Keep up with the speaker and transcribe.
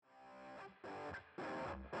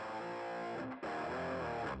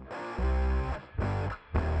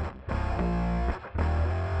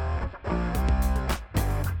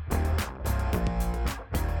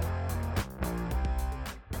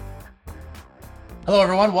Hello,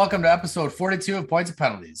 everyone. Welcome to episode 42 of Points and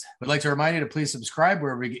Penalties. We'd like to remind you to please subscribe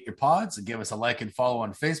wherever you get your pods and give us a like and follow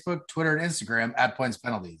on Facebook, Twitter, and Instagram at Points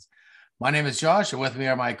Penalties. My name is Josh, and with me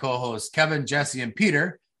are my co-hosts Kevin, Jesse, and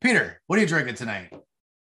Peter. Peter, what are you drinking tonight?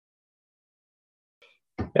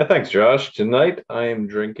 Yeah, thanks, Josh. Tonight I am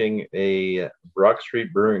drinking a Brock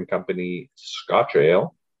Street Brewing Company Scotch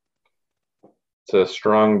Ale. It's a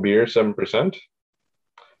strong beer, 7%.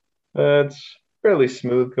 It's fairly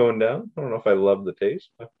smooth going down. I don't know if I love the taste,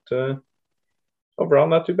 but overall,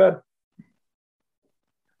 not too bad.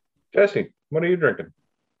 Jesse, what are you drinking?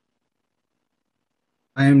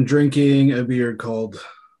 I am drinking a beer called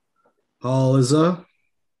Halza.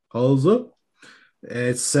 It's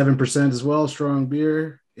 7% as well, strong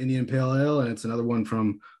beer, Indian Pale Ale, and it's another one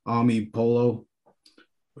from Ami Polo,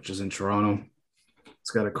 which is in Toronto. It's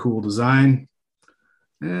got a cool design,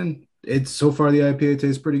 and it's so far the IPA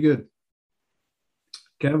tastes pretty good.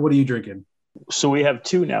 Kev, what are you drinking? So we have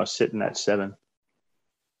two now sitting at 7.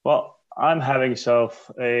 Well, I'm having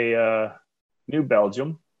myself a New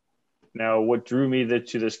Belgium. Now, what drew me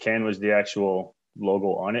to this can was the actual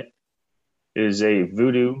logo on it. It is a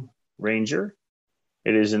Voodoo Ranger.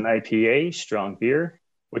 It is an IPA, strong beer,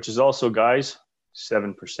 which is also, guys,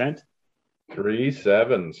 7%. 3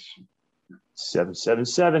 7s.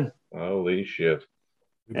 777. Holy shit.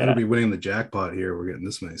 We better be winning the jackpot here. We're getting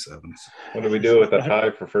this many 7s. What do we do with a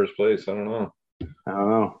tie for first place? I don't know.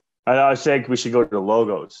 I think we should go to the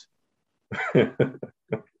logos. That's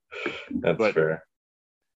fair.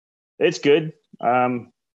 It's good.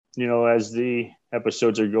 As the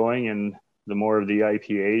episodes are going and the more of the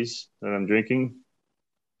IPAs that I'm drinking,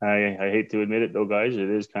 I hate to admit it though, guys, it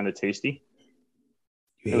is kind of tasty.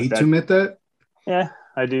 You hate to admit that? Yeah,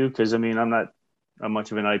 I do, because I'm not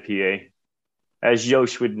much of an IPA, as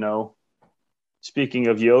Yosh would know. Speaking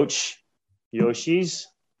of Yoshi's,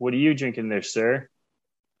 what are you drinking there, sir?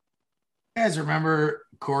 You guys remember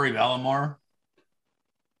Corey Bellamore?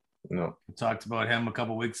 No. We talked about him a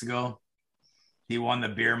couple weeks ago. He won the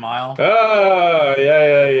beer mile. Oh,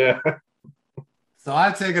 yeah. So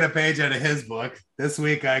I've taken a page out of his book. This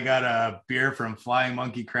week I got a beer from Flying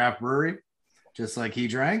Monkey Craft Brewery, just like he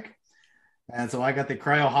drank. And so I got the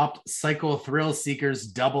Cryo Hopped Psycho Thrill Seekers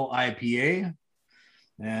Double IPA.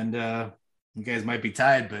 And you guys might be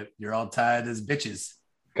tired, but you're all tired as bitches.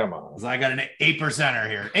 Come on. So I got an 8%er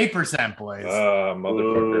here. 8%, boys.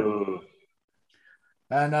 Motherfucker. Ooh.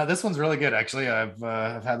 And this one's really good, actually. I've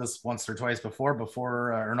had this once or twice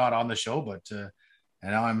before, or not on the show, but and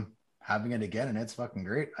now I'm having it again, and it's fucking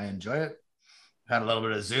great. I enjoy it. Had a little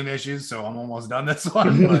bit of Zoom issues, so I'm almost done this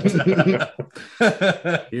one.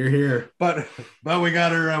 But Here. But we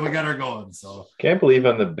got her going. So Can't believe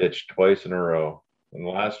I'm the bitch twice in a row. And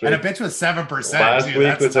last week, and a bitch was 7%. Last week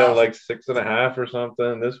That's was tough. at like 6.5 or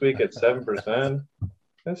something. This week at 7%.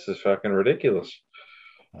 This is fucking ridiculous.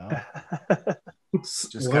 Well,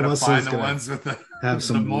 just One of gotta us find is the gonna ones with the have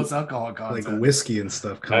some most alcohol content. like whiskey and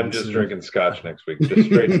stuff coming. I'm just soon. drinking scotch next week. Just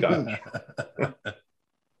straight scotch.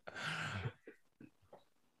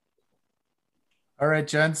 All right,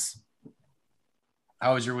 gents.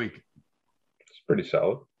 How was your week? It's pretty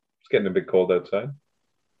solid. It's getting a bit cold outside.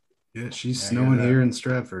 Yeah, she's snowing here in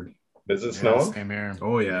Stratford. Is it snowing? Same here.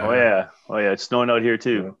 Oh yeah. It's snowing out here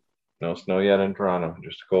too. No snow yet in Toronto.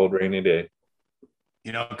 Just a cold, rainy day.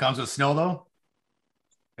 You know what comes with snow, though?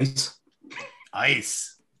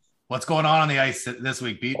 Ice. What's going on the ice this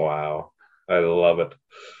week, Pete? Wow. I love it.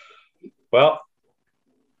 Well,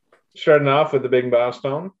 starting off with the big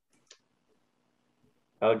milestone,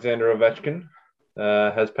 Alexander Ovechkin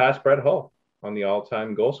has passed Brett Hull on the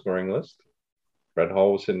all-time goal-scoring list. Brett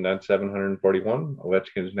Hull was sitting at 741.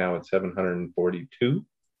 Ovechkin is now at 742,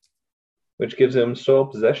 which gives him sole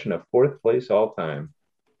possession of 4th place all-time.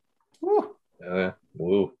 Woo.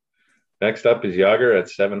 Woo. Next up is Yager at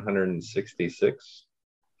 766.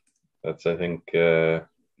 That's, I think,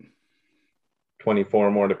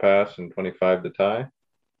 24 more to pass and 25 to tie.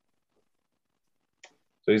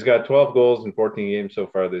 So he's got 12 goals in 14 games so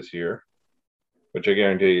far this year, which I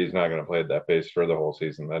guarantee he's not going to play at that pace for the whole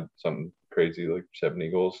season. That's something crazy, like 70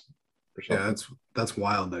 goals or something. Yeah, that's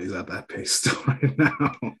wild that he's at that pace still right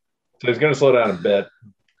now. So he's going to slow down a bit.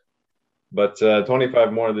 But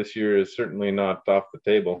 25 more this year is certainly not off the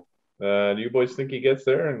table. Do you boys think he gets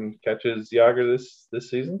there and catches Yager this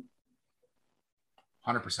season?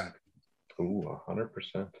 100%. Ooh,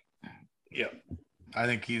 100%. Yeah. I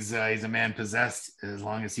think he's a man possessed as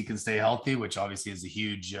long as he can stay healthy, which obviously is a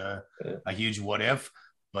huge what if.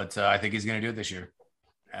 But I think he's going to do it this year.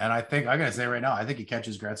 And I think I'm going to say right now, I think he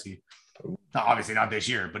catches Gretzky. Obviously not this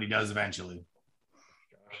year, but he does eventually.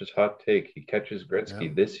 Josh's hot take. He catches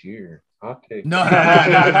Gretzky this year. Hot take. No.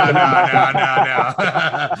 I'm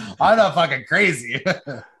not fucking crazy.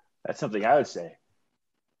 That's something I would say.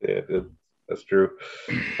 Yeah, that's true.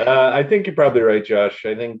 I think you're probably right, Josh.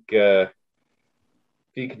 I think if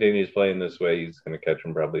he continues playing this way, he's going to catch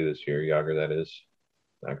him probably this year. Yager, that is,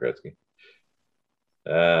 not Gretzky.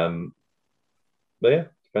 But yeah,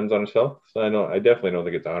 depends on his health. So I definitely don't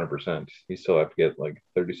think it's 100%. He still have to get like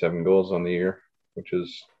 37 goals on the year, which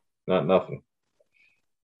is not nothing.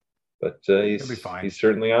 But he's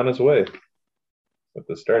certainly on his way with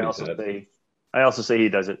the start. I also say he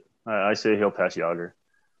does it. I say he'll pass Yager.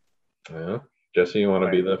 Yeah. Jesse, you want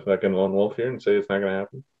to be the fucking lone wolf here and say it's not going to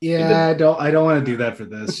happen? Yeah, I don't want to do that for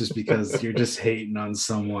this just because you're just hating on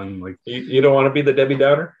someone. Like you don't want to be the Debbie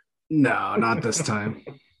Downer? No, not this time.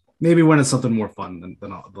 Maybe when it's something more fun,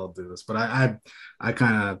 then I'll do this. But I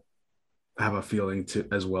kind of have a feeling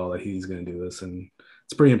as well that he's going to do this, and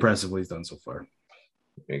it's pretty impressive what he's done so far.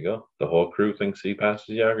 There you go. The whole crew thinks he passes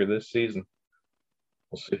Yager this season.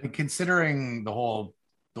 We'll see. And considering the whole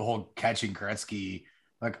catching Gretzky,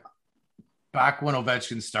 like back when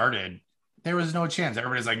Ovechkin started, there was no chance.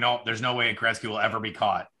 Everybody's like, no, there's no way Gretzky will ever be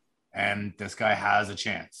caught, and this guy has a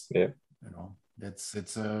chance. Yeah,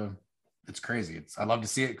 it's crazy. I love to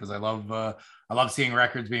see it because I love seeing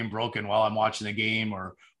records being broken while I'm watching the game,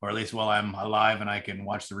 or at least while I'm alive and I can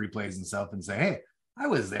watch the replays and stuff and say, hey, I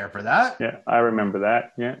was there for that. Yeah, I remember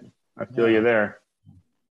that. Yeah, I feel you there.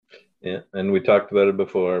 Yeah, and we talked about it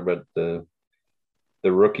before, but the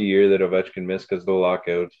rookie year that Ovechkin missed because of the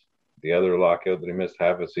lockout, the other lockout that he missed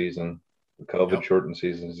half a season, the COVID shortened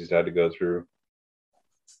seasons he's had to go through,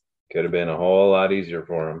 could have been a whole lot easier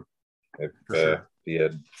for him if he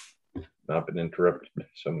had not been interrupted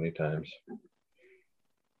so many times.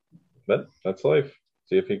 But that's life.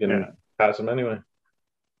 See if he can pass him anyway.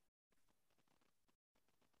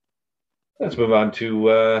 Let's move on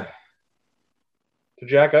to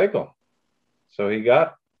Jack Eichel. So he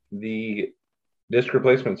got the disc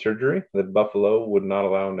replacement surgery that Buffalo would not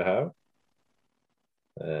allow him to have.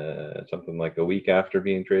 Something like a week after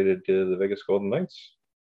being traded to the Vegas Golden Knights.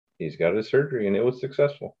 He's got his surgery and it was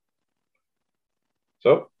successful.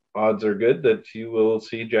 So odds are good that you will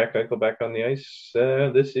see Jack Eichel back on the ice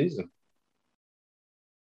this season.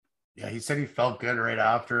 Yeah, he said he felt good right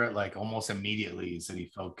after it, like almost immediately. He said he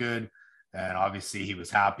felt good. And obviously he was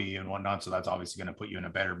happy and whatnot. So that's obviously going to put you in a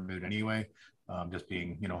better mood anyway. Just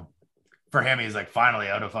being, for him, he's like finally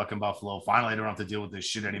out of fucking Buffalo. Finally, I don't have to deal with this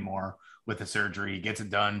shit anymore with the surgery. He gets it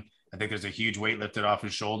done. I think there's a huge weight lifted off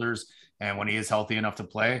his shoulders. And when he is healthy enough to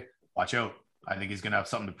play, watch out. I think he's going to have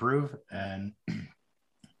something to prove. And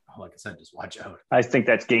like I said, just watch out. I think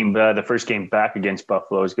that's the first game back against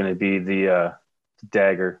Buffalo is going to be the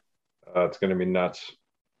dagger. It's going to be nuts.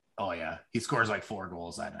 Oh, yeah. He scores like 4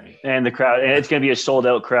 goals that night. And the crowd, and it's going to be a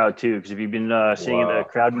sold-out crowd, too, because if you've been seeing the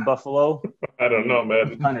crowd in Buffalo. I don't know,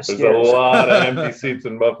 man. There's a lot of empty seats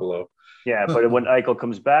in Buffalo. Yeah, but when Eichel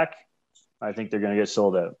comes back, I think they're going to get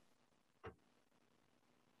sold out.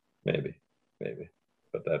 Maybe.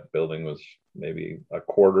 But that building was maybe a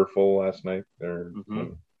quarter full last night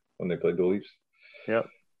when they played the Leafs. Yep.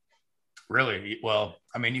 Really? Well,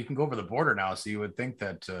 I mean, you can go over the border now, so you would think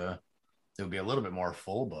that it would be a little bit more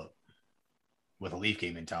full, but with a Leaf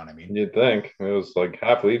game in town, I mean. You'd think. It was like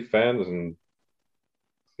half Leaf fans and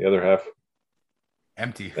the other half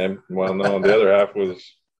empty. Well, no, the other half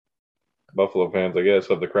was Buffalo fans, I guess,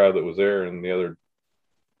 of the crowd that was there, and the other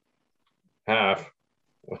half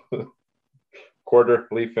quarter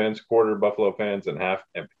Leaf fans, quarter Buffalo fans, and half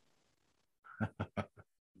empty.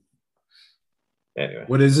 Anyway.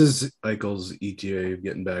 What is his Eichel's ETA of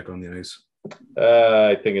getting back on the ice?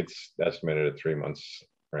 I think it's estimated at 3 months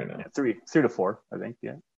right now. Yeah, 3 to 4, I think.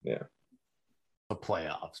 Yeah. The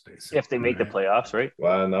playoffs, basically. If they make the playoffs, right?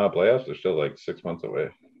 Well, no, playoffs are still like 6 months away.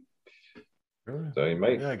 Really? So he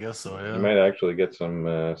might. Yeah, I guess so. Yeah. He might actually get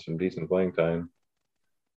some decent playing time.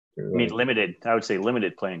 I mean, limited. I would say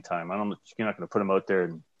limited playing time. I don't. You're not going to put him out there.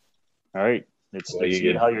 And all right, let's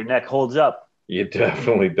see how your neck holds up. You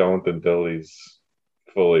definitely don't until he's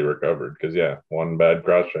fully recovered. Because one bad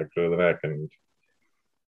cross check to the neck, and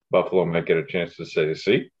Buffalo might get a chance to say,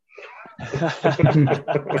 "See,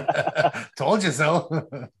 told you so."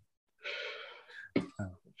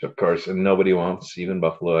 Of course, and nobody wants, even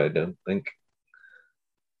Buffalo, I don't think.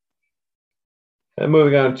 And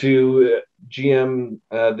moving on to the GM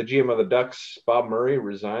of the Ducks, Bob Murray,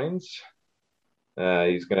 resigns.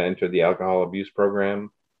 He's going to enter the alcohol abuse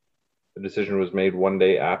program. The decision was made one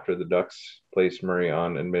day after the Ducks placed Murray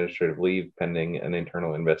on administrative leave pending an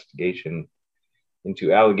internal investigation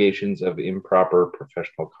into allegations of improper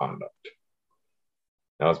professional conduct.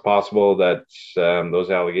 Now, it's possible that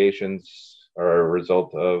those allegations are a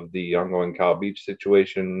result of the ongoing Kyle Beach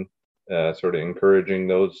situation, sort of encouraging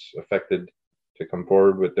those affected to come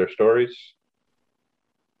forward with their stories.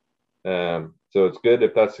 So it's good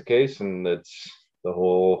if that's the case, and it's the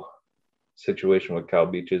whole situation with Kyle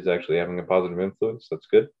Beach is actually having a positive influence. That's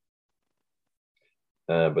good.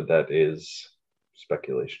 But that is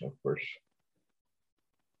speculation, of course.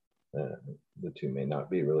 The two may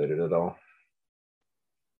not be related at all.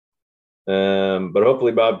 But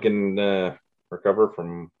hopefully Bob can recover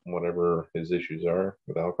from whatever his issues are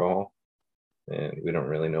with alcohol. And we don't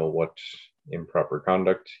really know what improper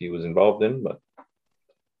conduct he was involved in, but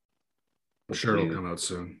I'm sure it'll come out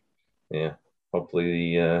soon. Yeah.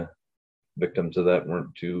 Hopefully the victims of that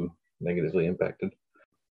weren't too negatively impacted.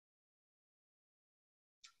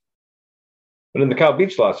 But in the Kyle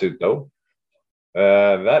Beach lawsuit, though,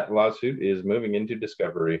 that lawsuit is moving into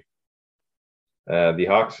discovery. The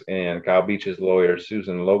Hawks and Kyle Beach's lawyer,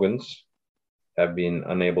 Susan Logans, have been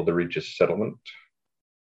unable to reach a settlement.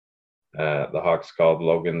 The Hawks called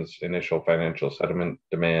Logan's initial financial settlement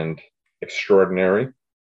demand extraordinary,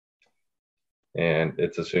 and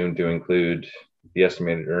it's assumed to include the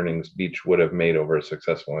estimated earnings Beach would have made over a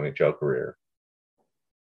successful NHL career,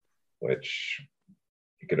 which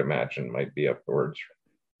you could imagine might be upwards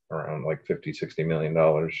around like $50-60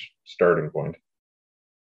 million starting point,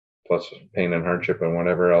 plus pain and hardship and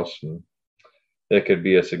whatever else. And it could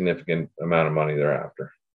be a significant amount of money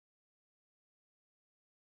thereafter.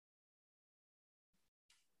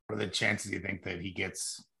 What are the chances you think that he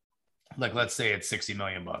gets, like, let's say it's $60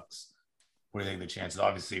 million? What do you think the chances?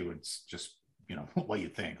 Obviously, it's just, what you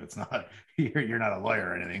think. It's not, you're not a lawyer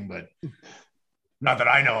or anything, but not that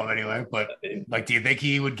I know of anyway. But like, do you think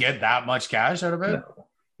he would get that much cash out of it?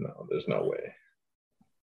 No, there's no way.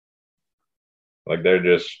 Like, they're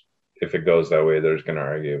just, if it goes that way, there's going to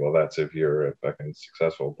argue, well, that's if you're a fucking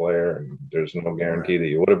successful player and there's no guarantee that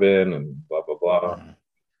you would have been, and blah, blah, blah. Mm-hmm.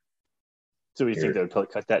 So you think they would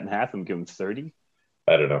cut that in half and give him 30?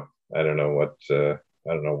 I don't know. I don't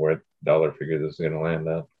know where dollar figure this is going to land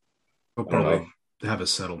at. They'll probably have a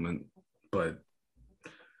settlement, but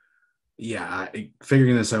yeah,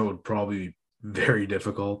 figuring this out would probably be very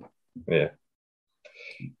difficult. Yeah.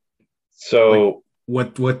 So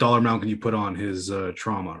what dollar amount can you put on his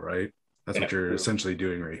trauma, right? That's what you're essentially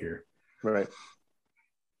doing right here. Right.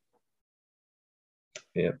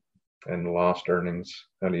 Yeah. And lost earnings.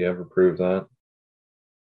 How do you ever prove that?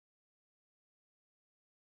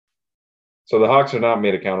 So the Hawks have not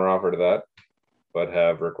made a counteroffer to that, but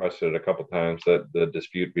have requested a couple times that the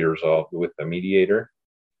dispute be resolved with a mediator,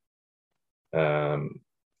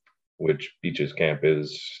 which Beach's camp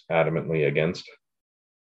is adamantly against.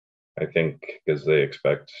 I think because they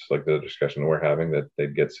expect, like the discussion we're having, that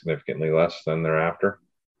they'd get significantly less than they're after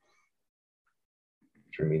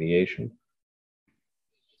through mediation.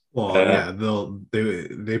 Well, yeah,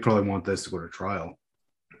 they probably want this to go to trial,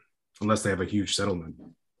 unless they have a huge settlement.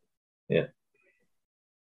 Yeah.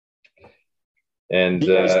 And do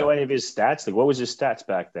you guys know any of his stats? Like, what was his stats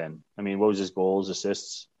back then? I mean, what was his goals,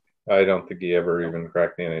 assists? I don't think he ever even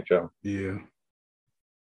cracked the NHL. Yeah.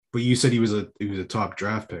 But you said he was a top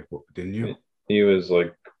draft pick, didn't you? He was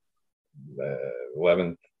like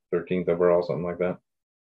 11th, 13th overall, something like that.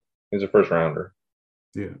 He was a first rounder.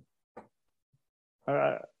 Yeah.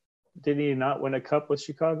 Did he not win a cup with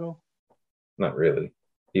Chicago? Not really.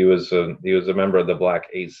 He was a member of the Black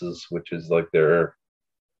Aces, which is like their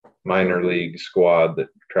minor league squad that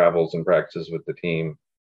travels and practices with the team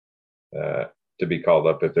to be called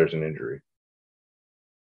up if there's an injury.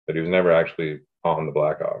 But he was never actually on the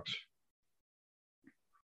Blackhawks.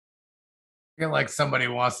 I feel like somebody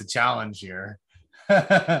wants to challenge here.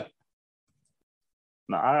 No,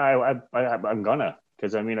 I'm gonna,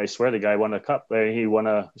 because I mean, I swear the guy won a cup. He won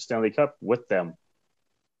a Stanley Cup with them.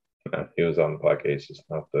 No, he was on the Black Aces,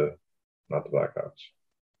 not the Blackhawks.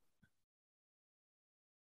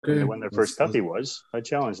 When they won their first cup, he was. I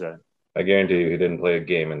challenge that. I guarantee you, he didn't play a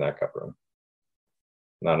game in that cup run.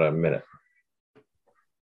 Not a minute.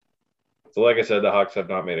 So, like I said, the Hawks have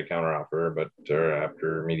not made a counteroffer, but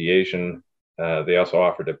after mediation, they also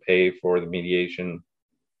offered to pay for the mediation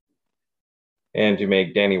and to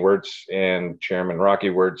make Danny Wirtz and Chairman Rocky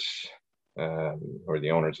Wirtz, who are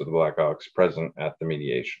the owners of the Blackhawks, present at the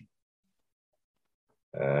mediation.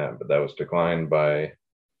 But that was declined by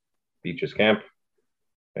Beach's camp,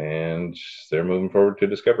 and they're moving forward to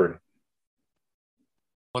discovery.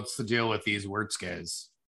 What's the deal with these Wirtz guys?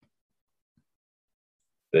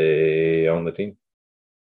 They own the team.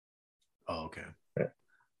 Oh, okay. Yeah.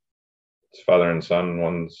 It's father and son.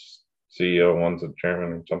 One's CEO, one's the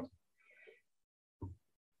chairman or something.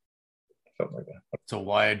 something like that. So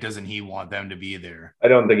why doesn't he want them to be there? I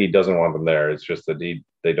don't think he doesn't want them there. It's just that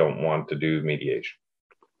they don't want to do mediation.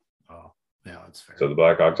 Oh, yeah, that's fair. So the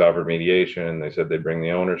Blackhawks offered mediation. They said they'd bring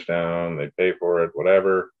the owners down. They'd pay for it,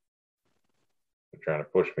 whatever. They're trying to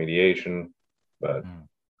push mediation. But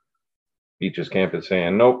Beach's camp is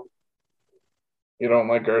saying, nope. You don't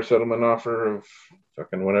like our settlement offer of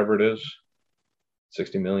fucking whatever it is,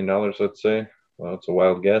 $60 million, let's say. Well, it's a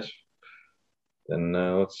wild guess. Then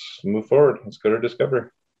let's move forward. Let's go to Discovery.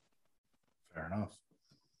 Fair enough.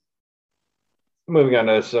 Moving on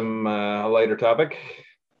to some lighter topic.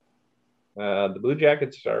 The Blue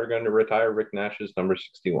Jackets are going to retire Rick Nash's number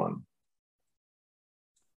 61.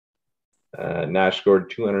 Nash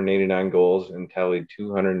scored 289 goals and tallied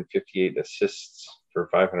 258 assists for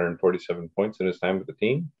 547 points in his time with the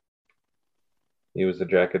team. He was the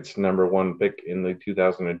Jackets' number 1 pick in the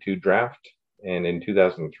 2002 draft. And in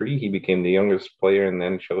 2003, he became the youngest player in the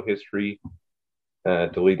NHL history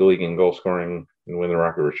to lead the league in goal scoring and win the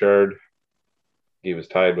Rocket Richard. He was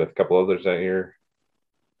tied with a couple others that year,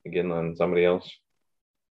 again on somebody else.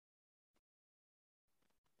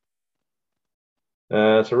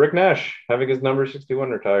 So Rick Nash having his number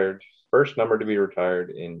 61 retired, first number to be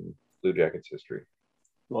retired in Blue Jackets history.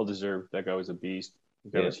 Well deserved. That guy was a beast.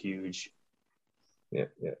 That guy was huge. Yeah.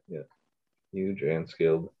 Huge and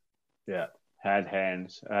skilled. Yeah. Had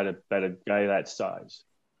hands. Had a guy that size.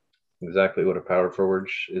 Exactly what a power forward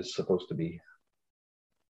is supposed to be.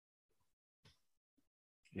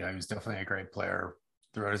 Yeah, he was definitely a great player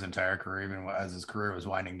throughout his entire career. Even as his career was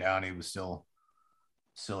winding down, he was still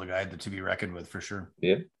a guy to be reckoned with for sure.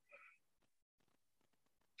 Yeah.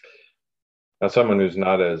 Now, someone who's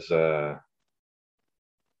not as I'm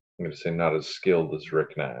going to say not as skilled as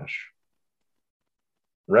Rick Nash.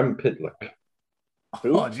 Rem Pitlick.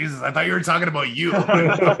 Oh, Jesus. I thought you were talking about you.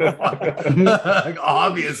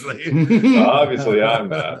 Obviously. Obviously, I'm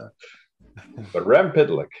not. But Rem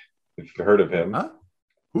Pitlick, if you've heard of him. Huh?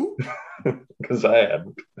 Who? Because I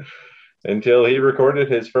hadn't. Until he recorded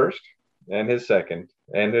his first and his second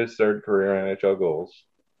and his third career NHL goals.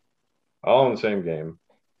 All in the same game.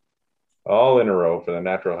 All in a row for the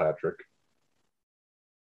natural hat trick.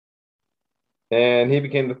 And he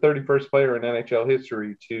became the 31st player in NHL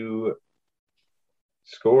history to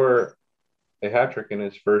score a hat trick in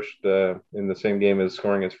his first, in the same game as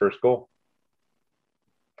scoring his first goal.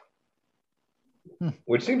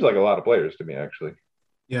 Which seems like a lot of players to me, actually.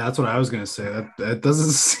 Yeah, that's what I was going to say. That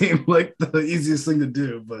doesn't seem like the easiest thing to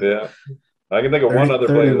do. But yeah, I can think of one other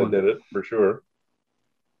player that did it for sure.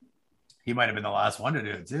 He might have been the last one to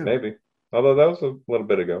do it too. Maybe. Although that was a little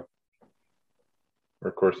bit ago. We're,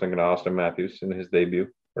 of course, thinking of Austin Matthews in his debut,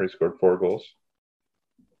 where he scored 4 goals.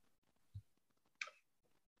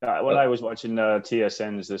 When I was watching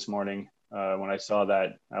TSNs this morning, when I saw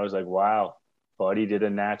that, I was like, wow, Buddy did a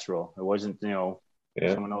natural. It wasn't,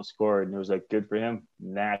 someone else scored. And it was like, good for him.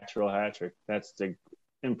 Natural hat trick. That's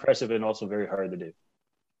impressive and also very hard to do.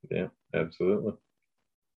 Yeah, absolutely.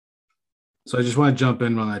 So I just want to jump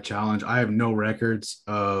in on that challenge. I have no records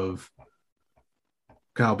of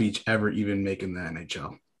Kyle Beach ever even making the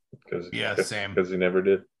NHL. Same. Because he never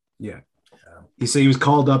did. Yeah. He said he was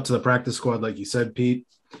called up to the practice squad, like you said, Pete,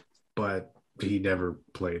 but he never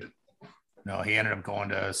played. No, he ended up going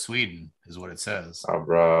to Sweden, is what it says. All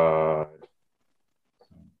right.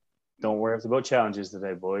 Don't worry about challenges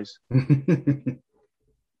today, boys.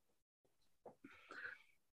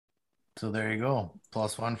 So there you go.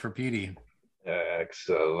 +1 for Petey.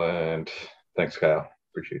 Excellent. Thanks, Kyle.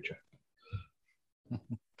 Appreciate you.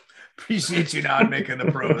 Appreciate you not making the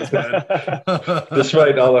pros, man.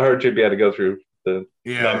 Despite all the hardship you had to go through to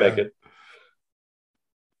not make it.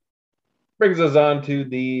 Brings us on to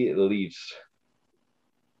the Leafs.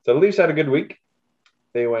 So the Leafs had a good week.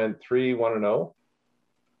 They went 3-1-0,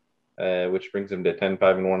 which brings them to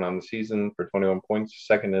 10-5-1 on the season for 21 points,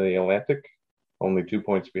 second in the Atlantic. Only 2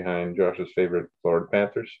 points behind Josh's favorite Florida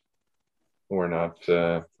Panthers. We're not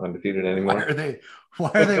undefeated anymore.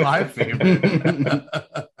 Why are they my favorite?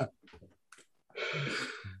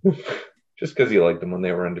 Just because you liked them when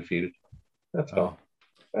they were undefeated. That's all.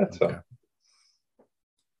 That's all.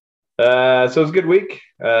 So it was a good week.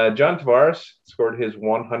 John Tavares scored his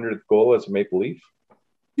 100th goal as a Maple Leaf.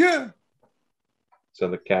 Yeah. So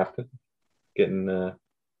the captain getting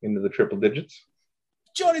into the triple digits.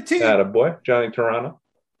 Johnny T. Attaboy, Johnny Toronto.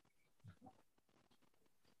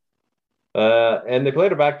 And they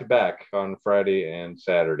played a back-to-back on Friday and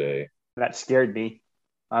Saturday. That scared me.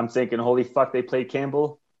 I'm thinking, holy fuck, they played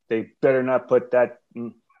Campbell. They better not put that.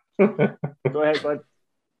 Go ahead, bud.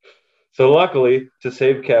 So luckily, to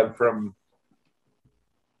save Kev from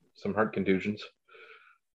some heart contusions,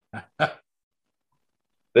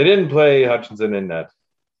 They didn't play Hutchinson in net.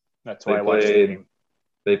 That's why I watched the game.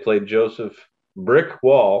 They played Joseph Brick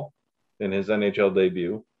Wall in his NHL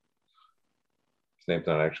debut. His name's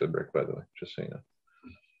not actually Brick, by the way, just so you know.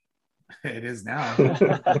 It is now.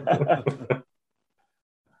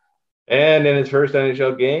 And in his first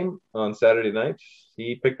NHL game on Saturday night,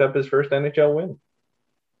 he picked up his first NHL win.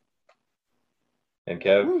 And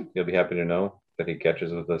Kev, you'll be happy to know that he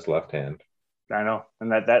catches with his left hand. I know,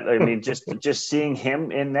 and that I mean, just seeing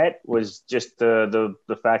him in net was just the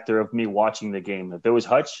factor of me watching the game. If it was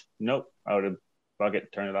Hutch, nope, I would have bug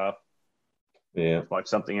it, turn it off. Yeah, watch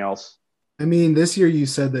something else. I mean, this year you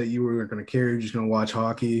said that you were going to care, you're just going to watch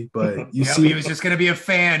hockey, but you he was just going to be a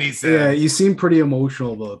fan, he said. Yeah, you seem pretty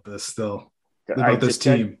emotional about this still, about this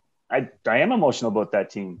team. I am emotional about that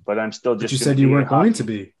team, but I'm still just. But you said you weren't going to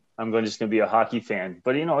be. I'm just going to be a hockey fan.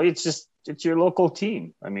 But, it's your local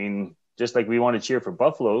team. I mean, just like we want to cheer for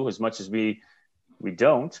Buffalo as much as we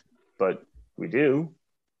don't, but we do.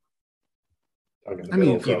 I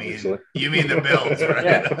mean, you mean the Bills, right?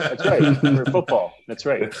 Yeah, that's right. For football. That's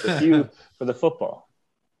right. For the football.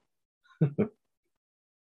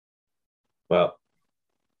 Well,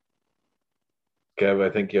 Kev,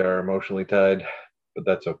 I think you are emotionally tied, but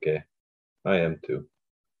that's okay. I am too.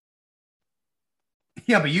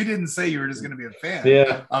 Yeah, but you didn't say you were just going to be a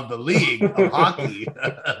fan of the league of hockey.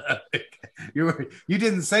 You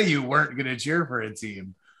didn't say you weren't going to cheer for a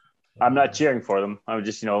team. I'm not cheering for them. I would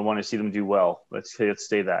just, want to see them do well. Let's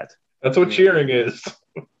say that. That's what cheering is.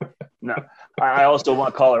 No, I also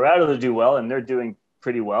want Colorado to do well, and they're doing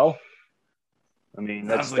pretty well. I mean,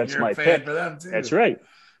 that's my pick for them too. That's right.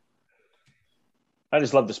 I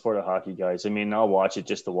just love the sport of hockey, guys. I mean, I'll watch it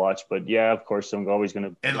just to watch, but yeah, of course, I'm always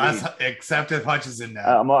going to. Except if Hutch is in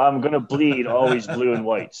now. I'm going to bleed always blue and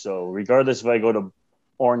white. So regardless if I go to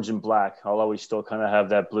orange and black, I'll always still kind of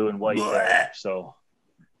have that blue and white there. So.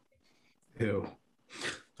 Ew.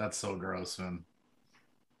 That's so gross, man.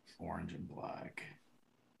 Orange and black.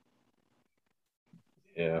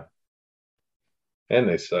 Yeah. And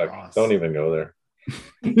they suck. Gross. Don't even go there.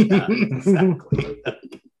 Yeah, exactly.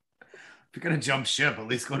 If you're going to jump ship, at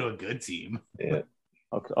least go to a good team. Yeah.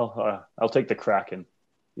 I'll take the Kraken.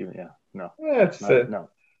 Yeah. No. That's it. No.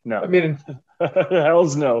 I mean,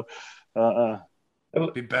 hell's no.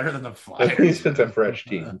 It'll be better than the Flyers. At least it's a fresh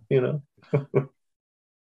team,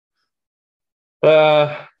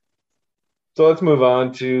 So let's move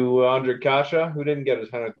on to Ondrej Kase, who didn't get his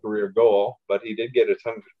 100th career goal, but he did get his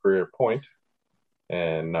 100th career point,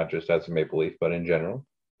 and not just as a Maple Leaf, but in general,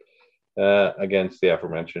 against the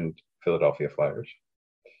aforementioned Philadelphia Flyers.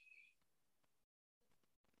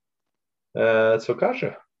 So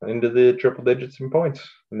Kase into the triple digits in points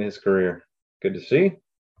in his career. Good to see.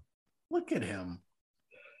 Look at him.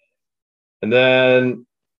 And then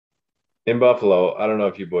in Buffalo, I don't know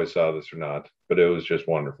if you boys saw this or not, but it was just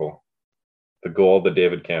wonderful. The goal that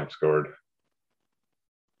David Kampf scored.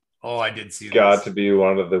 Oh, I did see that. Got to be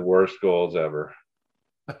one of the worst goals ever.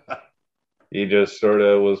 He just sort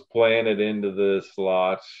of was playing it into the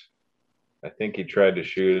slot. I think he tried to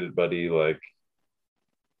shoot it, but he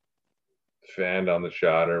fanned on the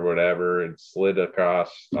shot or whatever and slid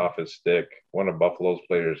across off his stick. One of Buffalo's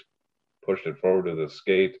players pushed it forward to the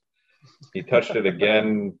skate. He touched it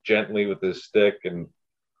again gently with his stick, and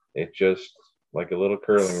it just, like a little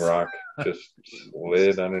curling rock, just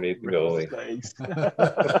slid underneath the goalie.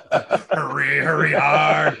 hurry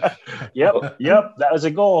hard. Yep, that was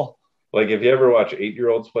a goal. Like, if you ever watch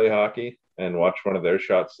 8-year-olds play hockey and watch one of their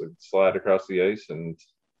shots slide across the ice and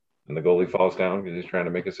the goalie falls down because he's trying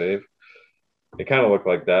to make a save, it kind of looked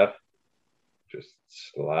like that, just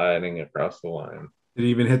sliding across the line. Did he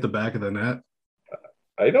even hit the back of the net?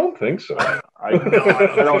 I don't think so. I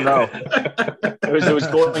don't know. It was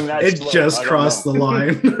going that it slow. Just crossed the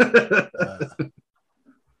line.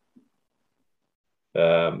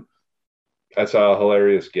 I saw a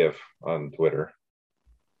hilarious GIF on Twitter.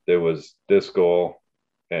 There was this goal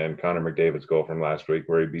and Connor McDavid's goal from last week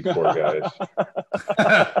where he beat 4 guys.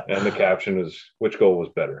 And the caption was, which goal was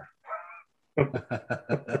better? Which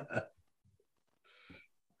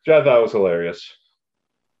I thought was hilarious.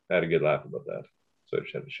 I had a good laugh about that. So I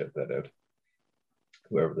just had to shout that out.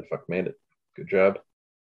 Whoever the fuck made it. Good job.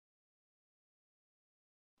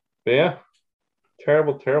 But yeah,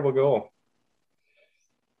 terrible, terrible goal.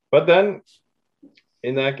 But then,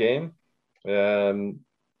 in that game,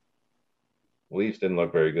 Leafs didn't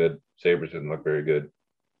look very good. Sabres didn't look very good.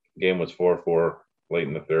 Game was 4-4 late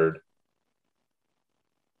in the third.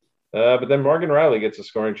 But then Morgan Rielly gets a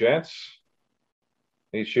scoring chance.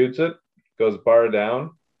 He shoots it, goes bar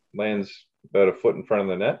down, lands about a foot in front of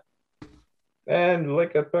the net. And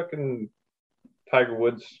like a fucking Tiger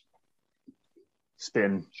Woods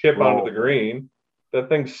Spin. chip roll. onto the green. That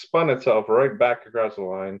thing spun itself right back across the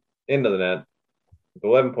line into the net with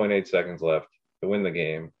 11.8 seconds left to win the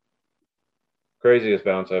game. Craziest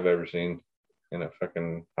bounce I've ever seen in a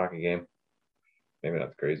fucking hockey game. Maybe not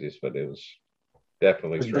the craziest, but it was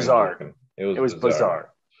definitely It was strange bizarre. looking. It was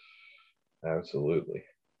bizarre. Absolutely.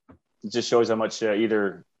 It just shows how much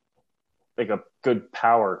either like a good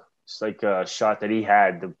power, it's like a shot that he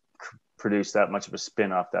had to produce that much of a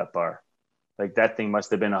spin off that bar. Like that thing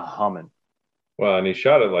must have been a humming. Well, and he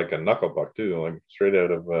shot it like a knuckle puck too, like straight out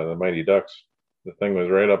of the Mighty Ducks. The thing was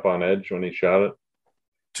right up on edge when he shot it.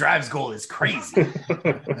 Drives goal is crazy.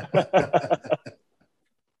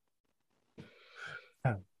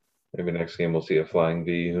 Maybe next game we'll see a flying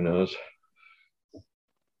V. Who knows?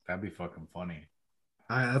 That'd be fucking funny.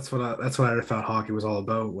 That's what I thought hockey was all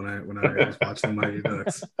about when I was watching the Mighty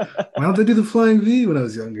Ducks. Why don't they do the flying V when I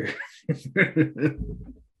was younger?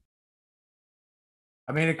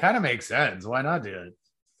 I mean, it kind of makes sense. Why not do it?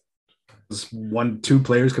 Just two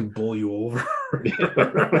players can bowl you over.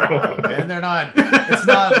 And they're not. It's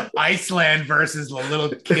not Iceland versus the little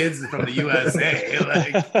kids from the USA.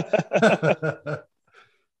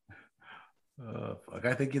 Fuck!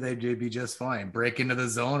 I think they'd be just fine. Break into the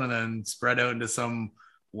zone and then spread out into some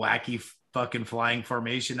wacky fucking flying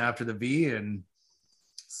formation after the V and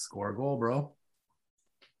score a goal, bro.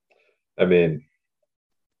 I mean,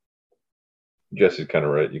 Jesse's kind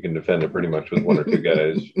of right. You can defend it pretty much with one or two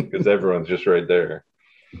guys because everyone's just right there.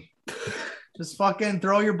 Just fucking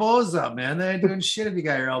throw your bows up, man. They ain't doing shit if you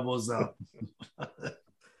got your elbows up.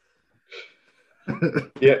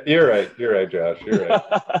 Yeah, you're right. You're right, Josh. You're right.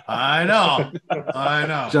 I know.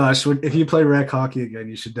 Josh, if you play rec hockey again,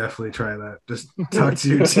 you should definitely try that. Just talk to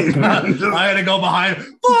your team. I'm gonna go behind.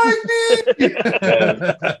 And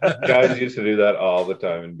guys used to do that all the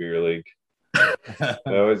time in beer league. I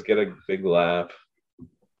always get a big laugh.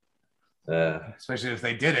 Especially if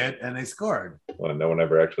they did it and they scored. Well, no one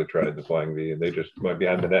ever actually tried the flying V, and they just went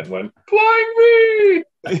behind the net and went, flying V!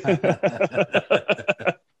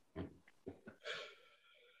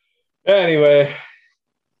 Anyway,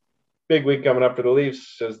 big week coming up for the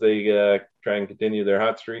Leafs as they try and continue their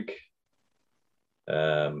hot streak.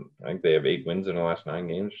 I think they have 8 wins in the last 9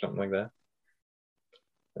 games or something like that.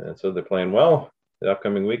 So they're playing well. The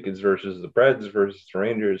upcoming week is versus the Preds, versus the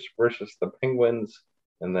Rangers, versus the Penguins,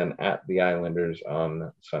 and then at the Islanders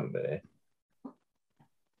on Sunday.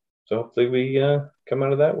 So hopefully we come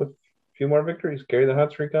out of that with a few more victories, carry the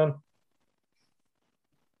hot streak on.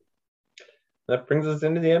 That brings us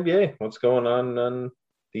into the NBA. What's going on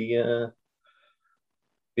the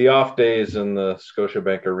off days in the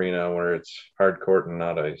Scotiabank Arena where it's hard court and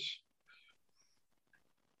not ice?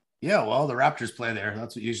 Yeah, well, the Raptors play there.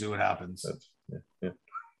 That's usually what happens.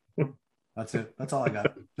 That's it. That's all I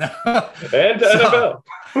got. And NFL.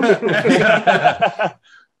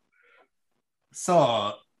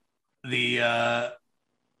 So the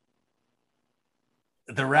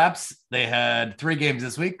Raps, they had 3 games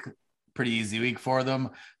this week. Pretty easy week for them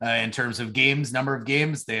in terms of games, number of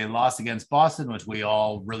games. They lost against Boston, which we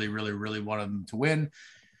all really, really, really wanted them to win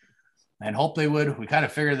and hope they would. We kind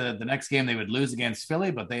of figured that the next game they would lose against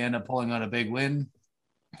Philly, but they end up pulling out a big win.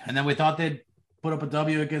 And then we thought they'd put up a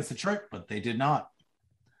W against Detroit, but they did not.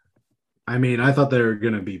 I mean, I thought they were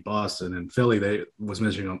going to beat Boston, and Philly, they was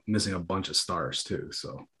missing a bunch of stars too.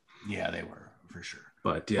 So yeah, they were for sure.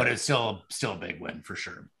 But yeah, but it's still a big win for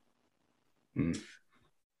sure.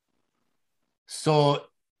 So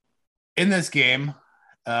in this game,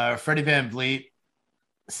 Freddie VanVleet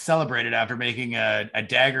celebrated after making a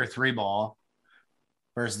dagger 3-ball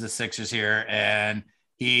versus the Sixers here, and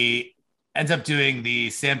he ends up doing the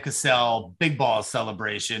Sam Cassell big ball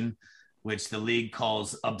celebration, which the league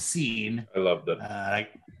calls obscene. I loved it.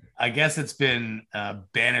 I guess it's been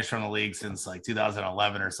banished from the league since like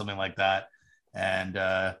 2011 or something like that, and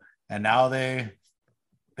now they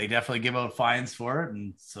definitely give out fines for it,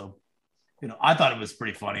 and so. I thought it was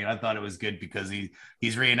pretty funny. I thought it was good because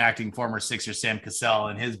he's reenacting former Sixer Sam Cassell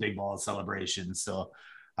in his big ball celebration. So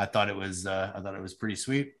I thought it was pretty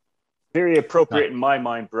sweet. Very appropriate in my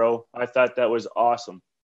mind, bro. I thought that was awesome.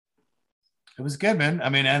 It was good, man. I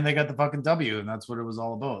mean, and they got the fucking W, and that's what it was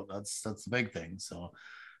all about. That's the big thing. So,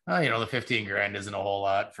 the $15,000 isn't a whole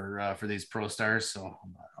lot for these pro stars. So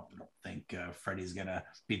I don't think Freddie's gonna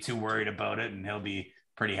be too worried about it, and he'll be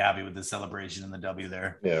pretty happy with the celebration and the W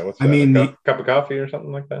there. Yeah, what's that? I mean, a cup of coffee or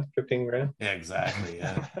something like that? $15,000. Yeah, exactly.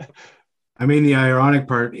 Yeah. I mean, the ironic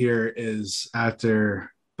part here is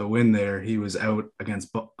after the win there, he was out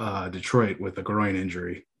against Detroit with a groin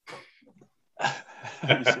injury.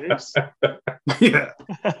 Are you serious? Yeah.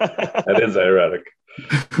 That is ironic.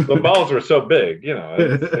 The balls were so big,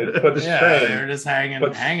 it put Yeah, strain. they were just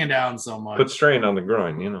hanging down so much. Put strain on the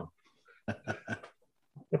groin,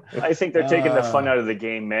 I think they're taking the fun out of the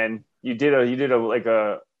game, man. You did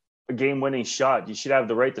a game-winning shot. You should have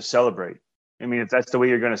the right to celebrate. I mean, if that's the way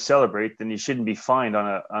you're going to celebrate, then you shouldn't be fined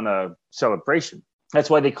on a celebration. That's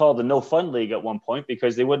why they called the No Fun League at one point,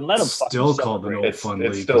 because they wouldn't let them. Still called the No Fun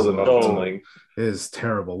League. It's still the No Fun League. It is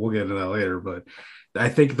terrible. We'll get into that later, but I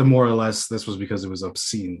think the more or less this was because it was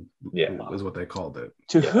obscene. Yeah, is what they called it.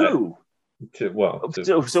 To who?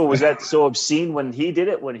 So was that so obscene when he did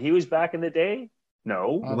it when he was back in the day?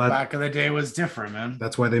 No. Well, back in the day was different, man.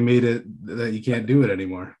 That's why they made it that you can't do it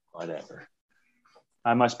anymore. Whatever.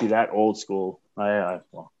 I must be that old school. Yeah.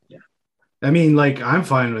 I mean, like, I'm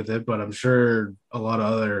fine with it, but I'm sure a lot of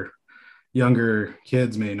other younger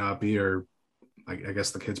kids may not be, or I guess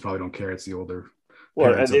the kids probably don't care. It's the older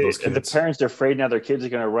parents of those kids. The parents are afraid now their kids are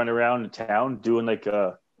going to run around in town doing like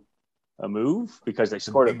a move because they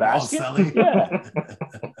scored a basket. Yeah.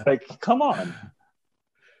 Like, come on.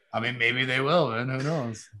 I mean, maybe they will, man. Who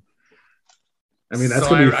knows? I mean, that's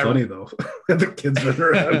going to be funny, though. The kids run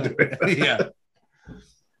around doing that. Yeah.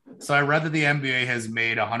 So I read that the NBA has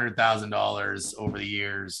made $100,000 over the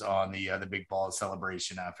years on the big ball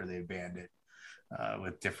celebration after they banned it,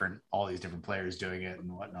 with all these different players doing it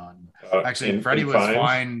and whatnot. Actually, Freddie was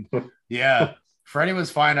fined. Yeah, Freddie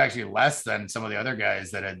was fined actually less than some of the other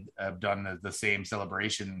guys that have done the same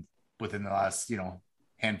celebration within the last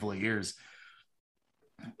handful of years.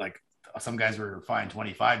 Like some guys were fined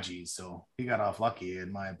 25 G's, so he got off lucky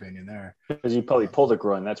in my opinion there. Because he probably pulled a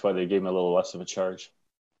groin. That's why they gave him a little less of a charge.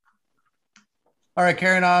 All right,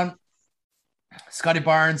 carrying on. Scotty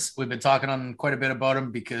Barnes, we've been talking on quite a bit about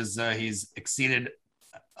him because he's exceeded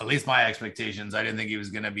at least my expectations. I didn't think he was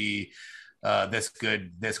going to be this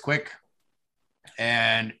good, this quick.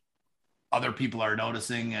 And other people are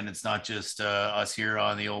noticing, and it's not just us here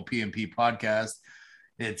on the old PMP podcast.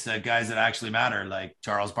 It's guys that actually matter, like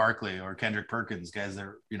Charles Barkley or Kendrick Perkins, guys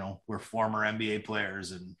that were former NBA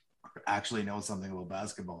players and actually know something about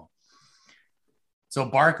basketball. So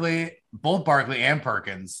both Barkley and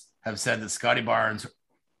Perkins have said that Scotty Barnes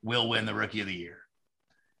will win the Rookie of the Year,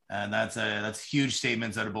 and that's huge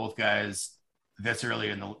statements out of both guys this early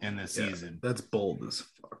in the season. That's bold as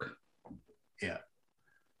fuck. Yeah,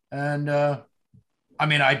 and I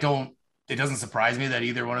mean, it doesn't surprise me that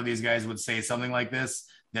either one of these guys would say something like this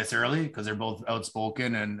early because they're both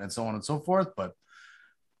outspoken and so on and so forth. But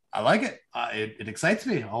I like it. It excites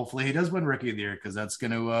me. Hopefully he does win Rookie of the Year because that's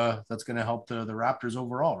gonna help the Raptors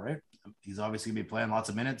overall, right? He's obviously gonna be playing lots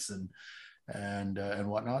of minutes and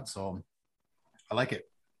whatnot. So I like it.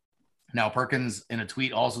 Now Perkins in a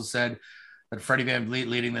tweet also said that Freddie VanVleet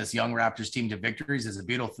leading this young Raptors team to victories is a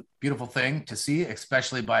beautiful thing to see,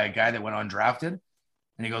 especially by a guy that went undrafted.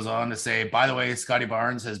 And he goes on to say, by the way, Scotty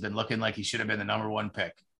Barnes has been looking like he should have been the number one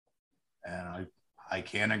pick. And I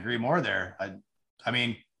can't agree more there. I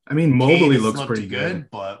mean, Mobley looks pretty good.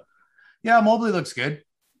 But yeah, Mobley looks good.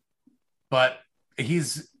 But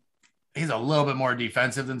he's a little bit more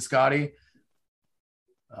defensive than Scotty.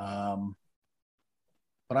 But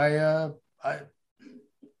let's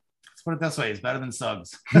put it this way: he's better than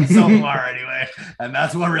Suggs so far, anyway, and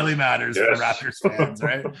that's what really matters for Raptors fans,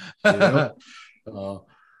 right? Yep.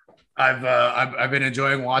 I've been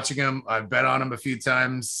enjoying watching him. I've bet on him a few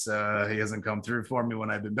times. He hasn't come through for me when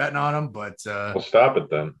I've been betting on him, but we'll stop it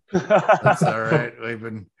then. That's all right. They've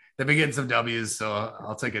been getting some W's, so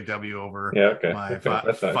I'll take a W over my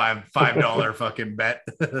 $5 fucking bet.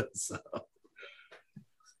 So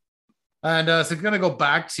gonna go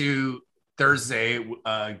back to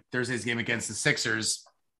Thursday's game against the Sixers,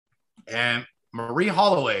 and Marie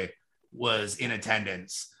Holloway was in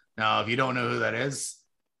attendance. Now, if you don't know who that is,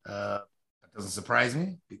 that doesn't surprise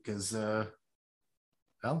me because, it's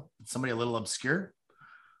somebody a little obscure.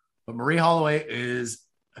 But Marie Holloway is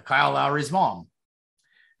Kyle Lowry's mom.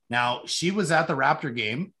 Now, she was at the Raptor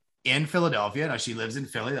game in Philadelphia. Now, she lives in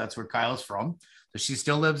Philly. That's where Kyle's from. So she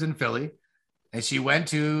still lives in Philly. And she went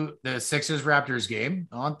to the Sixers Raptors game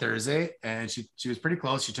on Thursday, and she was pretty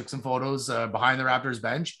close. She took some photos behind the Raptors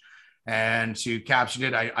bench, and she captioned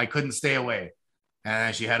it, I couldn't stay away.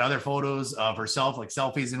 And she had other photos of herself, like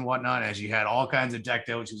selfies and whatnot. And she had all kinds of decked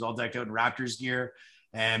out. She was all decked out in Raptors gear.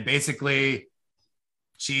 And basically,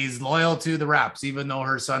 she's loyal to the Raps, even though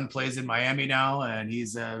her son plays in Miami now, and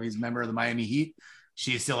he's a member of the Miami Heat.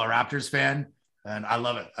 She's still a Raptors fan, and I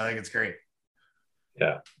love it. I think it's great.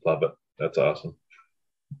 Yeah, love it. That's awesome.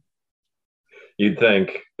 You'd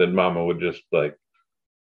think that Mama would just like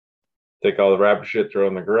take all the Raptor shit, throw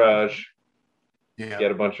in the garage, Yeah.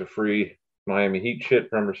 get a bunch of free Miami Heat shit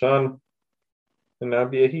from her son, and now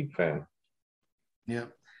be a Heat fan. Yeah.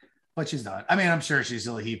 But she's not. I mean, I'm sure she's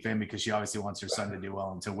still a Heat fan because she obviously wants her son to do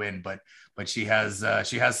well and to win. But she has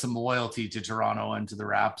some loyalty to Toronto and to the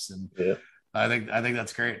Raps, and Yeah. I think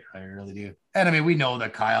that's great. I really do. And I mean, we know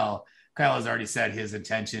that Kyle has already said his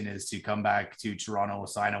intention is to come back to Toronto,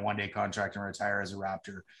 sign a one-day contract, and retire as a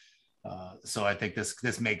Raptor. So I think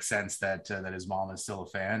this makes sense that his mom is still a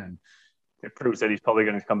fan, and it proves that he's probably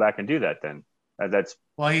going to come back and do that. Then that's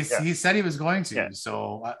well, he said he was going to. Yeah.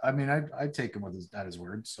 So I mean, I'd take him at his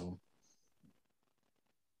word. So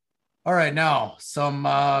all right, now some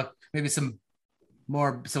maybe some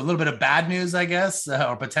more, so a little bit of bad news, I guess,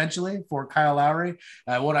 or potentially for Kyle Lowry.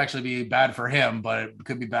 It won't actually be bad for him, but it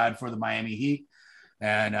could be bad for the Miami Heat,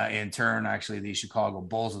 and in turn, actually the Chicago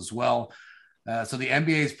Bulls as well. So the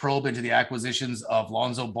NBA's probe into the acquisitions of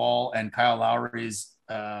Lonzo Ball and Kyle Lowry's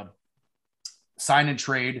sign and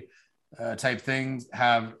trade type things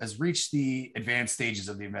has reached the advanced stages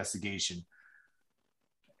of the investigation.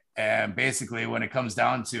 And basically, when it comes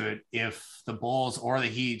down to it, if the Bulls or the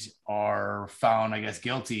Heat are found, I guess,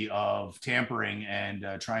 guilty of tampering and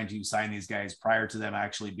trying to sign these guys prior to them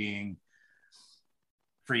actually being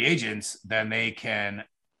free agents, then they can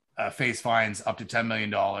face fines up to $10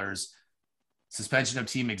 million, suspension of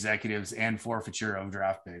team executives, and forfeiture of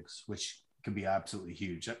draft picks, which could be absolutely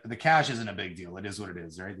huge. The cash isn't a big deal. It is what it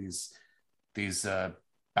is, right? These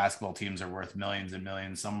basketball teams are worth millions and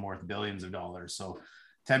millions, some worth billions of dollars. So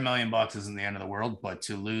 $10 million isn't the end of the world, but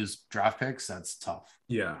to lose draft picks, that's tough.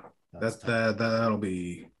 Yeah, that'll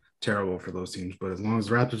be terrible for those teams. But as long as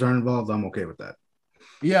the Raptors aren't involved, I'm okay with that.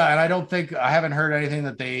 Yeah, and I haven't heard anything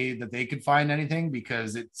that they could find anything,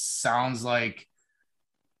 because it sounds like,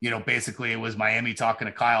 basically it was Miami talking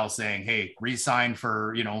to Kyle saying, "Hey, re-sign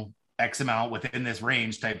for X amount within this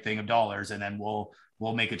range type thing of dollars, and then we'll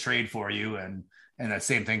make a trade for you." And that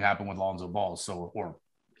same thing happened with Lonzo Ball. So, or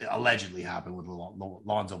allegedly happened with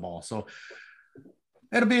Lonzo Ball. So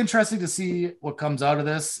it'll be interesting to see what comes out of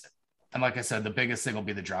this. And like I said, the biggest thing will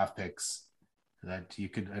be the draft picks that you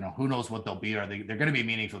could, who knows what they'll be. They're going to be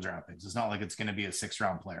meaningful draft picks. It's not like it's going to be a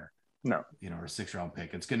 6th-round player. No, or a 6th-round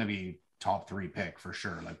pick. It's going to be top 3 pick for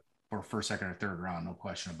sure. Like for first, second, or 3rd round, no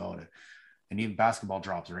question about it. And even basketball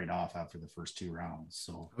drops right off after the first 2 rounds.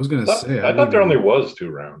 So I was going to say, I thought there only was 2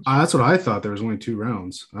 rounds. That's what I thought. There was only 2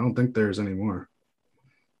 rounds. I don't think there's any more.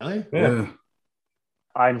 Really? Yeah.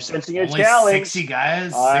 I'm sensing a only challenge. 60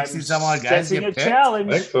 guys, 60 some odd guys sensing get a picked? challenge.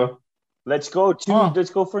 I think so. Let's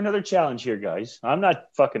go for another challenge here, guys. I'm not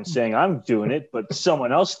fucking saying I'm doing it, but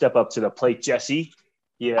someone else step up to the plate, Jesse.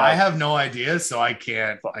 Yeah, I have no idea, so I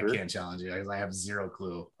can't Fucker. challenge you. I have zero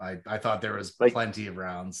clue. I thought there was Like- plenty of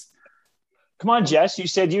rounds. Come on, Jess. You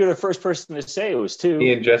said you were the first person to say it was 2.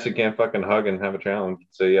 He and Jesse can't fucking hug and have a challenge.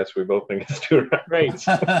 Say yes, we both think it's 2 rounds. Great.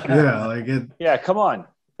 Yeah, like it. Yeah, come on.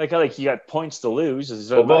 Like you got points to lose.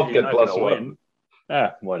 We'll both You're get not plus gonna 1.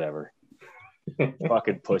 win. Whatever.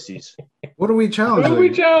 Fucking pussies. What are we What challenging? do we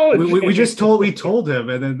challenge? We just told him,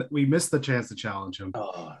 and then we missed the chance to challenge him.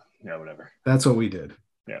 Oh, yeah, whatever. That's what we did.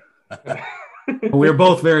 Yeah. But we were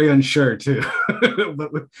both very unsure too.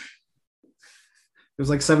 But it was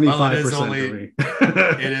like 75% for me.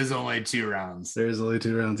 It is only 2 rounds. There's only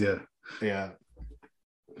 2 rounds. Yeah. Yeah.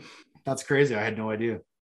 That's crazy. I had no idea.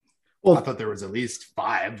 Well, I thought there was at least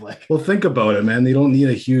 5. Like, well, think about it, man. They don't need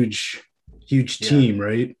a huge Yeah. team,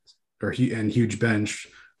 right? And huge bench,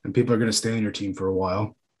 and people are going to stay on your team for a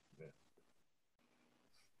while.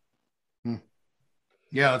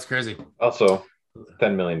 yeah, that's crazy. Also,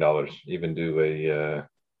 $10 million, even to a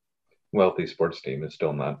wealthy sports team, is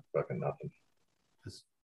still not fucking nothing.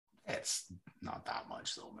 It's not that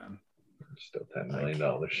much though, man. It's still $10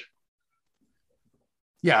 million.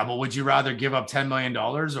 Yeah, but would you rather give up $10 million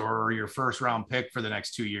or your 1st-round pick for the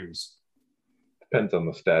next 2 years? Depends on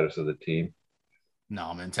the status of the team.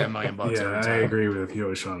 No, man, $10 million Yeah, every I time. agree with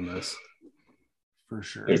Yosh on this. For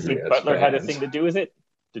sure. Do you think Yes, Butler had a fans. thing to do with it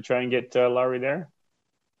to try and get Lowry there?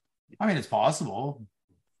 I mean, it's possible,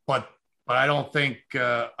 but I don't think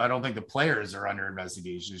the players are under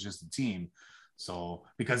investigation. It's just the team. So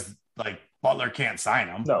because like Butler can't sign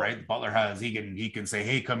him, No. right? Butler he can say,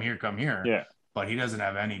 "Hey, come here." Yeah. But he doesn't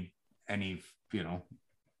have any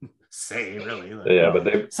say really. Like, Yeah,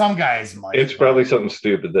 but some guys might. it's probably something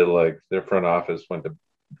stupid that like their front office went to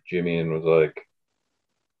Jimmy and was like,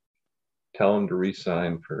 tell him to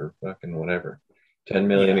re-sign for fucking whatever, 10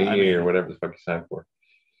 million Yeah, a year, whatever the fuck he signed for.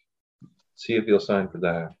 See if he'll sign for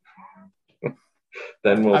that.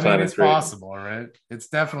 Then we'll I sign mean, a it's trade. possible, right? It's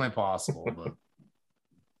definitely possible. But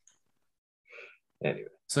Anyway,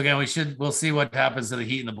 so again, we'll see what happens to the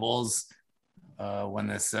Heat and the Bulls. when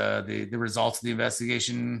this the results of the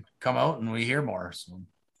investigation come out and we hear more. So,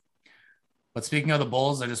 but speaking of the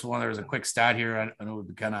Bulls, I just wanted there's a quick stat here. I know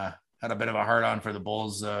we've kind of had a bit of a hard on for the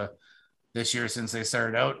Bulls this year since they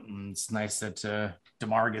started out, and it's nice that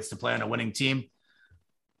DeMar gets to play on a winning team.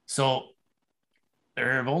 So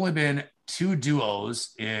there have only been 2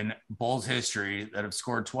 duos in Bulls history that have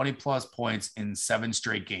scored 20 plus points in 7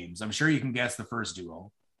 straight games. I'm sure you can guess the first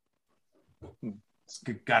duo. It's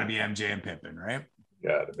got to be MJ and Pippen, right?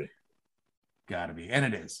 Got to be. And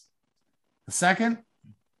it is. The second,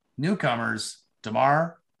 newcomers,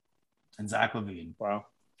 DeMar and Zach LaVine. Wow.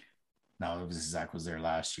 No, Zach was there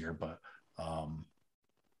last year, but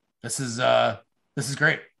this is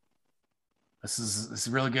great. This is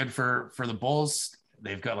really good for the Bulls.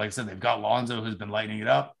 They've got, like I said, they've got Lonzo, who's been lighting it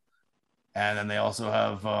up. And then they also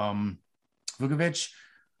have Vukovic,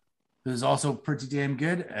 who's also pretty damn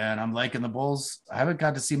good. And I'm liking the Bulls. I haven't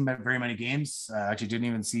got to see them at very many games. I actually didn't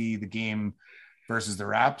even see the game versus the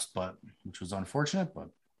Raps, which was unfortunate, but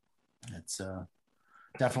it's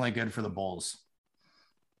definitely good for the Bulls.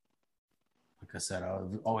 Like I said,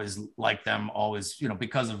 I've always liked them, always,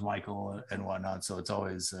 because of Michael and whatnot. So it's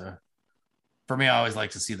always, for me, I always like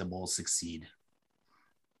to see the Bulls succeed.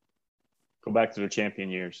 Go back to their champion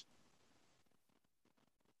years.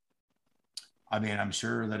 I mean, I'm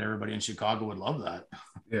sure that everybody in Chicago would love that.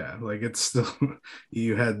 Yeah, like it's still,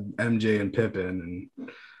 you had MJ and Pippen and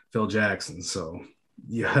Phil Jackson, so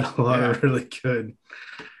you had a lot of really good,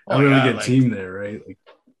 good team there, right? Like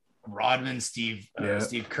Rodman, Steve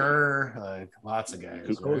Kerr, like lots of guys.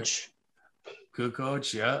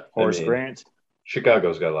 Kukoc, yeah. Horace Grant.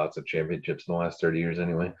 Chicago's got lots of championships in the last 30 years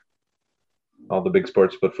anyway. All the big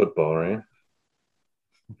sports but football, right?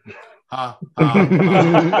 All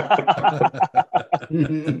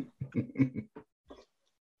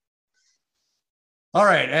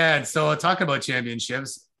right, and so talking about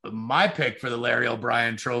championships, my pick for the Larry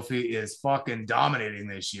O'Brien Trophy is fucking dominating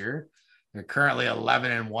this year. They're currently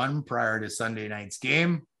 11-1 prior to Sunday night's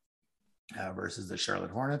game versus the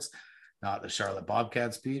Charlotte Hornets, not the Charlotte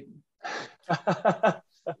Bobcats, Pete.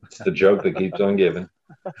 It's the joke that keeps on giving.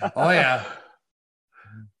 Oh, yeah.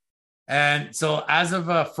 And so as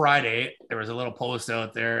of Friday, there was a little post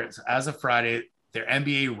out there. So as of Friday, their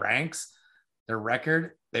NBA ranks, their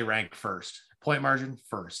record, they rank first. Point margin,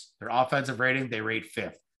 first. Their offensive rating, they rate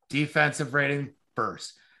fifth. Defensive rating,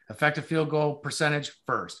 first. Effective field goal percentage,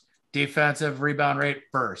 first. Defensive rebound rate,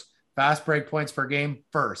 first. Fast break points per game,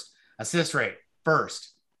 first. Assist rate,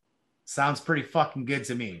 first. Sounds pretty fucking good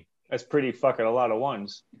to me. That's pretty fucking a lot of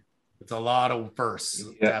ones. It's a lot of firsts.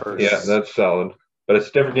 Yeah, that's solid. But it's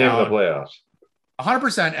a different game in the playoffs.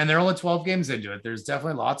 100%. And they're only 12 games into it. There's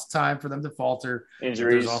definitely lots of time for them to falter.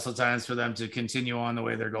 Injuries. There's also times for them to continue on the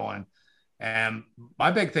way they're going. And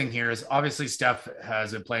my big thing here is obviously Steph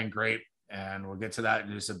has been playing great. And we'll get to that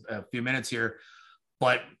in just a few minutes here.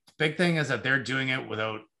 But the big thing is that they're doing it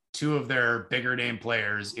without 2 of their bigger name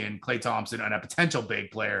players in Klay Thompson and a potential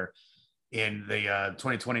big player in the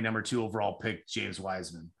 2020 number 2 overall pick, James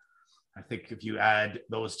Wiseman. I think if you add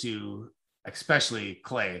those 2, especially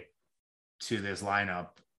Klay, to this lineup,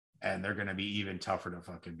 and they're going to be even tougher to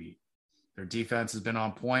fucking beat. Their defense has been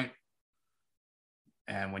on point,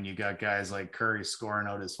 and when you got guys like Curry scoring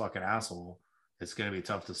out his fucking asshole, it's going to be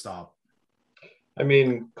tough to stop. I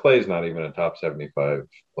mean, Clay's not even a top 75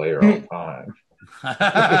 player all time.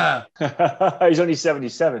 He's only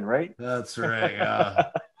 77, right? That's right. Yeah.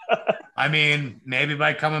 I mean, maybe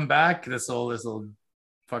by coming back, this will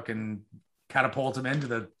fucking catapult him into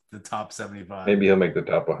the top 75. Maybe he'll make the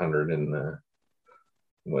top 100 in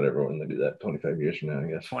whatever when they do that 25 years from now,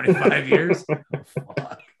 I guess. 25 years? Oh,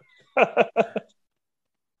 fuck.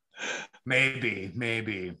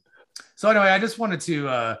 Maybe. So anyway, I just wanted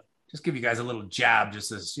to just give you guys a little jab, just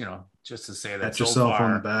to say that pat so yourself far,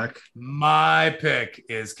 on the back. my pick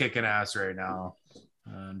is kicking ass right now.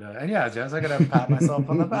 And yeah, Jess, I gotta pat myself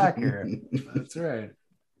on the back here. That's right.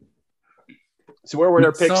 So where would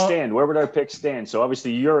our pick stand? Where would our pick stand? So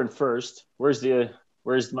obviously you're in first. Where's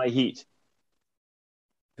my Heat?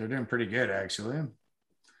 They're doing pretty good, actually.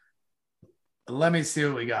 Let me see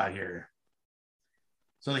what we got here.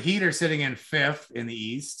 So the Heat are sitting in 5th in the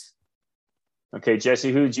East. Okay,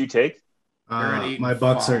 Jesse, who did you take? My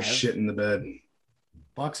Bucks are shit in the bed.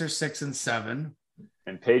 Bucks are 6 and 7.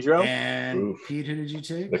 And Pedro? And Pete, who did you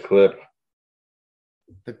take? The Clip.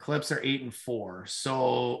 The Clips are 8 and 4.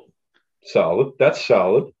 So solid. That's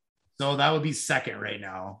solid. So that would be second right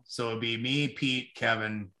now. So it'd be me, Pete,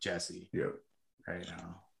 Kevin, Jesse. Yep. Right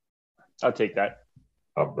now. I'll take that.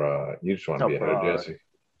 Oh, bro. You just want to be ahead of Jesse.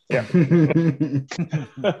 Yeah.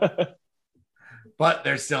 But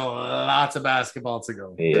there's still lots of basketball to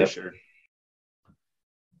go. For Yep. sure.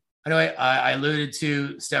 Anyway, I alluded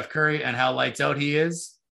to Steph Curry and how lights out he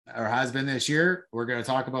is or has been this year. We're going to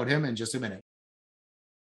talk about him in just a minute.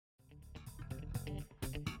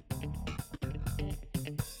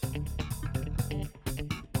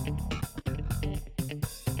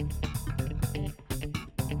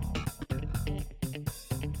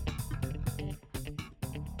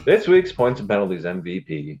 This week's points and penalties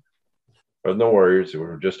MVP from the Warriors, who we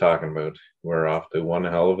were just talking about, we're off to one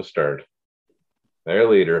hell of a start. Their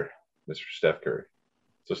leader, Mr. Steph Curry.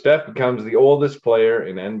 So Steph becomes the oldest player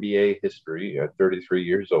in NBA history at 33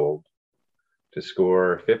 years old to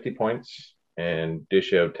score 50 points and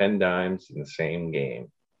dish out 10 dimes in the same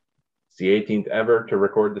game. It's the 18th ever to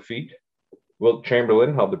record the feat. Wilt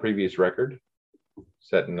Chamberlain held the previous record,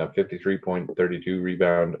 setting a 53.32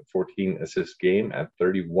 rebound, 14 assist game at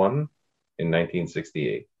 31 in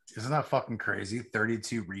 1968. Isn't that fucking crazy?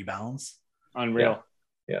 32 rebounds. Unreal.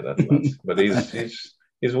 Yeah, that's nuts. But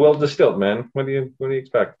he's well distilled, man. What do you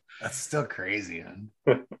expect? That's still crazy, man.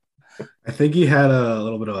 I think he had a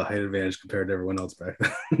little bit of a height advantage compared to everyone else back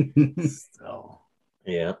then. Still.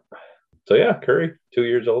 Yeah. So yeah, Curry, 2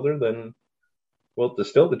 years older than Wilt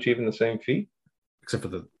Distilled, achieving the same feat. Except for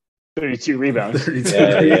the 32 rebounds. 32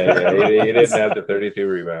 Yeah. He rebounds. didn't have the 32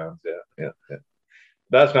 rebounds. Yeah.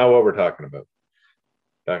 That's not what we're talking about.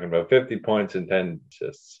 Talking about 50 points and 10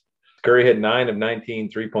 assists. Curry hit 9 of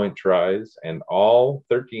 19 3-point tries and all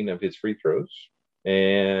 13 of his free throws.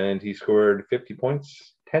 And he scored 50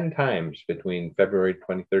 points 10 times between February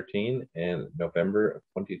 2013 and November of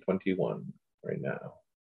 2021 right now.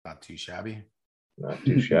 Not too shabby. Not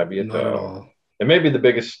too shabby at Not at all. all. And maybe the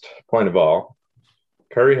biggest point of all,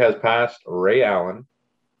 Curry has passed Ray Allen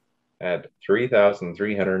at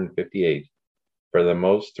 3,358 for the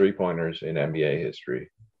most three-pointers in NBA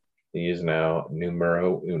history. He is now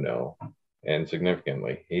numero uno. And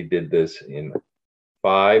significantly, he did this in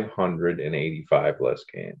 585 less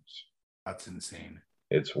games. That's insane.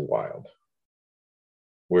 It's wild.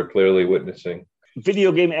 We're clearly witnessing.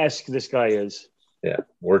 Video game-esque this guy is. Yeah,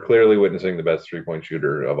 we're clearly witnessing the best three-point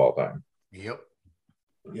shooter of all time. Yep.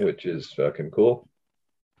 Which is fucking cool.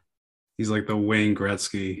 He's like the Wayne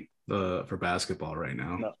Gretzky for basketball right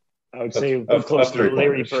now. No. I would say Of close to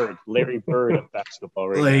three-pointers. Larry Bird of basketball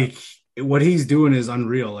right Like what he's doing is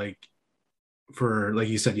unreal. Like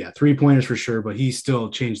you said, yeah, 3-pointers for sure, but he still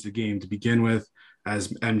changed the game to begin with, as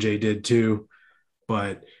MJ did too.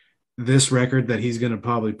 But this record that he's going to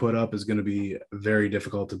probably put up is going to be very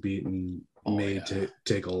difficult to beat and to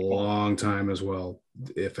take a long time as well,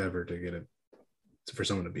 if ever, to get it, for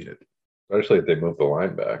someone to beat it. Especially if they move the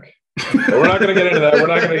line back. But we're not going to get into that. We're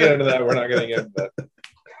not going to get into that.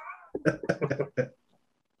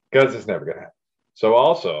 Because it's never going to happen. So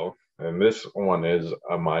also, and this one is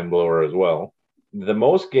a mind blower as well, the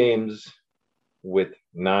most games with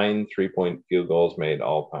 9 3-point field goals made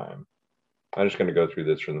all time. I'm just going to go through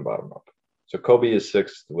this from the bottom up. So Kobe is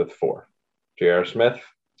 6th with 4. J.R. Smith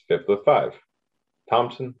is 5th with 5.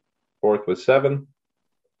 Thompson, 4th with 7.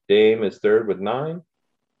 Dame is 3rd with 9.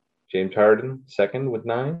 James Harden, 2nd with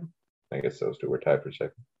 9. I guess those two were tied for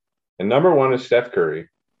 2nd. And number 1 is Steph Curry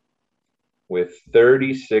with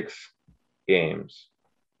 36 games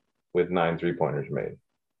with 9 3-pointers made.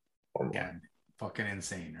 Or more. Yeah. Fucking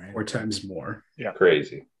insane, right? 4 times more. Yeah.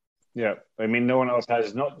 Crazy. Yeah. I mean,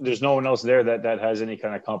 there's no one else there that has any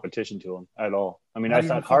kind of competition to him at all. I mean, Not I even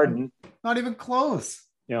thought Harden, Not even close.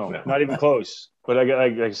 no. No. Not even close. But like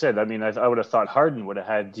I said, I mean, I would have thought Harden would have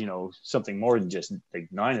had, something more than just like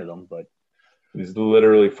 9 of them, but He's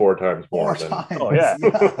literally 4 times more 4 than times. Oh, yeah.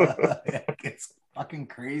 Yeah. It's fucking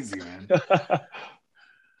crazy, man.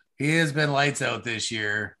 He has been lights out this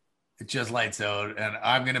year. It just lights out. And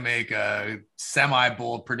I'm going to make a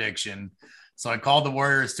semi-bold prediction. So I called the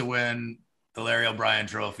Warriors to win the Larry O'Brien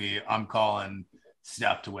trophy. I'm calling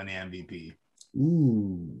Steph to win the MVP.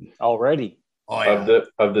 Ooh. already. Oh, yeah.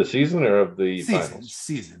 of the season or of the finals?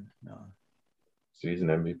 Season. No. Season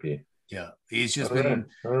MVP. Yeah. He's just All right. been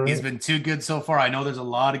All right. he's been too good so far. I know there's a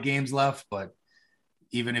lot of games left, but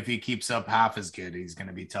even if he keeps up half as good, he's going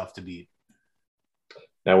to be tough to beat.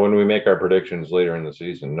 Now, when we make our predictions later in the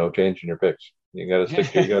season, no change in your picks. You got to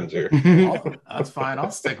stick to your guns here. Oh, that's fine.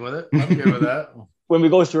 I'll stick with it. I'm good with that. When we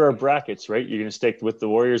go through our brackets, right? You're going to stick with the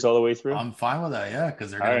Warriors all the way through? I'm fine with that. Yeah,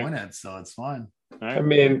 because they're going to win it. So it's fine. All right. I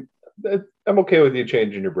mean, I'm okay with you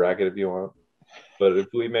changing your bracket if you want. But if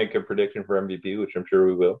we make a prediction for MVP, which I'm sure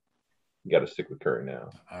we will, you got to stick with Curry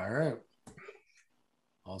now. All right.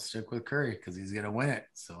 I'll stick with Curry because he's going to win it.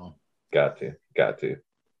 So Got to.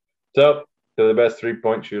 So, to the best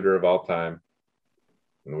 3-point shooter of all time,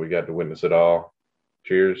 and we got to witness it all.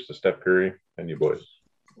 Cheers to Steph Curry and you boys.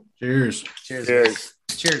 Cheers. Cheers. Cheers.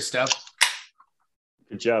 Cheers, Steph.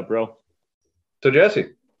 Good job, bro. So, Jesse,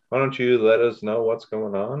 why don't you let us know what's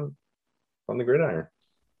going on the gridiron?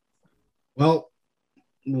 Well,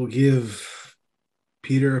 we'll give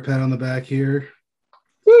Peter a pat on the back here.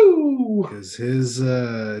 Woo! Because his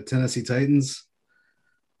Tennessee Titans,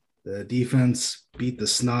 the defense beat the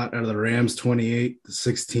snot out of the Rams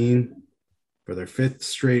 28-16 for their 5th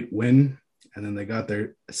straight win. And then they got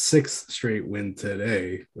their 6th straight win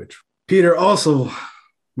today, which Peter also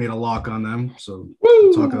made a lock on them. So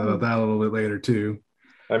we'll talk about that a little bit later too.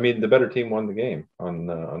 I mean, the better team won the game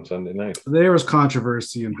on Sunday night. There was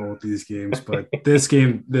controversy in both these games, but this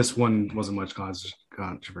one wasn't much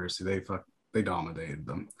controversy. They dominated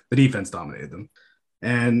them. The defense dominated them.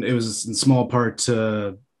 And it was in small part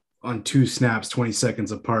to, on 2 snaps, 20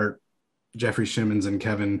 seconds apart, Jeffrey Simmons and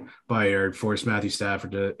Kevin Byard forced Matthew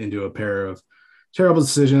Stafford into a pair of terrible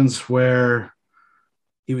decisions where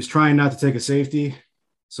he was trying not to take a safety.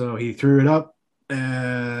 So he threw it up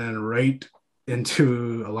and right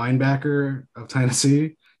into a linebacker of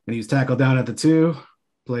Tennessee. And he was tackled down at the 2.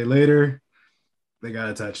 Play later, they got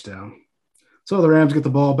a touchdown. So the Rams get the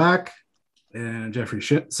ball back. And Jeffrey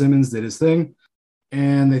Simmons did his thing.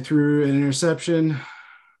 And they threw an interception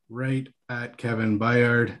right at Kevin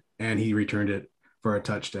Byard. And he returned it for a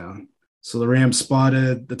touchdown. So the Rams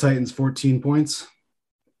spotted the Titans 14 points.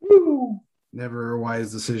 Woo! Never a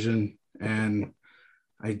wise decision. And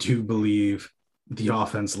I do believe the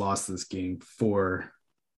offense lost this game for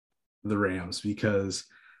the Rams because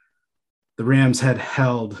the Rams had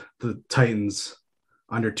held the Titans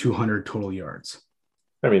under 200 total yards.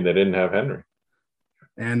 I mean, they didn't have Henry.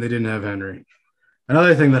 And they didn't have Henry.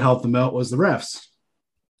 Another thing that helped them out was the refs.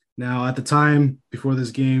 Now, at the time, before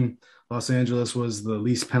this game, Los Angeles was the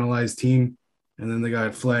least penalized team. And then they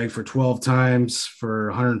got flagged for 12 times for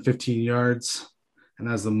 115 yards. And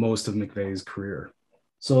that's the most of McVay's career.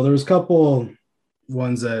 So there was a couple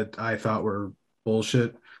ones that I thought were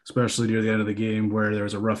bullshit, especially near the end of the game where there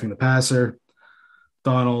was a roughing the passer.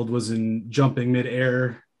 Donald was in jumping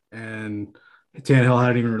midair and Tannehill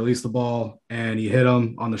hadn't even released the ball and he hit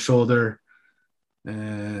him on the shoulder.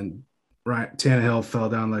 And Tannehill fell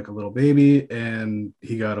down like a little baby, and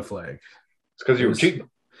he got a flag. It's because you were cheating.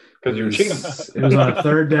 Because you were cheating. It was on a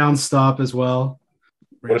 3rd down stop as well.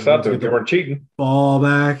 What does that do? They weren't cheating. Ball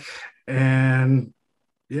back, and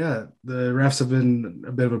yeah, the refs have been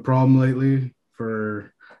a bit of a problem lately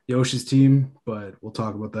for Yoshi's team, but we'll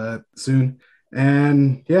talk about that soon.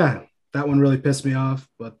 And yeah, that one really pissed me off.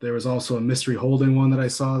 But there was also a mystery holding one that I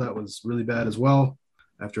saw that was really bad as well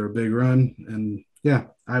after a big run. And yeah,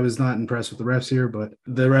 I was not impressed with the refs here, but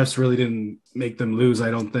the refs really didn't make them lose.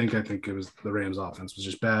 I don't think. I think it was the Rams offense was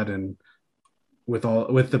just bad. And with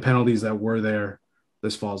the penalties that were there,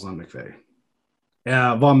 this falls on McVay.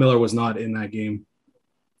 Yeah, Von Miller was not in that game.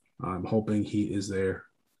 I'm hoping he is there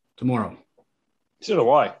tomorrow. So do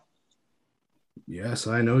I. Yes,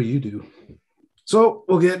 I know you do. So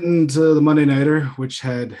we'll get into the Monday Nighter, which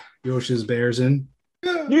had Yoshi's Bears in.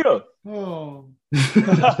 Yeah. Oh.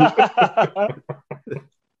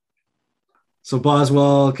 So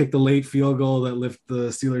Boswell kicked the late field goal that lifted the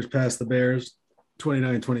Steelers past the Bears,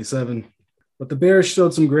 29-27. But the Bears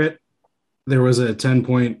showed some grit. There was a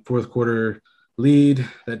 10-point fourth quarter lead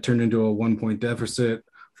that turned into a 1-point deficit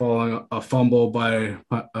following a fumble by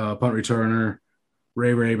punt returner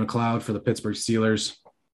Ray McLeod for the Pittsburgh Steelers.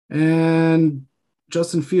 And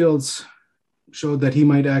Justin Fields showed that he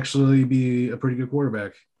might actually be a pretty good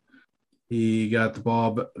quarterback. He got the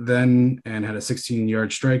ball then and had a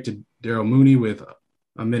 16-yard strike to Darryl Mooney with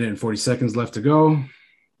a minute and 40 seconds left to go.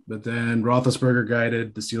 But then Roethlisberger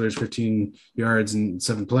guided the Steelers 15 yards in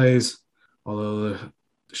 7 plays, although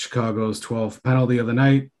Chicago's 12th penalty of the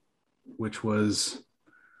night, which was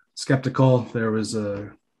skeptical. There was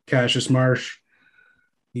a Cassius Marsh.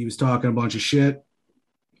 He was talking a bunch of shit.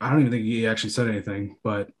 I don't even think he actually said anything,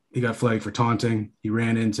 but he got flagged for taunting. He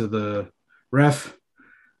ran into the ref.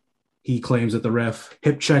 He claims that the ref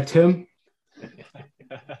hip checked him.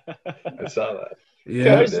 I saw that.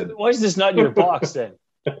 Yeah. Why is this not in your box then?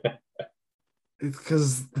 It's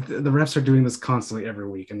because the refs are doing this constantly every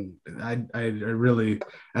week. And I really,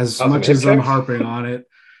 as How's much hip as I'm checks? harping on it,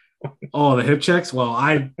 oh, the hip checks? Well,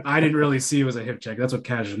 I didn't really see it was a hip check. That's what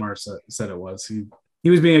Cassius Marsh said it was. He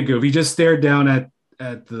was being a goof. He just stared down at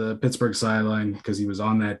the Pittsburgh sideline because he was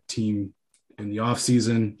on that team in the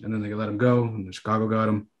offseason, and then they let him go, and then Chicago got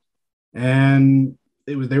him. And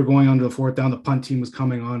they were going on to the 4th down. The punt team was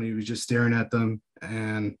coming on. And he was just staring at them,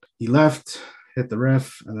 and he left, hit the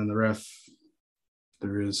ref, and then the ref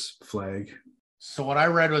threw his flag. So what I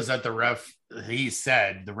read was that the ref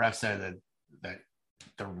said that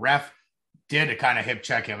the ref did kind of hip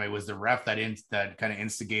check him. It was the ref that kind of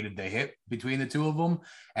instigated the hit between the two of them,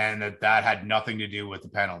 and that had nothing to do with the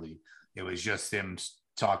penalty. It was just him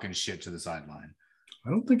talking shit to the sideline. I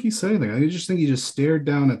don't think he said anything. I just think he just stared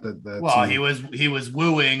down at that. Well, he was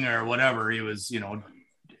wooing or whatever. He was,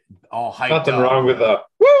 all hyped Nothing up. wrong with a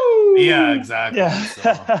woo. Yeah, exactly. Yeah.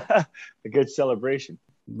 So, A good celebration.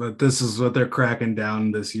 But this is what they're cracking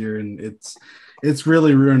down this year, and it's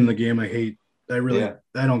really ruining the game. I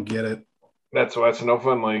don't get it. That's why it's no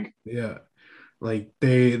fun league. Yeah. Like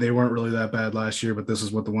they weren't really that bad last year, but this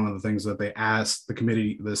is one of the things that they asked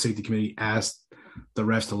the safety committee asked the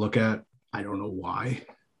refs to look at. I don't know why.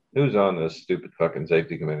 Who's on this stupid fucking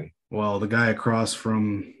safety committee? Well, the guy across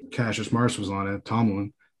from Cassius Marsh was on it,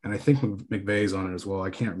 Tomlin, and I think McVay's on it as well. I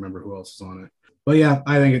can't remember who else is on it. But yeah,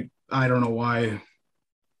 I don't know why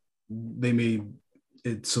they made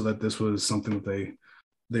it so that this was something that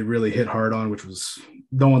they really hit hard on, which was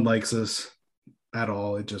no one likes this at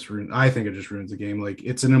all. I think it just ruins the game. Like,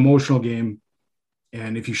 it's an emotional game,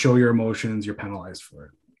 and if you show your emotions, you're penalized for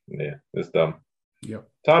it. Yeah, it's dumb. Yep.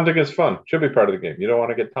 Taunting is fun. Should be part of the game. You don't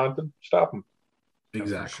want to get taunted? Stop them.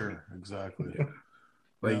 Exactly. Yeah, sure. Exactly. Yeah.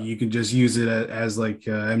 Like, you can just use it as like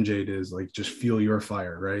MJ does, like, just fuel your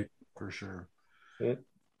fire, right? For sure.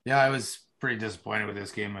 Yeah. I was pretty disappointed with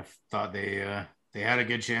this game. I thought they had a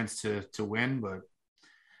good chance to win, but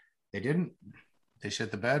they didn't. They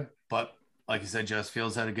shit the bed. But like you said, Jess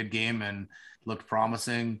Fields had a good game and looked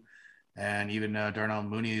promising. And even Darnell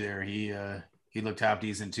Mooney there, he looked half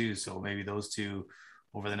decent too. So maybe those two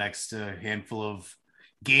over the next handful of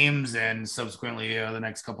games and subsequently the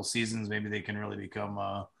next couple seasons, maybe they can really become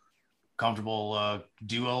a comfortable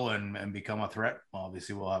duo and become a threat. Well,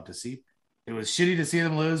 obviously, we'll have to see. It was shitty to see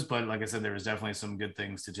them lose, but like I said, there was definitely some good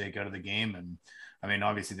things to take out of the game. And I mean,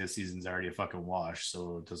 obviously, this season's already a fucking wash,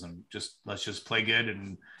 so let's just play good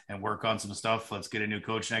and work on some stuff. Let's get a new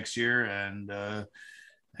coach next year and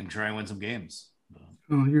try and win some games.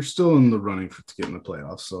 Well, you're still in the running to get in the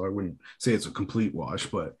playoffs, so I wouldn't say it's a complete wash,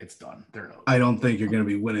 but it's done. I don't think you're going to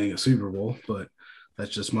be winning a Super Bowl, but that's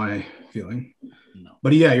just my feeling. No.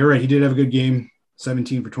 But yeah, you're right. He did have a good game,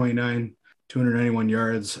 17 for 29, 291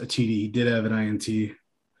 yards, a TD. He did have an INT,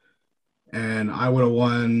 and I would have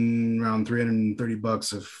won around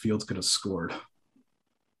 $330 if Fields could have scored.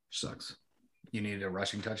 Sucks. You needed a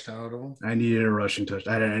rushing touchdown out of him? I needed a rushing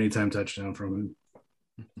touchdown. I had an anytime touchdown from him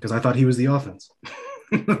because I thought he was the offense.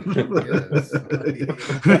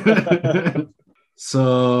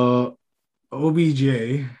 So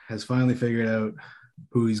OBJ has finally figured out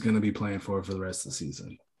who he's going to be playing for the rest of the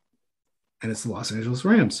season, and it's the Los Angeles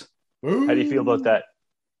Rams. How do you feel about that?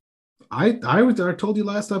 I told you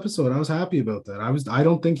last episode I was happy about that. I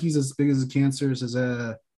don't think he's as big as a cancer as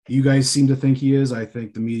you guys seem to think he is. I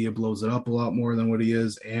think the media blows it up a lot more than what he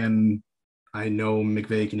is, and I know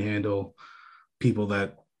McVay can handle people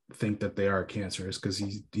that think that they are cancerous because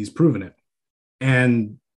he's proven it.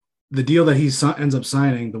 And the deal that he ends up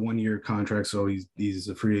signing, the 1-year contract, so he's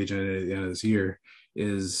a free agent at the end of this year,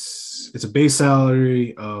 it's a base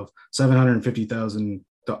salary of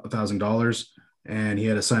 $750,000, and he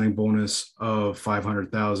had a signing bonus of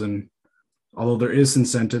 $500,000. Although there is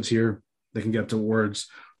incentives here, they can get up towards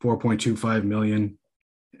 $4.25 million.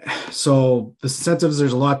 So the incentives,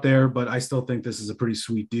 there's a lot there, but I still think this is a pretty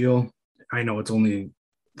sweet deal. I know it's only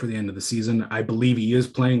for the end of the season. I believe he is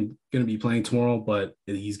going to be playing tomorrow, but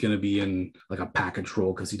he's going to be in like a package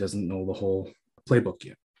role because he doesn't know the whole playbook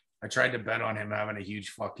yet. I tried to bet on him having a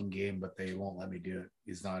huge fucking game, but they won't let me do it.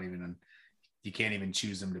 He's not even you can't even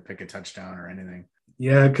choose him to pick a touchdown or anything.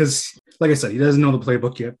 Yeah, because like I said, he doesn't know the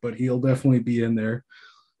playbook yet, but he'll definitely be in there.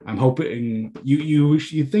 I'm hoping you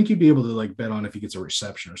think you'd be able to like bet on if he gets a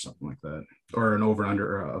reception or something like that, or an over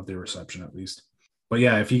under of the reception at least. But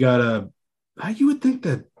yeah, if he got you would think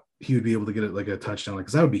that he would be able to get it like a touchdown,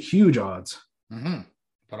 because that would be huge odds. Mm-hmm.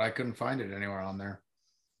 But I couldn't find it anywhere on there.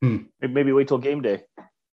 Maybe wait till game day.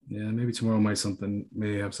 Yeah, maybe tomorrow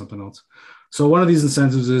may have something else. So one of these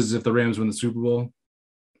incentives is if the Rams win the Super Bowl,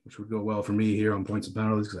 which would go well for me here on points and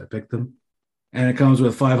penalties because I picked them. And it comes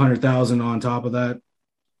with $500,000 on top of that.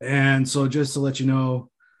 And so just to let you know,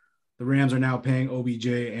 the Rams are now paying OBJ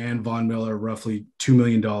and Von Miller roughly $2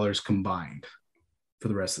 million combined for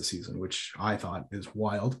the rest of the season, which I thought is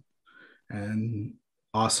wild and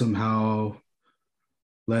awesome how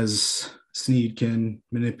Les Snead can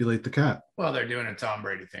manipulate the cap. Well, they're doing a Tom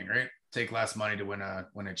Brady thing, right? Take less money to win a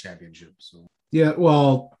championship. So yeah,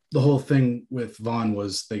 well, the whole thing with Vaughn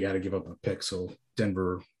was they got to give up a pick, so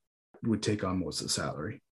Denver would take on most of the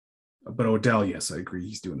salary. But Odell, yes, I agree,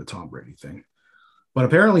 he's doing the Tom Brady thing. But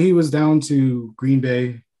apparently he was down to Green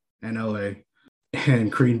Bay and LA,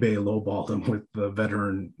 and Green Bay lowballed him with the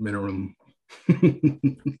veteran minimum.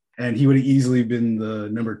 And he would have easily been the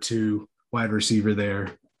number 2 wide receiver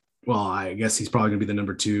there. Well, I guess he's probably going to be the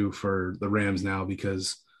number 2 for the Rams now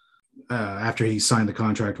because after he signed the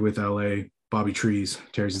contract with LA, Bobby Trees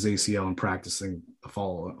tears his ACL in practicing the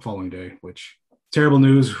following day, which terrible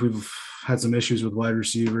news. We've had some issues with wide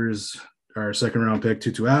receivers. Our second round pick,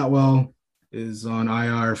 Tutu Atwell, is on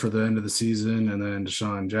IR for the end of the season, and then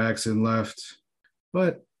Deshaun Jackson left.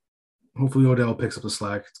 But hopefully Odell picks up the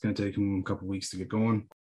slack. It's going to take him a couple weeks to get going.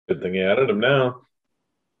 Good thing you added him now.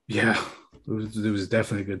 Yeah, it was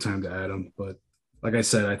definitely a good time to add him. But like I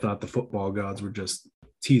said, I thought the football gods were just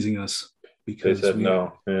teasing us because they said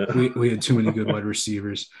no. Yeah. we had too many good wide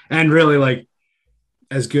receivers. And really, like,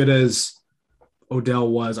 as good as Odell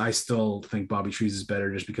was, I still think Bobby Trees is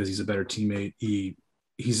better just because he's a better teammate.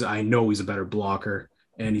 I know he's a better blocker,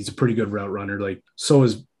 and he's a pretty good route runner. Like, so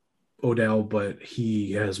is Odell, but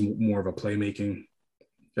he has more of a playmaking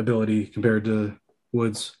ability compared to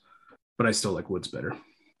Woods. But I still like Woods better.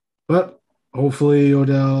 But hopefully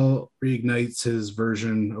Odell reignites his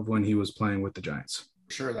version of when he was playing with the Giants.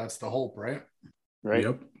 Sure, that's the hope, right? Right.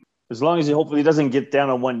 Yep. As long as he hopefully doesn't get down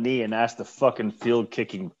on one knee and ask the fucking field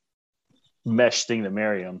kicking mesh thing to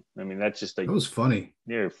marry him. I mean, that's just like That was funny.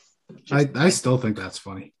 just, I still think that's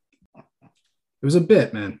funny. It was a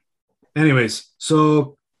bit, man. Anyways,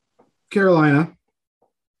 so Carolina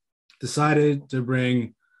decided to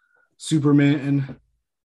bring Superman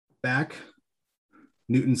back.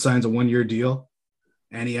 Newton signs a 1-year deal,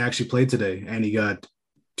 and he actually played today, and he got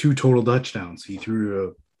 2 total touchdowns. He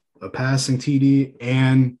threw a passing TD,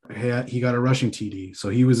 and he got a rushing TD. So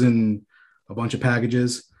he was in a bunch of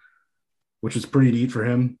packages, which was pretty neat for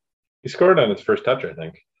him. He scored on his first touch, I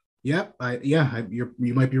think. Yep.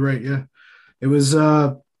 You might be right. Yeah. It was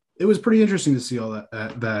pretty interesting to see all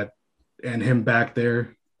that and him back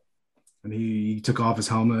there. And he took off his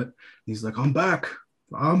helmet. He's like, I'm back.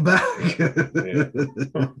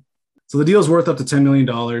 So the deal's worth up to $10 million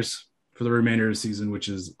for the remainder of the season, which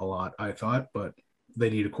is a lot, I thought, but they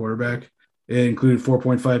need a quarterback. It included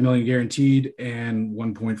 $4.5 million guaranteed and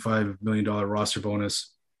 $1.5 million roster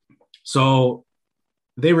bonus. So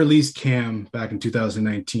they released Cam back in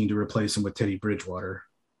 2019 to replace him with Teddy Bridgewater.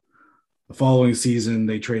 The following season,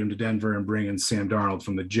 they trade him to Denver and bring in Sam Darnold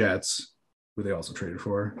from the Jets, who they also traded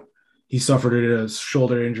for. He suffered a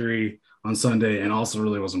shoulder injury on Sunday and also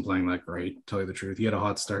really wasn't playing that great, to tell you the truth. He had a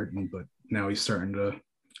hot start, but now he's starting to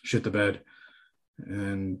shit the bed.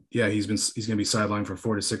 And yeah, he's going to be sidelined for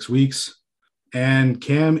 4 to 6 weeks. And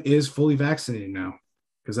Cam is fully vaccinated now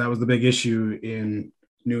because that was the big issue in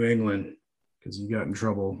New England because he got in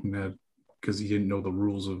trouble because he didn't know the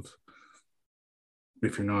rules of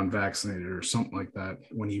if you're non-vaccinated or something like that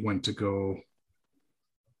when he went to go.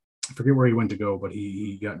 I forget where he went to go, but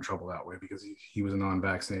he got in trouble that way because he was a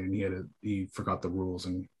non-vaccinated and he forgot the rules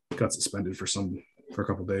and got suspended for a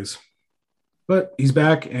couple of days. But he's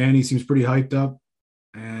back and he seems pretty hyped up.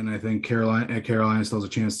 And I think Carolina still has a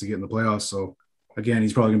chance to get in the playoffs. So again,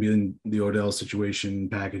 he's probably gonna be in the Odell situation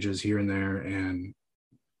packages here and there, and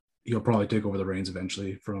he'll probably take over the reins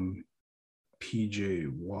eventually from PJ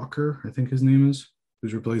Walker, I think his name is,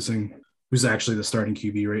 who's actually the starting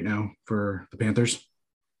QB right now for the Panthers.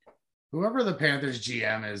 Whoever the Panthers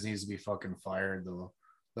GM is needs to be fucking fired, though.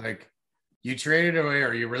 Like, you traded away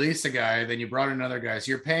or you released a guy, then you brought another guy. So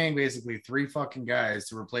you're paying basically 3 fucking guys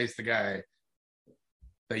to replace the guy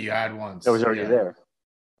that you had once. that was already there.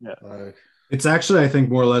 Yeah. It's actually, I think,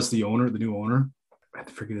 more or less the new owner. I have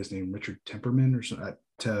to forget his name, Richard Temperman or something.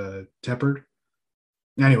 Teppered.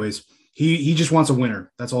 Anyways, he just wants a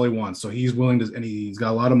winner. That's all he wants. So he's willing to, and he's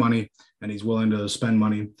got a lot of money, and he's willing to spend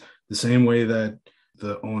money the same way that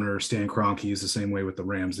the owner Stan Kroenke is the same way with the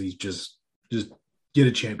Rams. He's just get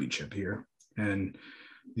a championship here, and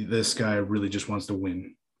this guy really just wants to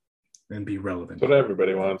win and be relevant. That's what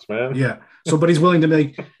everybody wants, man. Yeah. So, but he's willing to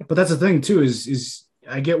make. But that's the thing too. Is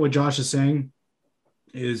I get what Josh is saying.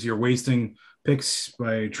 Is you're wasting picks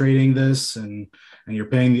by trading this, and you're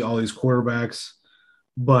paying all these quarterbacks,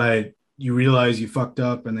 but you realize you fucked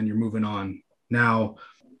up, and then you're moving on. Now,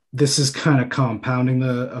 this is kind of compounding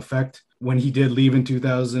the effect. When he did leave in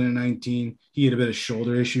 2019, he had a bit of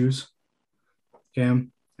shoulder issues,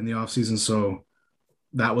 Cam, in the offseason. So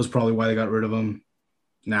that was probably why they got rid of him.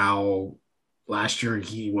 Now, last year,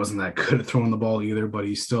 he wasn't that good at throwing the ball either, but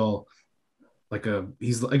he's still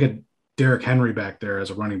he's like a Derrick Henry back there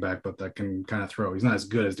as a running back, but that can kind of throw. He's not as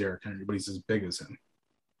good as Derrick Henry, but he's as big as him.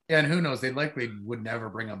 Yeah, and who knows? They likely would never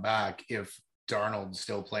bring him back if Darnold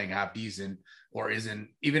still playing half decent or isn't,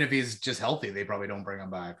 even if he's just healthy, they probably don't bring him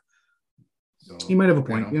back. So He might have a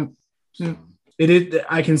point. Yeah.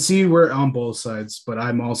 I can see we're on both sides, but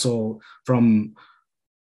I'm also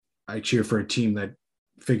I cheer for a team that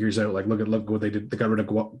figures out, like, look what they did. They got rid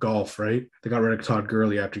of Golf, right? They got rid of Todd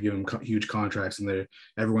Gurley after giving him huge contracts, and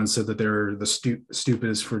everyone said that they're the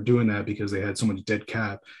stupidest for doing that because they had so much dead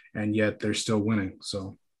cap, and yet they're still winning.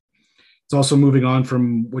 So it's also moving on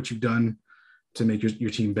from what you've done to make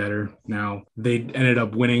your team better. Now, they ended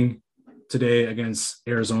up winning today against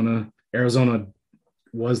Arizona. Arizona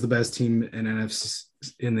was the best team in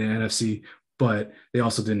the NFC, but they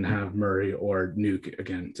also didn't have Murray or Nuke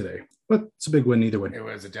again today. But it's a big win either way. It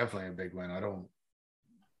was definitely a big win. I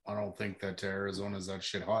don't think that Arizona's that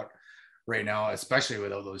shit hot right now, especially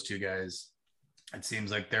without those two guys. It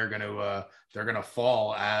seems like they're gonna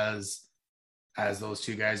fall as those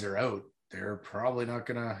two guys are out. They're probably not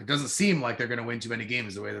gonna. It doesn't seem like they're gonna win too many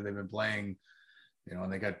games the way that they've been playing.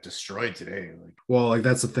 And they got destroyed today.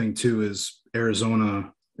 That's the thing too, is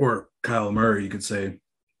Arizona, or Kyle Murray, you could say,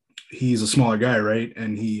 he's a smaller guy, right?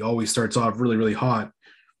 And he always starts off really, really hot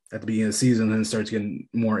at the beginning of the season, and then starts getting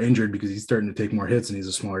more injured because he's starting to take more hits and he's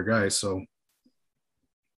a smaller guy. So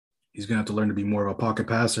he's going to have to learn to be more of a pocket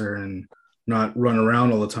passer and not run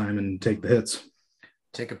around all the time and take the hits.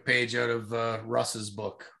 Take a page out of Russ's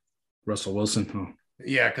book. Russell Wilson. Oh.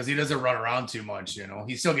 Yeah, because he doesn't run around too much.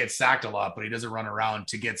 He still gets sacked a lot, but he doesn't run around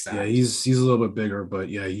to get sacked. Yeah, he's a little bit bigger, but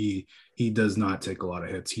yeah, he does not take a lot of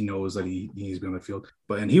hits. He knows that he's going to the field.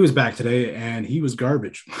 And he was back today, and he was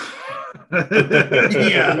garbage.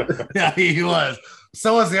 yeah, he was.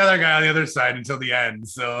 So was the other guy on the other side until the end.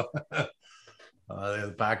 So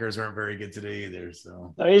the Packers weren't very good today either.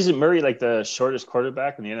 So isn't Murray like the shortest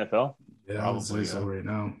quarterback in the NFL? Yeah, probably so right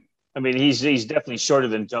now. I mean, he's definitely shorter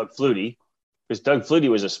than Doug Flutie. Because Doug Flutie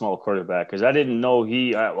was a small quarterback. Because I didn't know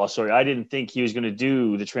I didn't think he was going to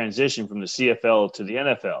do the transition from the CFL to the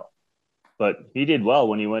NFL. But he did well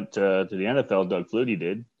when he went to the NFL. Doug Flutie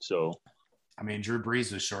did. So, I mean, Drew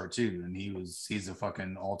Brees was short too, and he's a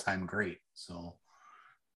fucking all-time great. So,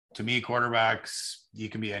 to me, quarterbacks, you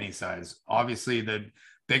can be any size. Obviously, the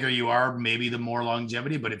bigger you are, maybe the more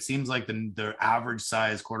longevity. But it seems like the average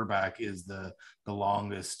size quarterback is the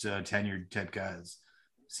longest tenured Ted guys.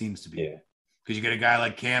 Seems to be. Yeah. Because you get a guy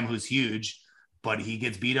like Cam who's huge, but he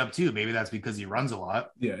gets beat up too. Maybe that's because he runs a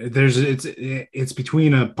lot. Yeah, it's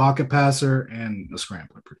between a pocket passer and a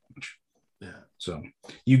scrambler, pretty much. Yeah. So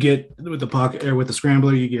you get with the pocket or with the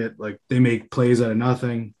scrambler, you get like they make plays out of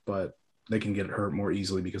nothing, but they can get hurt more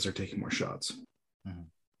easily because they're taking more shots. Mm-hmm.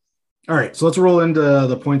 All right, so let's roll into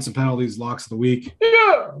the points and penalties locks of the week.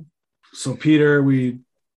 Yeah. So Peter, we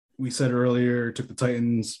said earlier, took the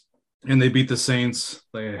Titans and they beat the Saints.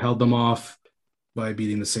 They held them off by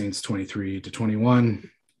beating the Saints 23-21.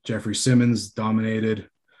 Jeffrey Simmons dominated.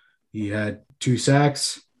 He had 2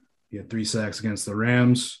 sacks. He had 3 sacks against the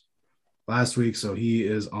Rams last week, so he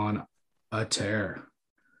is on a tear.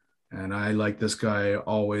 And I like this guy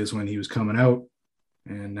always when he was coming out,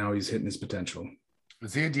 and now he's hitting his potential.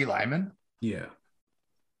 Was he a D lineman? Yeah.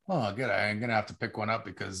 Oh, good. I'm going to have to pick one up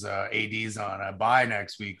because AD's on a bye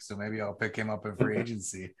next week, so maybe I'll pick him up in free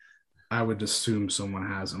agency. I would assume someone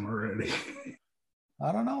has him already.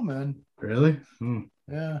 I don't know, man. Really?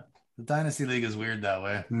 Yeah. The Dynasty League is weird that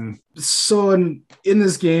way. So in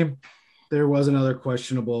this game, there was another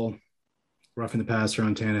questionable roughing the passer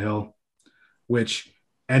on Tannehill, which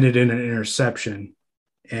ended in an interception,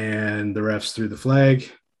 and the refs threw the flag,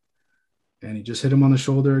 and he just hit him on the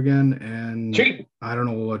shoulder again. And I don't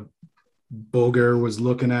know what Boger was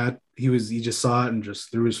looking at. He just saw it and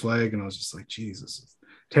just threw his flag, and I was just like, Jesus,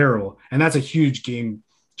 terrible. And that's a huge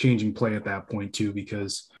game-changing play at that point too,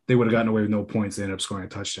 because they would have gotten away with no points. They ended up scoring a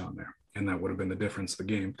touchdown there, and that would have been the difference of the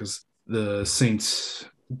game, because the Saints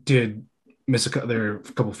did miss their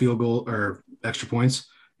couple field goal or extra points,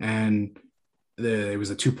 and it was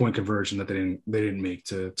a 2-point conversion that they didn't make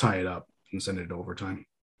to tie it up and send it to overtime.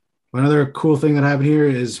 Another cool thing that happened here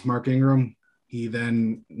is Mark Ingram. He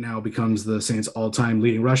then now becomes the Saints' all-time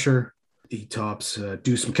leading rusher. He tops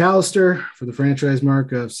Deuce McAllister for the franchise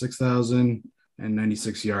mark of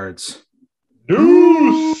 6,096 yards.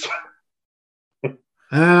 Deuce! And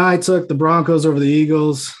I took the Broncos over the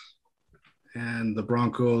Eagles, and the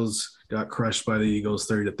Broncos got crushed by the Eagles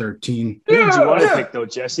 30-13. Who did you want to pick, though,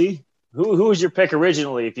 Jesse? Who was your pick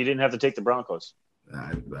originally if you didn't have to take the Broncos?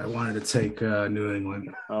 I wanted to take New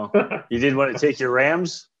England. Oh, you didn't want to take your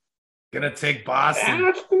Rams? Gonna take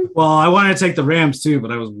Boston. Well, I wanted to take the Rams too,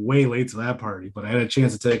 but I was way late to that party. But I had a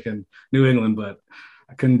chance to take New England, but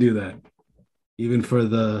I couldn't do that. Even for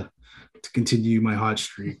the to continue my hot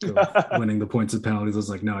streak of winning the points and penalties. I was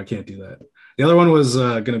like, no, I can't do that. The other one was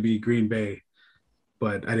going to be Green Bay,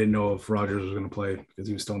 but I didn't know if Rodgers was going to play because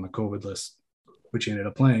he was still on the COVID list, which he ended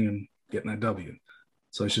up playing and getting that W.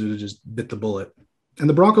 So I should have just bit the bullet. And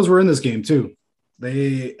the Broncos were in this game too.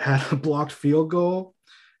 They had a blocked field goal,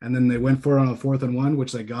 and then they went for it on a 4th and 1,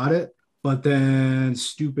 which they got it. But then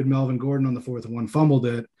stupid Melvin Gordon on the 4th and 1 fumbled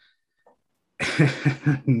it.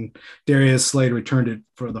 And Darius Slade returned it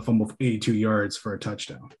for the fumble of 82 yards for a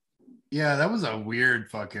touchdown. Yeah, that was a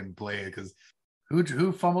weird fucking play because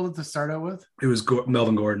who fumbled it to start out with? It was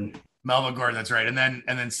Melvin Gordon. Melvin Gordon, that's right. And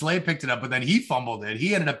then Slade picked it up, but then he fumbled it.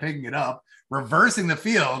 He ended up picking it up, reversing the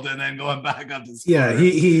field, and then going back up to score. Yeah,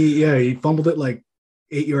 he fumbled it like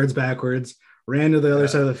 8 yards backwards, ran to the other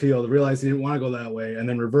side of the field, realized he didn't want to go that way, and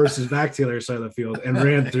then reverses back to the other side of the field and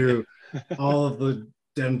ran through all of the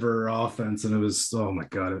Denver offense. And it was, oh my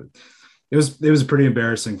God, it was pretty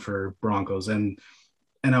embarrassing for Broncos. And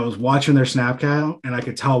I was watching their snap count and I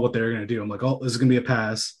could tell what they were going to do. I'm like, oh, this is going to be a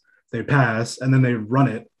pass. They pass and then they run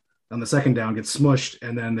it on the second down, get smushed,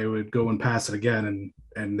 and then they would go and pass it again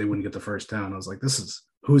and they wouldn't get the first down. I was like,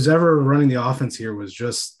 who's ever running the offense here was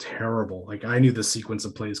just terrible. Like I knew the sequence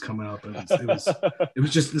of plays coming up. It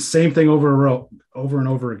was just the same thing over and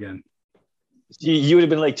over again. You would have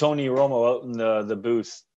been like Tony Romo out in the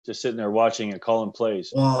booth, just sitting there watching and calling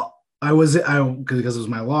plays. Well, because it was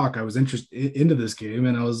my lock. I was interested into this game,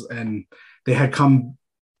 and they had come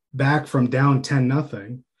back from down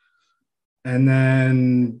 10-0, and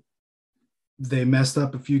then they messed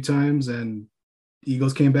up a few times, and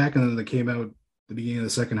Eagles came back, and then they came out the beginning of the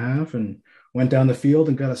second half and went down the field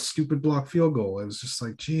and got a stupid block field goal. It was just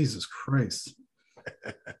like, Jesus Christ.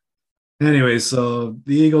 Anyway, so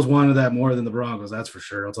the Eagles wanted that more than the Broncos, that's for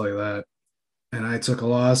sure. I'll tell you that. And I took a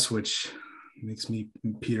loss, which makes me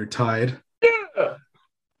Peter tied. Yeah.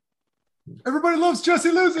 Everybody loves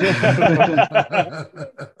Jesse losing.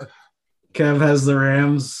 Kev has the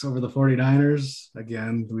Rams over the 49ers.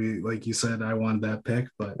 Again, like you said, I wanted that pick,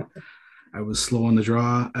 but I was slow on the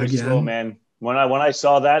draw again. Slow, man. When I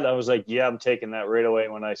saw that, I was like, yeah, I'm taking that right away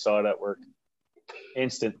when I saw it at work.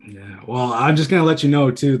 Instant. Yeah. Well, I'm just going to let you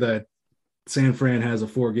know, too, that San Fran has a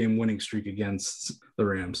 4-game winning streak against the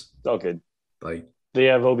Rams. It's all good. Like they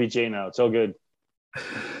have OBJ now. It's all good.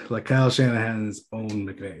 Like Kyle Shanahan's own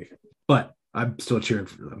McVay. But I'm still cheering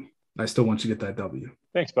for them. I still want you to get that W.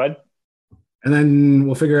 Thanks, bud. And then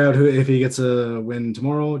we'll figure out if he gets a win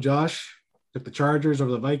tomorrow. Josh took the Chargers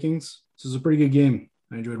over the Vikings. This was a pretty good game.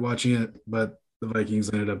 I enjoyed watching it, but the Vikings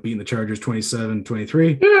ended up beating the Chargers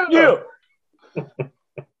 27-23. Yeah.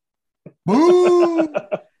 Boo!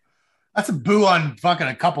 That's a boo on fucking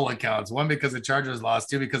a couple accounts. One, because the Chargers lost.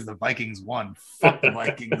 Two, because the Vikings won. Fuck the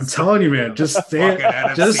Vikings. I'm telling you, man, just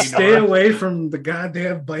stay away from the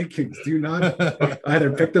goddamn Vikings. Do not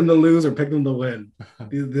either pick them to lose or pick them to win.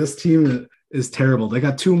 This team is terrible. They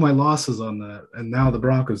got 2 of my losses on that, and now the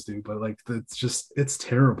Broncos do. But like, it's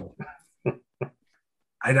terrible.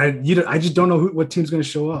 I just don't know what team's going to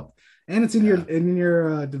show up, and it's in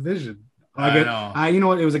your division. I know. You know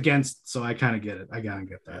what? It was against, so I kind of get it. I gotta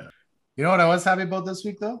get that. You know what I was happy about this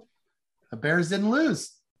week, though? The Bears didn't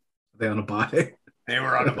lose. They on a bye. They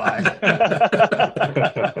were on a bye.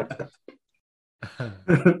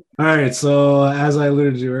 All right. So as I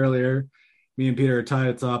alluded to earlier, me and Peter are tied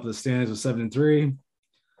at the top of the standings with 7-3.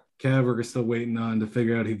 Kev, we're still waiting on to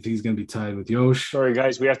figure out if he's going to be tied with Yosh. Sorry,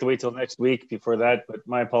 guys. We have to wait till next week before that, but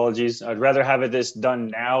my apologies. I'd rather have this done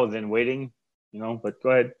now than waiting, but go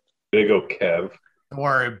ahead. There you go, Kev. Don't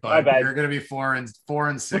worry, bud. You're going to be 4 and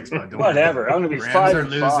 6, bud. Whatever. I'm going to be Rams 5 are and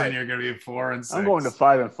losing. 5. You're going to be 4 and 6. I'm going to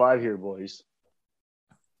 5 and 5 here, boys.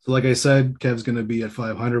 So, like I said, Kev's going to be at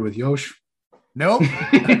 500 with Yosh. Nope.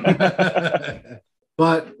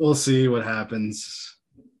 But we'll see what happens.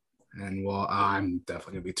 And I'm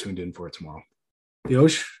definitely going to be tuned in for it tomorrow.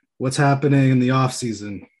 Yosh, what's happening in the off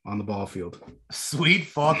season on the ball field? Sweet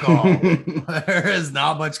fuck all. There is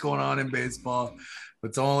not much going on in baseball.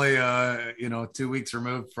 It's only 2 weeks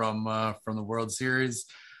removed from the World Series,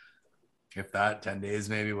 if that, 10 days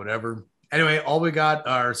maybe, whatever. Anyway, all we got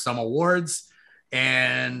are some awards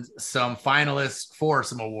and some finalists for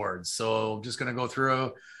some awards. So I'm just gonna go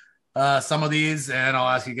through some of these, and I'll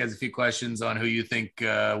ask you guys a few questions on who you think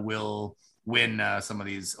will win some of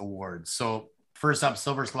these awards. So first up,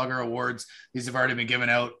 Silver Slugger awards. These have already been given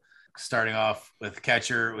out. Starting off with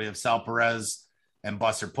catcher, we have Sal Perez and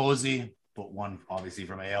Buster Posey. But one obviously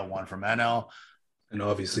from AL, one from NL. And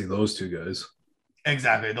obviously those 2 guys.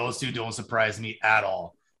 Exactly. Those 2 don't surprise me at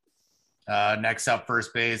all. Next up,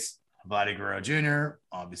 first base, Vladdy Guerrero Jr.,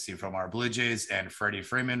 obviously from our Blue Jays, and Freddie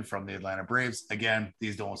Freeman from the Atlanta Braves. Again,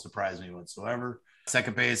 these don't surprise me whatsoever.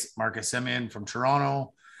 Second base, Marcus Semien from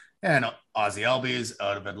Toronto, and Ozzie Albies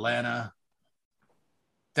out of Atlanta.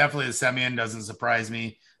 Definitely the Semien doesn't surprise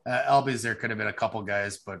me. Albies, there could have been a couple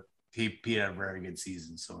guys, but he had a very good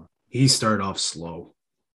season. So he started off slow,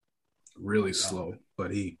 really slow,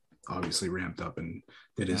 but he obviously ramped up and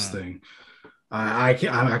did his thing. I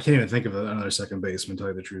can't even think of another second baseman, to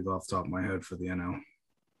tell you the truth, off the top of my head for the NL.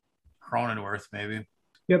 Cronenworth, maybe.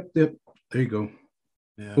 Yep. There you go.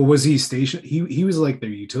 Yeah. Well, was he stationed? He was like their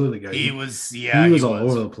utility guy. He was all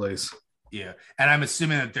over the place. Yeah. And I'm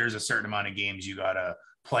assuming that there's a certain amount of games you got to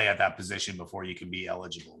play at that position before you can be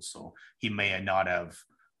eligible. So he may not have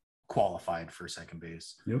qualified for second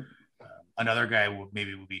base. Yep. Another guy would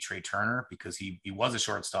be Trey Turner, because he was a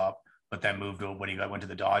shortstop, but then moved over when he went to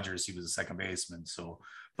the Dodgers. He was a second baseman. So,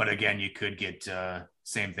 but again, you could get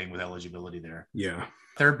same thing with eligibility there. Yeah.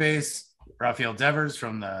 Third base, Rafael Devers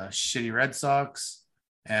from the shitty Red Sox,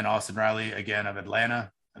 and Austin Riley again of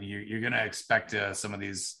Atlanta. I mean, you're going to expect some of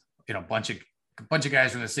these, bunch of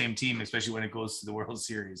guys from the same team, especially when it goes to the World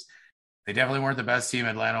Series. They definitely weren't the best team,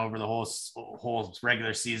 Atlanta, over the whole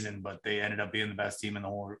regular season, but they ended up being the best team in the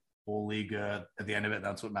whole league at the end of it.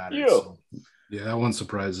 That's what matters. Yeah. So. Yeah, that one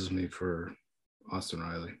surprises me for Austin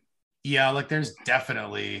Riley. Yeah, like there's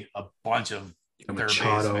definitely a bunch of third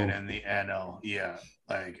basemen in the NL. Yeah,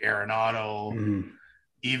 like Arenado,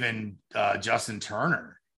 even Justin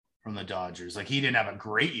Turner from the Dodgers. Like he didn't have a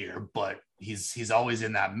great year, but he's always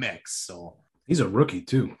in that mix. So he's a rookie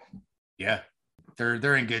too. Yeah,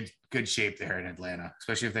 they're in good shape there in Atlanta,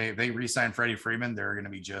 especially if they re-sign Freddie Freeman. They're going to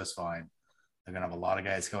be just fine. They're gonna have a lot of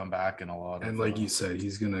guys coming back and like you said,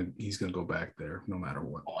 he's gonna go back there no matter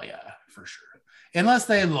what. Oh yeah, for sure. Unless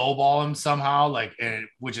they lowball him somehow,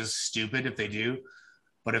 which is stupid if they do.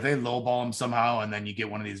 But if they lowball him somehow, and then you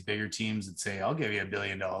get one of these bigger teams that say, "I'll give you $1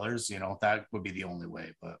 billion," that would be the only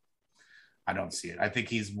way. But I don't see it. I think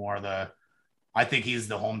he's the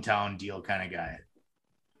hometown deal kind of guy.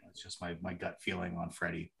 It's just my gut feeling on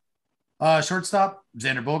Freddie. Shortstop,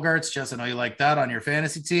 Xander Bogaerts. Just I know you like that on your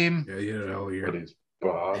fantasy team. Yeah, all year. But he's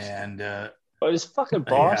Boston. And it's fucking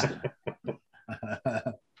Boston. Yeah.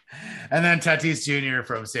 And then Tatis Jr.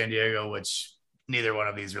 from San Diego, which neither one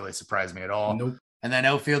of these really surprised me at all. Nope. And then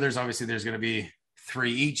outfielders, obviously, there's going to be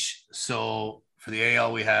 3 each. So for the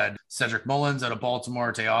AL, we had Cedric Mullins out of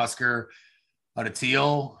Baltimore, Teoscar out of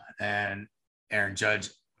Teal, and Aaron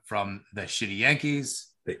Judge from the shitty Yankees.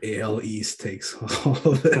 The AL East takes all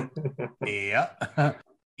of it. Yeah.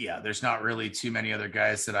 Yeah, there's not really too many other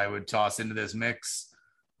guys that I would toss into this mix.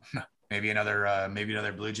 Maybe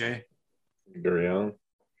another Blue Jay. Gurriel.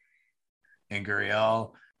 And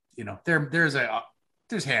Gurriel.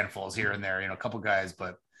 There's handfuls here and there, a couple guys,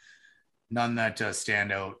 but none that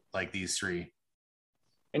stand out like these 3.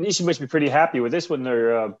 And you must be pretty happy with this one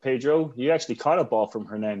there, Pedro. You actually caught a ball from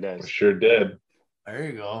Hernandez. Sure did. There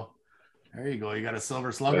you go. You got a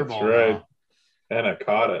Silver Slugger ball. That's right. Now. And I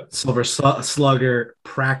caught it. Silver Slugger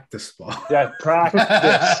practice ball. Yeah, practice.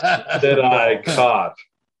 That I caught.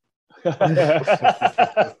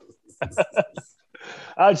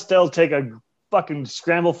 I'd still take a fucking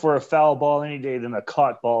scramble for a foul ball any day than a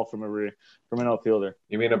caught ball from an outfielder.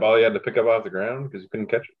 You mean a ball you had to pick up off the ground because you couldn't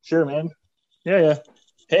catch it? Sure, man. Yeah.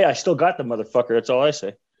 Hey, I still got the motherfucker. That's all I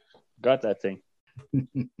say. Got that thing.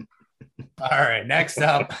 All right, next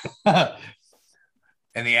up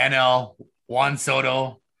in the NL, Juan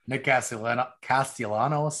Soto, Nick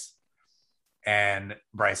Castellanos, and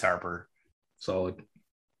Bryce Harper. Solid.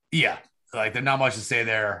 Yeah, there's not much to say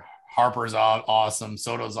there. Harper's awesome,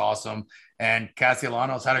 Soto's awesome, and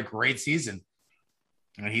Castellanos had a great season.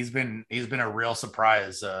 And he's been a real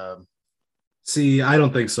surprise. See, I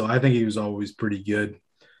don't think so. I think he was always pretty good.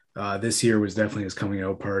 This year was definitely his coming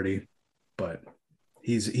out party, but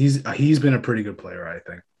he's been a pretty good player, I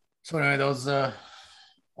think. So anyway,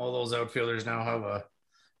 all those outfielders now have a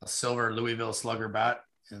silver Louisville Slugger bat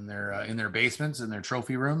in their basements, in their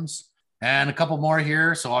trophy rooms, and a couple more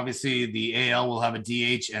here. So obviously the AL will have a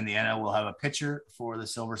DH and the NL will have a pitcher for the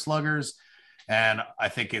Silver Sluggers, and I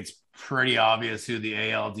think it's pretty obvious who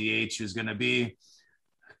the AL DH is going to be.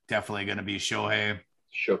 Definitely going to be Shohei.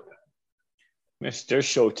 Showtime. Mr.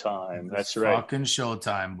 Showtime. That's right. Fucking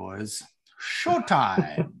Showtime, boys.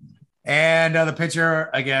 Showtime. And the pitcher,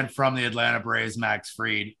 again, from the Atlanta Braves, Max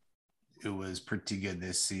Fried, who was pretty good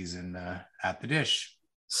this season at the dish.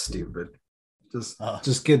 Stupid.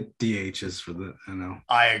 Just get DHs for the NL.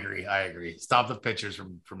 I agree. Stop the pitchers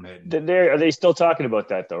from hitting. Are they still talking about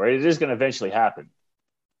that, though, right? It is going to eventually happen.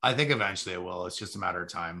 I think eventually it will. It's just a matter of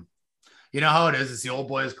time. You know how it is. It's the old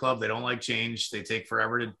boys club. They don't like change. They take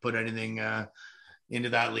forever to put anything into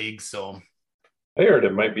that league. So I heard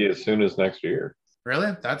it might be as soon as next year.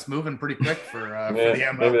 really, that's moving pretty quick for the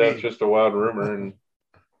MLB. Maybe that's just a wild rumor, and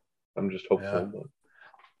I'm just hopeful. Yeah.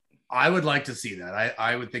 I would like to see that.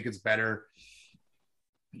 I would think it's better.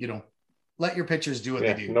 Let your pitchers do what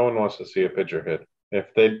they do. No one wants to see a pitcher hit.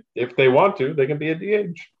 If they want to, they can be a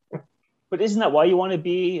DH. But isn't that why you want to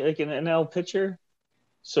be like an NL pitcher?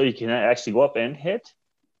 So you can actually go up and hit?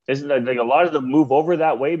 Isn't that like a lot of them move over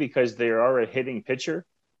that way because they are a hitting pitcher?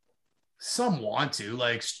 Some want to.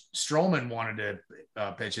 Like Stroman wanted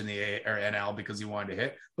to pitch in the NL because he wanted to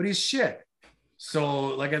hit, but he's shit.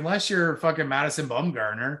 So like, unless you're fucking Madison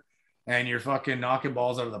Bumgarner and you're fucking knocking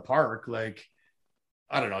balls out of the park, like,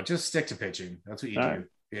 I don't know, just stick to pitching. That's what you do.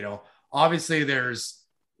 Right. Obviously there's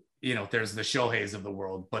the Shoheis of the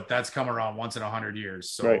world, but that's come around once in 100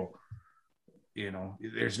 years. So, right.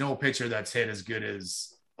 There's no pitcher that's hit as good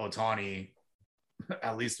as Ohtani,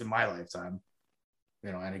 at least in my lifetime.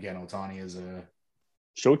 And again, Ohtani is a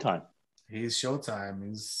Showtime. He's Showtime.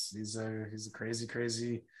 He's a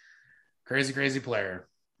crazy player.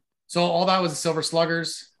 So all that was the Silver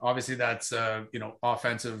Sluggers. Obviously, that's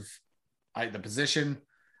offensive, the position,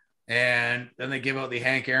 and then they give out the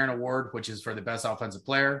Hank Aaron Award, which is for the best offensive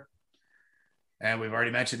player. And we've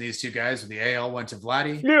already mentioned these two guys. The AL went to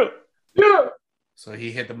Vladdy. Yeah. So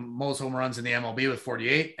he hit the most home runs in the MLB with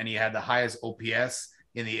 48, and he had the highest OPS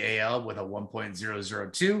in the AL with a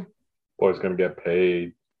 1.002. Boy's gonna get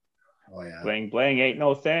paid. Oh yeah. Bling ain't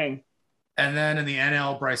no thing. And then in the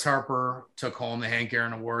NL, Bryce Harper took home the Hank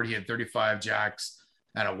Aaron Award. He had 35 jacks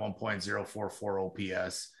and a 1.044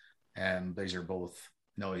 OPS. And these are both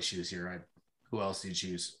no issues here. Who else do you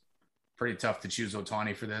choose? Pretty tough to choose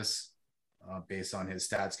Ohtani for this based on his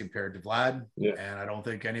stats compared to Vlad. Yeah. And I don't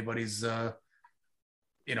think anybody's, there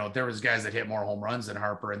was guys that hit more home runs than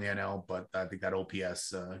Harper in the NL, but I think that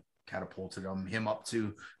OPS catapulted him up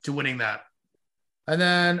to winning that. And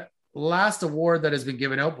then last award that has been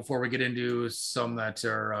given out before we get into some that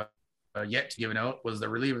are yet to given out was the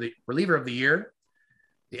reliever of the year.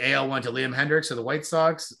 The AL went to Liam Hendriks of the White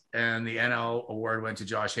Sox, and the NL award went to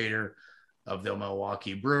Josh Hader of the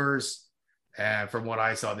Milwaukee Brewers. And from what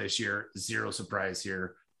I saw this year, zero surprise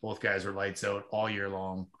here. Both guys were lights out all year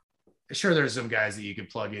long. Sure, there's some guys that you could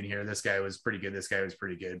plug in here. This guy was pretty good. This guy was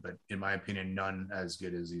pretty good. But in my opinion, none as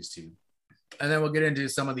good as these two. And then we'll get into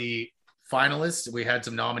some of the finalists. We had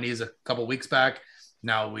some nominees a couple weeks back.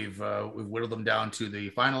 Now we've whittled them down to the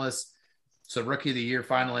finalists. So Rookie of the Year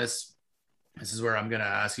finalists. This is where I'm going to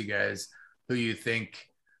ask you guys who you think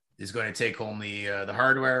is going to take home the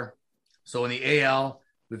hardware. So in the AL,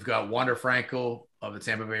 we've got Wander Franco of the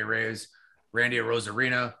Tampa Bay Rays, Randy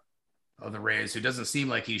Arozarena of the Rays, who doesn't seem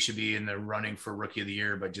like he should be in the running for Rookie of the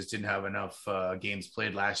Year, but just didn't have enough games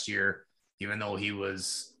played last year, even though he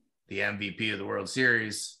was the MVP of the World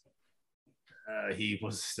Series. He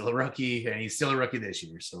was still a rookie, and he's still a rookie this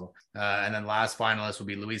year. So, and then last finalist will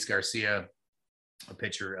be Luis Garcia, a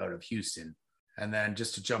pitcher out of Houston. And then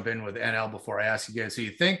just to jump in with NL before I ask you guys who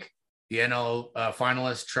you think, the NL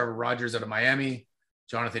finalists, Trevor Rogers out of Miami,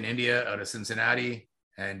 Jonathan India out of Cincinnati,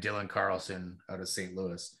 and Dylan Carlson out of St.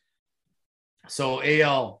 Louis. So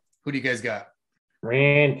AL, who do you guys got?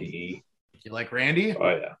 Randy. You like Randy?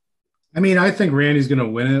 Oh, yeah. I mean, I think Randy's going to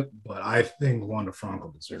win it, but I think Wander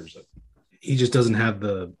Franco deserves it. He just doesn't have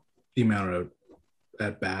the amount of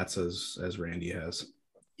at-bats as Randy has.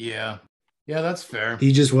 Yeah. Yeah, that's fair.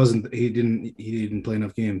 He just wasn't – he didn't play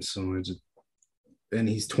enough games. So and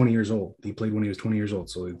he's 20 years old. He played when he was 20 years old.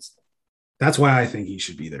 So that's why I think he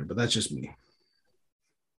should be there, but that's just me.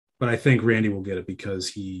 But I think Randy will get it because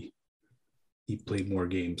he played more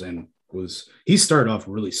games and he started off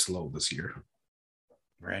really slow this year.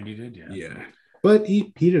 Randy did, yeah. Yeah. But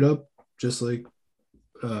he heated up just like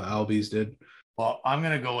Albies did. Well, I'm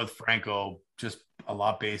going to go with Franco just a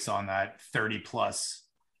lot based on that 30-plus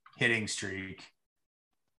hitting streak.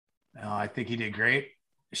 I think he did great.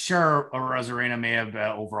 Sure, Arozarena may have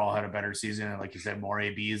overall had a better season, and like you said, more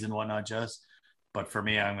ABs and whatnot. But for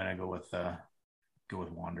me, I'm going to go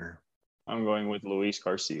with Wander. I'm going with Luis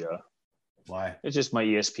Garcia. Why? It's just my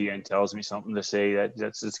ESPN tells me something to say that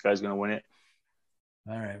this guy's going to win it.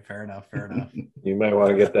 All right, fair enough. You might want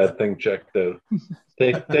to get that thing checked out.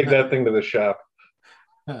 Take that thing to the shop.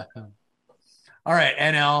 All right,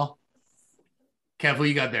 NL. Kev, who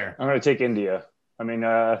you got there? I'm going to take India. I mean,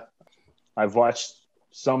 I've watched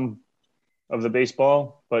some of the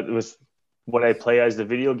baseball, but with what I play as the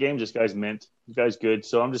video game, this guy's mint. This guy's good.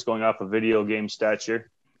 So I'm just going off a video game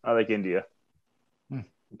stature. I like India.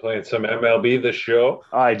 Playing some MLB this show?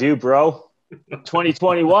 I do, bro.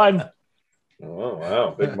 2021. Oh,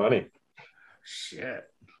 wow. Big money. Shit.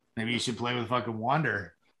 Maybe you should play with fucking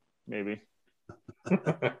Wander Maybe. or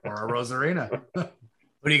a Rosarina. What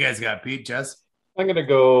do you guys got, Pete, Jess? I'm going to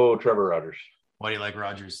go Trevor Rogers. Why do you like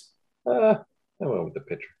Rogers? I went with the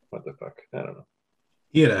pitcher. What the fuck? I don't know.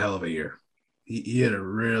 He had a hell of a year. He had a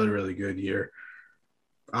really, really good year.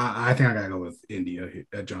 I think I gotta go with India,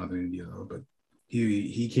 Jonathan India, though. But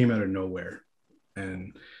he came out of nowhere,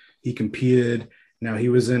 and he competed. Now he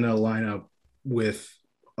was in a lineup with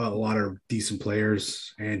a lot of decent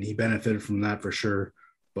players, and he benefited from that for sure.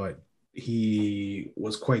 But he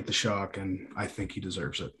was quite the shock, and I think he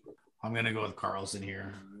deserves it. I'm gonna go with Carlson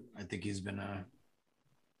here. I think he's been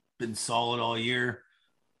solid all year.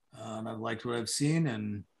 I've liked what I've seen,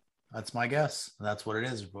 and that's my guess. That's what it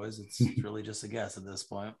is, boys. It's really just a guess at this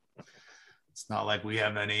point. It's not like we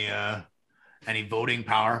have any voting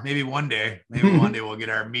power. Maybe one day we'll get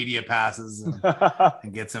our media passes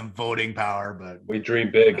and get some voting power. But we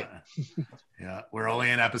dream big. Yeah, we're only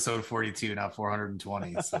in episode 42, not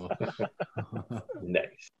 420. So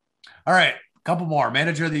Nice. All right, a couple more.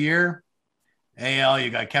 Manager of the year, AL. You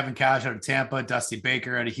got Kevin Cash out of Tampa, Dusty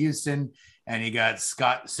Baker out of Houston, and you got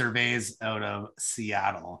Scott Cervez out of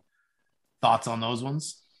Seattle. Thoughts on those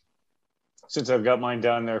ones? Since I've got mine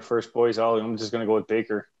down there first, boys, I'm just going to go with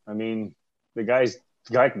Baker. I mean, the guy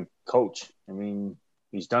can coach. I mean,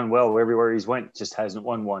 he's done well everywhere he's went, just hasn't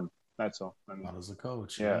won one. That's all. I mean, not as a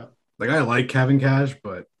coach. Yeah. Like, I like Kevin Cash,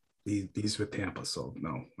 but he's with Tampa, so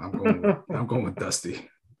no, I'm going with Dusty.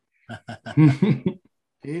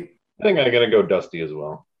 Pete? I think I'm going to go Dusty as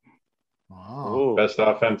well. Wow. Best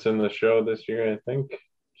offense in the show this year, I think.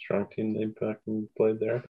 Strong team they fucking played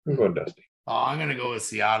there. I'm going Dusty. I'm going to go with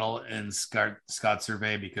Seattle and Scott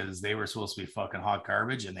Survey because they were supposed to be fucking hot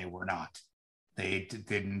garbage, and they were not. They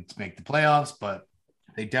didn't make the playoffs, but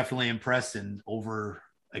they definitely impressed and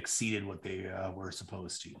exceeded what they were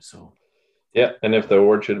supposed to. So, yeah, and if the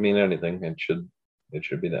award should mean anything, it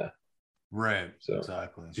should be that. Right. So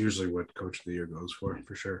exactly. It's usually what Coach of the Year goes for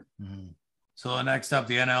sure. Mm-hmm. So next up,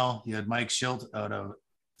 the NL, you had Mike Schilt out of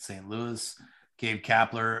St. Louis, Gabe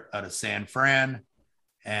Kapler out of San Fran,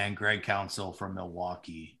 and Greg Counsell from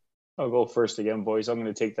Milwaukee. I'll go first again, boys. I'm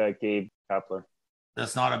going to take that Gabe Kapler.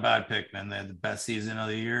 That's not a bad pick, man. They had the best season of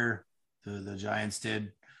the year. The Giants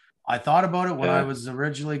did. I thought about it when I was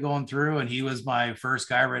originally going through, and he was my first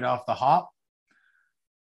guy right off the hop.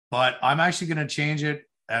 But I'm actually going to change it,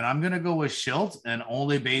 and I'm going to go with Schilt, and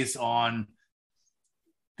only based on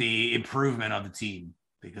the improvement of the team,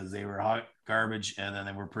 because they were hot garbage, and then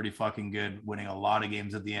they were pretty fucking good, winning a lot of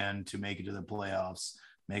games at the end to make it to the playoffs,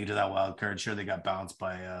 make it to that wild card. Sure, they got bounced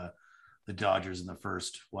by the Dodgers in the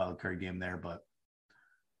first wild card game there, but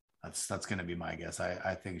that's going to be my guess.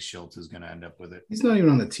 I think Schilt is going to end up with it. He's not even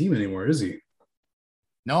on the team anymore, is he?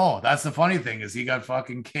 No, that's the funny thing is he got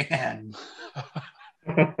fucking canned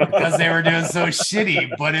because they were doing so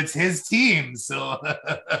shitty, but it's his team, so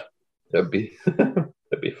that'd be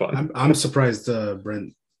fun. I'm surprised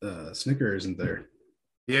Brent Snicker isn't there.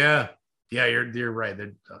 Yeah, you're right.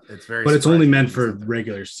 It's very, but it's only meant for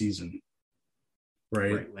regular season,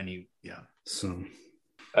 right? When you, So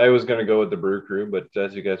I was going to go with the Brew Crew, but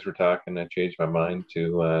as you guys were talking, I changed my mind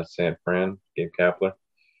to San Fran, Gabe Kapler,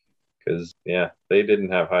 because they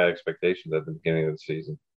didn't have high expectations at the beginning of the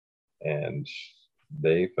season, and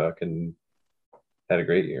they fucking had a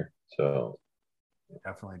great year. So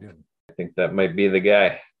definitely did. I think that might be the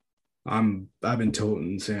guy. I've been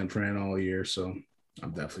toting San Fran all year, so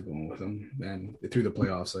I'm definitely going with them. And through the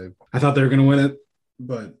playoffs, I thought they were going to win it,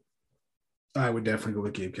 but I would definitely go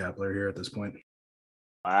with Gabe Kapler here at this point.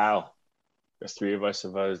 Wow, there's three of us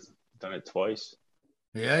have done it twice.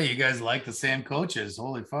 Yeah, you guys like the same coaches.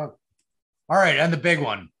 Holy fuck! All right, and the big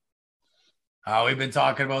one. We've been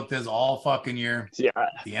talking about this all fucking year. Yeah,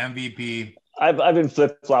 the MVP. I've been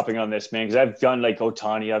flip-flopping on this, man, because I've done like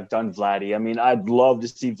Ohtani, I've done Vladdy. I mean, I'd love to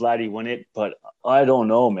see Vladdy win it, but I don't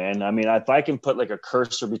know, man. I mean, if I can put like a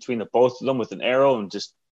cursor between the both of them with an arrow and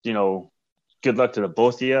just, good luck to the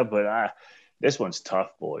both of you. But this one's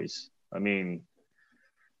tough, boys. I mean,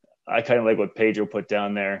 I kind of like what Pedro put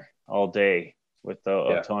down there all day with the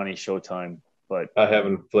Ohtani Showtime. But I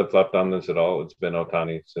haven't flip-flopped on this at all. It's been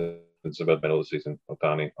Ohtani since about the middle of the season.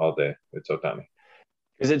 Ohtani all day. It's Ohtani.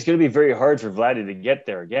 Because it's going to be very hard for Vladdy to get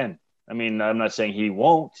there again. I mean, I'm not saying he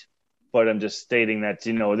won't, but I'm just stating that,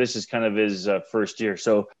 this is kind of his first year.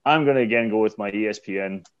 So I'm going to, again, go with my ESPN,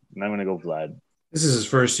 and I'm going to go Vlad. This is his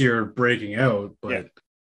first year breaking out, but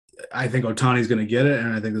I think Ohtani's going to get it,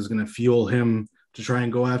 and I think this is going to fuel him to try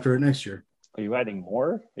and go after it next year. Are you adding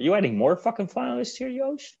more? Are you adding more fucking finalists here,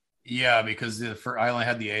 Yosh? Yeah, because I only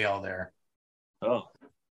had the AL there. Oh.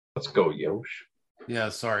 Let's go, Yosh. Yeah,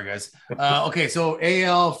 sorry guys. Okay, so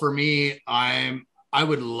AL for me, I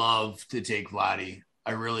would love to take Vladdy.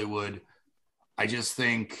 I really would. I just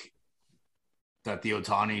think that the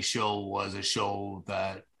Ohtani show was a show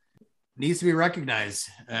that needs to be recognized.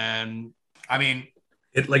 And I mean,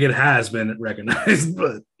 It has been recognized,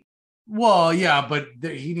 but well, yeah, but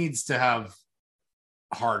he needs to have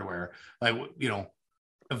hardware. Like, you know,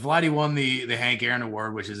 Vladdy won the Hank Aaron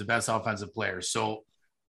Award, which is the best offensive player. So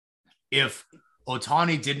if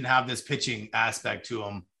Ohtani didn't have this pitching aspect to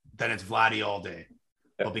him, then it's Vladdy all day.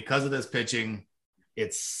 But because of this pitching,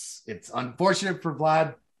 it's unfortunate for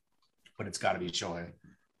Vlad, but it's got to be Shohei.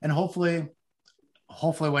 And hopefully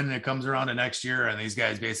when it comes around to next year and these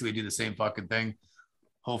guys basically do the same fucking thing,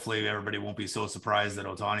 hopefully everybody won't be so surprised that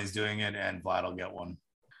Ohtani's doing it and Vlad will get one.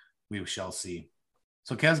 We shall see.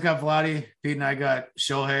 So Kev's got Vladdy, Pete and I got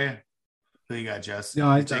Shohei. Who you got, Jess?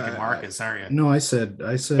 No, You're taking Marcus, aren't you? No, I said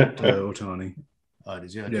Ohtani. Oh,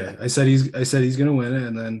 did you? Okay. Yeah, I said he's gonna win it,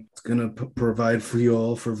 and then it's gonna provide for you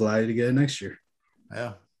all for Vladdy to get it next year.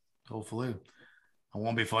 Yeah, hopefully. It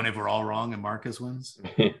won't be funny if we're all wrong and Marcus wins.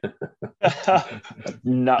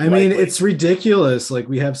 It's ridiculous. Like,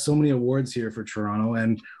 we have so many awards here for Toronto,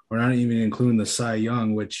 and we're not even including the Cy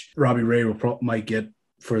Young, which Robbie Ray might get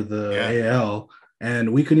for the AL,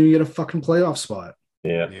 and we couldn't even get a fucking playoff spot.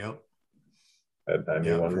 Yeah. Yep.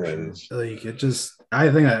 Anyone wins. Sure. Like, it just, I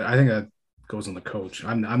think that goes on the coach.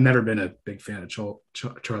 I've never been a big fan of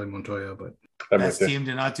Charlie Montoya, but best team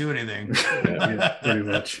to not do anything. Yeah, pretty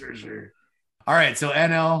much. For sure. All right, so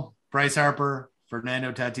NL, Bryce Harper,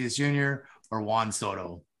 Fernando Tatis Jr., or Juan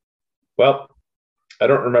Soto? Well, I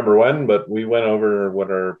don't remember when, but we went over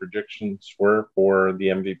what our predictions were for the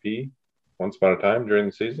MVP once upon a time during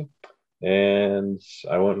the season. And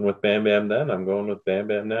I went with Bam Bam then. I'm going with Bam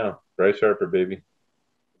Bam now. Bryce Harper, baby.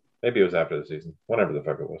 Maybe it was after the season, whenever the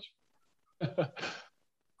fuck it was.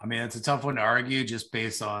 I mean, it's a tough one to argue just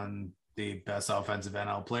based on the best offensive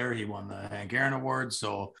NL player. He won the Hank Aaron Award,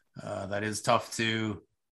 so that is tough to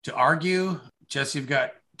argue. Jess, you've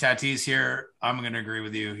got Tatis here. I'm going to agree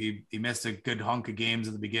with you. He missed a good hunk of games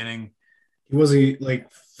at the beginning. He wasn't,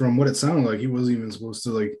 like, from what it sounded like, he wasn't even supposed to,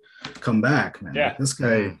 like, come back, man. Yeah. This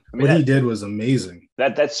guy, he did was amazing.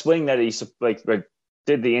 That swing that he like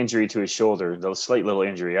did the injury to his shoulder, the slight little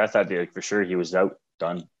injury. I thought for sure he was out,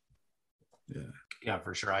 done. Yeah,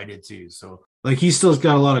 for sure. I did too. So, like, he still's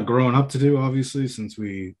got a lot of growing up to do, obviously, since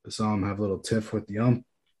we saw him have a little tiff with the ump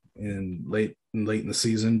late in the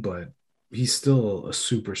season, but he's still a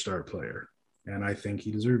superstar player, and I think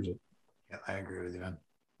he deserves it. Yeah, I agree with you, man.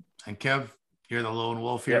 And Kev, you're the lone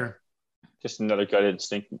wolf here. Yep. Just another gut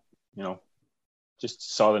instinct,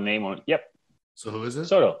 just saw the name on it. Yep. So who is it?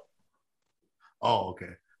 Soto. Oh, okay.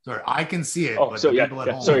 Sorry, I can see it. Oh, but so the people at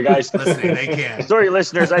home sorry, guys. Listening, they can't. Sorry,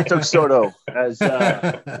 listeners. I took Soto as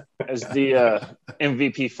the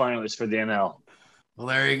MVP finalist for the NL. Well,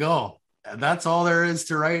 there you go. That's all there is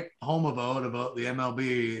to write home about the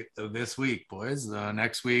MLB this week, boys.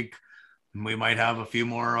 Next week, we might have a few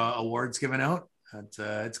more awards given out.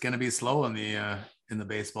 It's going to be slow in the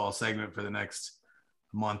baseball segment for the next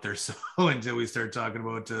month or so until we start talking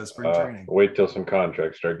about spring training. Wait till some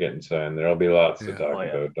contracts start getting signed. There'll be lots to talk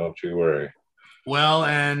about. Don't you worry. Well,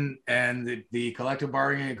 and the collective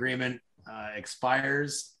bargaining agreement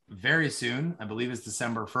expires very soon. I believe it's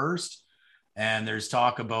December 1st. And there's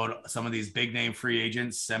talk about some of these big name free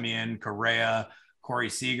agents, Semien, Correa, Corey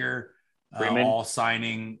Seager, all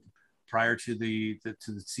signing prior to the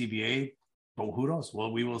CBA. But who knows?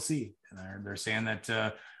 Well, we will see. And they're saying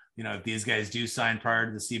that if these guys do sign prior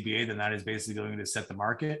to the CBA, then that is basically going to set the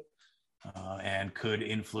market and could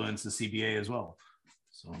influence the CBA as well.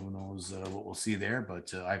 So who knows what we'll see there.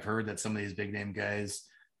 But I've heard that some of these big name guys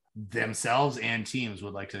themselves and teams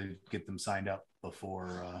would like to get them signed up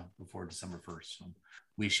before December 1st. So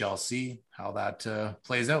we shall see how that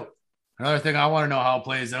plays out. Another thing I want to know how it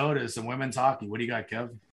plays out is some women's hockey. What do you got, Kev?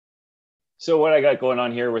 So what I got going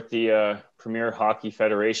on here with the Premier Hockey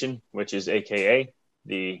Federation, which is AKA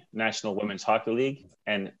the National Women's Hockey League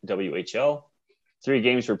and WHL. 3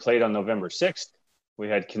 games were played on November 6th. We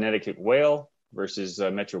had Connecticut Whale versus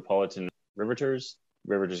Metropolitan Riveters.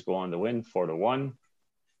 Riveters go on to win 4-1.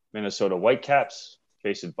 Minnesota Whitecaps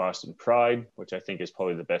faced Boston Pride, which I think is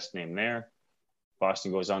probably the best name there.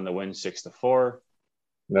 Boston goes on to win 6-4.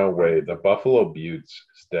 No way. The Buffalo Buttes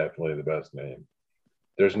is definitely the best name.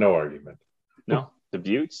 There's no argument. No, the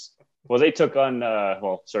Buttes. Well, they took on,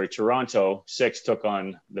 Toronto 6 took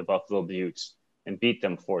on the Buffalo Buttes and beat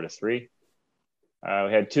them 4-3.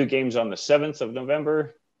 We had 2 games on the 7th of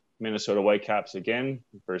November. Minnesota Whitecaps again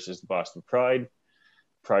versus the Boston Pride.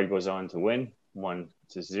 Pride goes on to win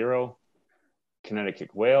 1-0.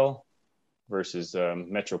 Connecticut Whale versus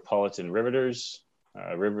Metropolitan Riveters.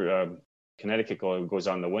 Connecticut goes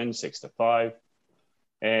on the win 6-5.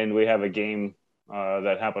 And we have a game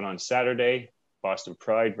that happened on Saturday, Boston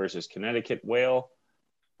Pride versus Connecticut Whale.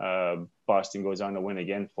 Boston goes on to win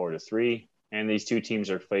again 4-3. And these two teams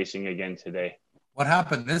are facing again today. What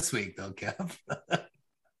happened this week, though, Kev?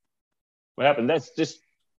 What happened?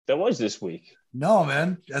 That was this week. No,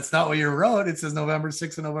 man. That's not what you wrote. It says November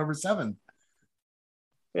 6th and November 7th.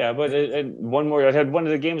 Yeah, but one more. I had one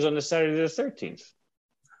of the games on the Saturday the 13th.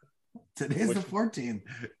 Today's the 14th.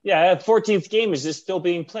 Yeah, 14th game is just still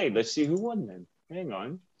being played. Let's see who won then. Hang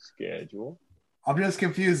on. Schedule. I'm just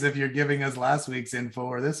confused if you're giving us last week's info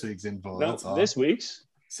or this week's info. No, that's all. This week's.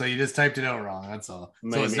 So you just typed it out wrong. That's all.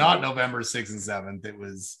 Maybe. So it's not November 6th and 7th. It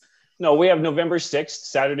was. No, we have November 6th,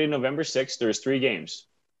 Saturday, November 6th. There's 3 games.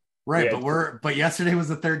 Right, but yesterday was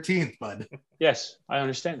the 13th, bud. Yes, I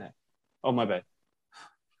understand that. Oh, my bad.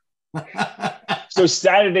 So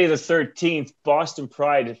Saturday the 13th, Boston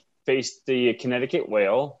Pride faced the Connecticut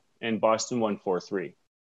Whale, and Boston won 4-3.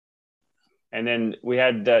 And then we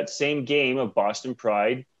had that same game of Boston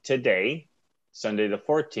Pride today, Sunday the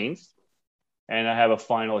 14th. And I have a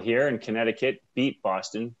final here, and Connecticut beat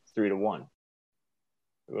Boston 3-1.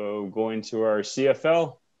 Going to our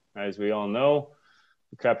CFL, as we all know,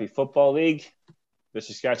 the Crappy Football League, the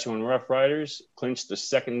Saskatchewan Roughriders clinched the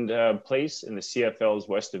second place in the CFL's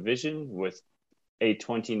West Division with a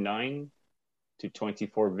 29-24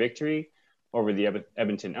 victory over the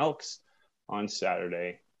Edmonton Elks on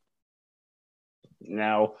Saturday.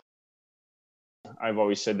 Now, I've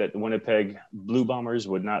always said that the Winnipeg Blue Bombers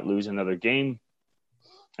would not lose another game.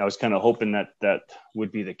 I was kind of hoping that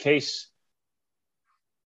would be the case.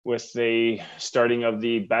 With the starting of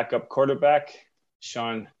the backup quarterback,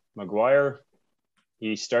 Sean McGuire,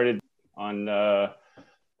 he started on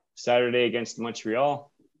Saturday against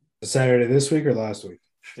Montreal. Saturday this week or last week?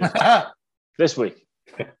 This week.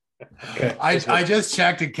 Okay. I just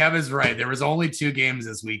checked, and Kevin's right. There was only 2 games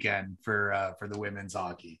this weekend for the women's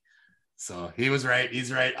hockey. So he was right.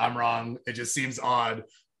 He's right. I'm wrong. It just seems odd.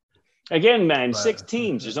 Again, man, 6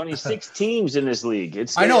 teams. There's only 6 teams in this league.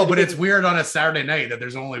 I know, but it's weird on a Saturday night that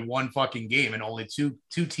there's only one fucking game and only two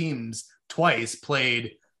teams twice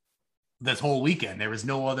played this whole weekend. There was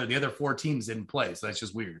no other. The other 4 teams didn't play, so that's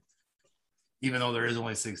just weird. Even though there is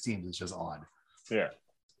only 6 teams, it's just odd. Yeah.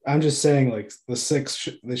 I'm just saying, like, the 6,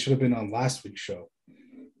 they should have been on last week's show.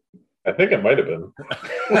 I think it might have been.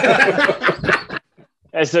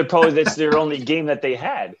 I suppose that's their only game that they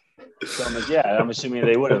had. So I'm assuming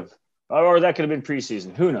they would have. Or that could have been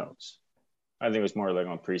preseason. Who knows? I think it was more like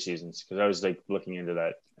on preseasons because I was like looking into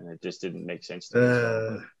that and it just didn't make sense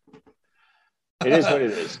to me. It is what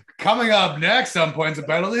it is. Coming up next on Points of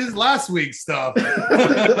Battle is last week's stuff.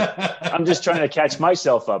 I'm just trying to catch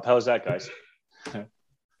myself up. How's that, guys?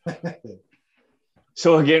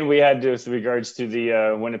 So again, we had with regards to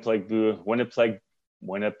the Winnipeg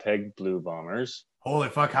Blue Bombers. Holy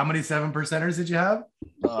fuck! How many 7%ers did you have?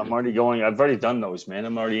 I'm already going. I've already done those, man.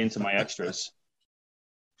 I'm already into my extras.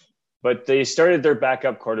 But they started their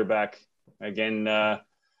backup quarterback again,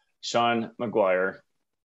 Sean McGuire.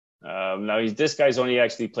 Now this guy's only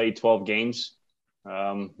actually played 12 games.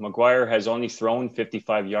 McGuire has only thrown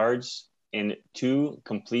 55 yards in 2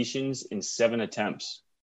 completions in 7 attempts.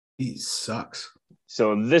 He sucks.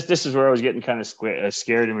 So this is where I was getting kind of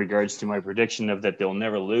scared in regards to my prediction of that they'll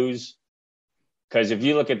never lose. Because if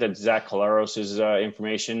you look at the Zach Collaros'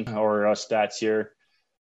 information or stats here,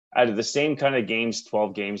 out of the same kind of games,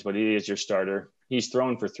 12 games, but he is your starter. He's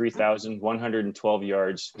thrown for 3,112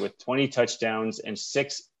 yards with 20 touchdowns and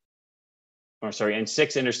 6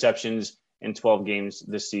 interceptions in 12 games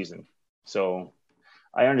this season. So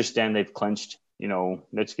I understand they've clinched,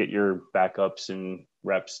 let's get your backups and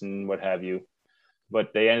reps and what have you.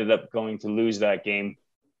 But they ended up going to lose that game.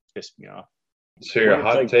 Pissed me off. So your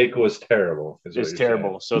hot take was terrible. It's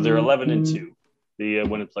terrible. So they're 11-2, the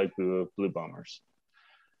Winnipeg Blue Bombers.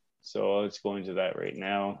 So let's go into that right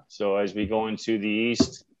now. So as we go into the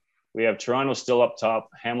East, we have Toronto still up top,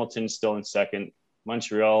 Hamilton still in second,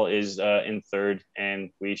 Montreal is in third, and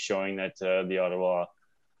we showing that the Ottawa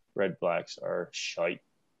Red Blacks are shite.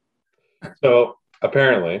 So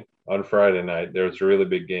apparently on Friday night, there was a really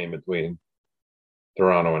big game between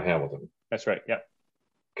Toronto and Hamilton. That's right. Yeah.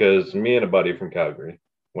 Because me and a buddy from Calgary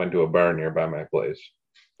went to a bar nearby my place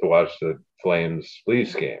to watch the Flames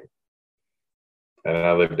Leafs game. And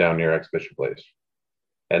I live down near Exhibition Place.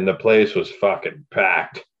 And the place was fucking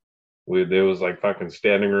packed. It was like fucking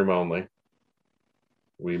standing room only.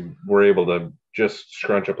 We were able to just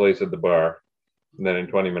scrunch a place at the bar. And then in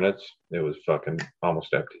 20 minutes, it was fucking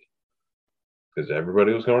almost empty because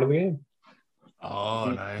everybody was going to the game.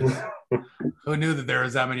 Oh, nice. Who knew that there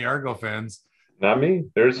was that many Argo fans? Not me.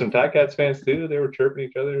 There were some Ticats fans too. They were chirping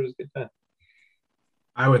each other. It was a good time.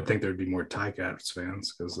 I would think there'd be more Ticats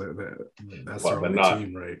fans because that's their only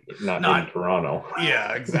team, right? Not in Toronto.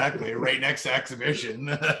 Yeah, exactly. Right next to Exhibition.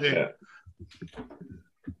 Yeah.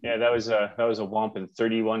 Yeah, that was a whomping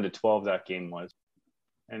 31-12 that game was.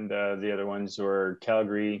 And the other ones were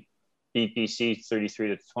Calgary beat BC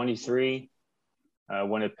 33-23.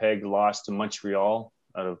 Winnipeg lost to Montreal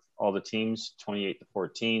out of all the teams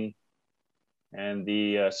 28-14. And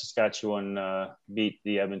the Saskatchewan beat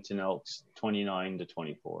the Edmonton Elks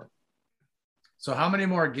 29-24. So how many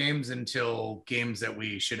more games until games that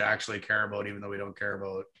we should actually care about, even though we don't care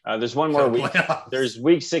about? There's one more week. Playoffs? There's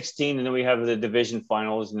week 16, and then we have the division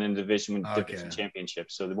finals and then division championship.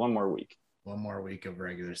 So one more week. One more week of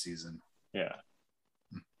regular season. Yeah.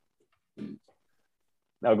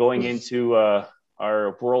 Now going into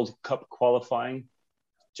our World Cup qualifying,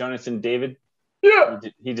 Jonathan David. Yeah.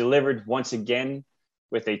 He delivered once again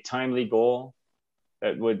with a timely goal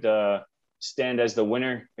that would stand as the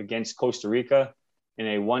winner against Costa Rica in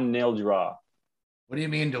a 1-0 draw. What do you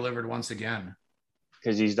mean delivered once again?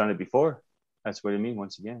 Because he's done it before. That's what I mean,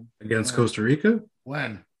 once again. Against Costa Rica?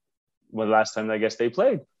 When? Well, last time I guess they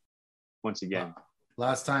played. Once again.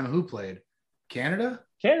 Last time who played? Canada?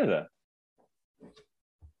 Canada.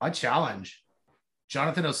 I challenge.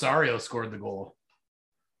 Jonathan Osorio scored the goal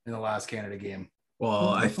in the last Canada game. Well,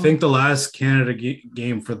 I think the last Canada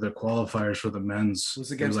game for the qualifiers for the men's was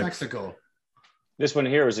against Mexico. This one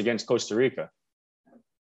here was against Costa Rica.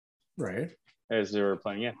 Right. As they were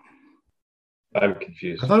playing, yeah. I'm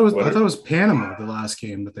confused. I thought it was Panama, the last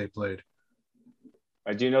game that they played.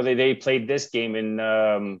 I do know that they played this game in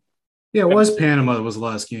yeah, it was Panama. It was the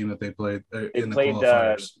last game that they played in the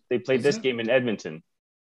qualifiers. They played this game in Edmonton.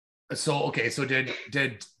 So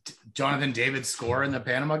did Jonathan David score in the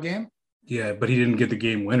Panama game? Yeah, but he didn't get the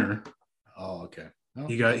game winner. Oh, okay. Oh.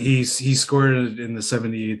 He scored it in the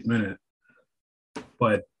 78th minute,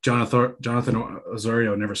 but Jonathan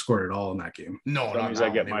Osorio never scored at all in that game. No, not I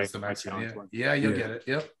get my Mexican. Yeah, you'll get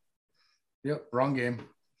it. Yep. Wrong game.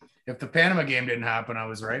 If the Panama game didn't happen, I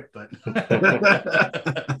was right, but.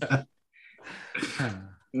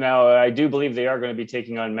 Now, I do believe they are going to be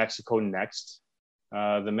taking on Mexico next.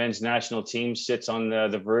 The men's national team sits on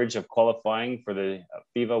the verge of qualifying for the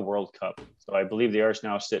FIBA World Cup. So I believe they are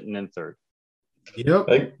now sitting in third.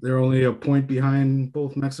 Yep. They're only a point behind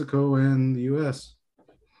both Mexico and the U.S.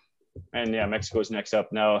 And yeah, Mexico's next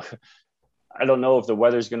up. Now, I don't know if the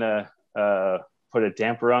weather's going to put a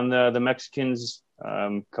damper on the Mexicans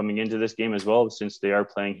coming into this game as well, since they are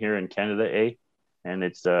playing here in Canada, and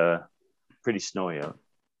it's pretty snowy out.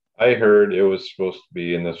 I heard it was supposed to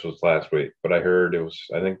be, and this was last week, but I heard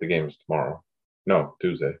I think the game is tomorrow. No,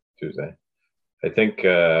 Tuesday. I think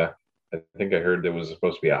I heard there was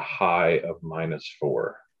supposed to be a high of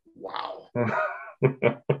 -4. Wow.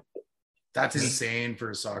 That's insane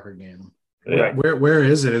for a soccer game. Yeah. Where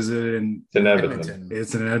is it? Is it in Edmonton?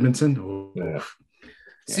 It's in Edmonton? Oh. Yeah.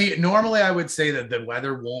 See, normally I would say that the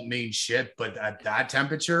weather won't mean shit, but at that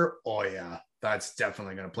temperature, oh yeah, that's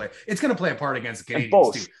definitely going to play. It's going to play a part against the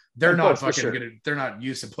Canadians too. They're not fucking good. They're not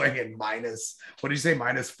used to playing in minus. What do you say?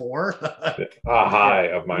 -4. A high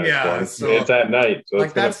of -4. So it's at night. So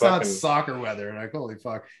like that's not soccer weather. Like holy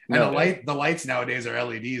fuck. And the lights nowadays are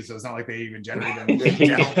LEDs, so it's not like they even generate them.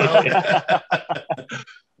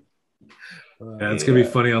 Yeah, it's gonna be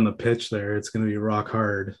funny on the pitch there. It's gonna be rock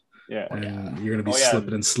hard. Yeah, and you're gonna be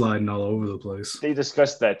slipping and sliding all over the place. They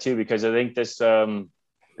discussed that too because I think this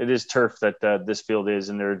it is turf that this field is,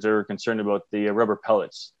 and they're concerned about the rubber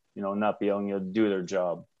pellets, not being able to do their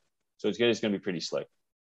job. So it's going to be pretty slick.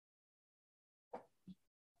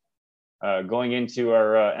 Going into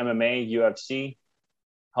our MMA, UFC,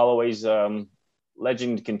 Holloway's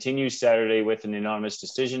legend continues Saturday with an anonymous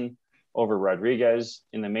decision over Rodriguez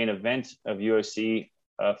in the main event of UFC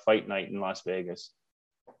Fight Night in Las Vegas.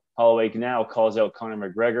 Holloway now calls out Conor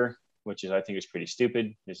McGregor, which I think is pretty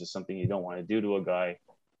stupid. This is something you don't want to do to a guy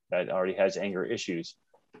that already has anger issues.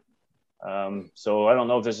 So I don't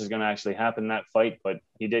know if this is going to actually happen, that fight, but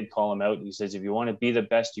he did call him out. He says, if you want to be the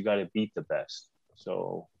best, you got to beat the best.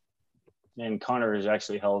 So, and Conor has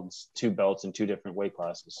actually held 2 belts in 2 different weight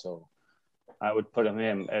classes. So I would put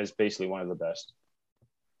him as basically one of the best.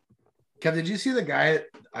 Kev, did you see the guy?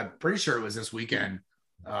 I'm pretty sure it was this weekend.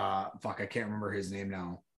 I can't remember his name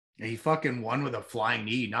now. He fucking won with a flying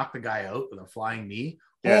knee, knocked the guy out with a flying knee.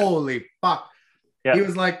 Yeah. Holy fuck. Yeah. He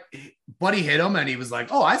was like, Buddy hit him, and he was like,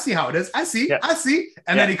 "Oh, I see how it is. I see. Yeah. I see."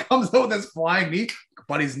 And then he comes out with this flying knee.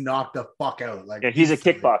 Buddy's knocked the fuck out. Like, yeah, he's a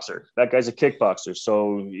kickboxer. That guy's a kickboxer,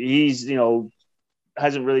 so he's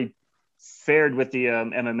hasn't really fared with the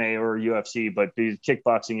MMA or UFC, but the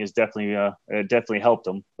kickboxing is definitely helped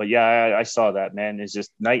him. But yeah, I saw that, man. It's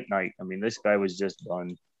just night. I mean, this guy was just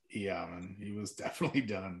done. Yeah, man, he was definitely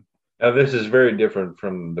done. Now, this is very different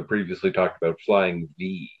from the previously talked about flying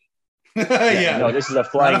V. Yeah, no, this is a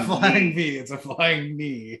flying, not a flying knee. It's a flying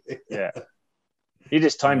knee. Yeah, he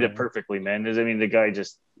just timed it perfectly, man. I mean, the guy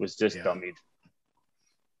was dummied.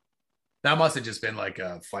 That must have just been like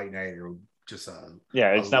a fight night or just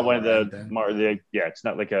it's not one of it's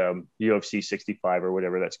not like a UFC 65 or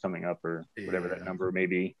whatever that's coming up or whatever that number may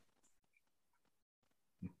be.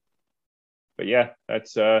 But yeah,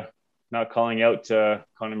 that's not calling out Conor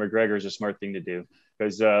McGregor is a smart thing to do,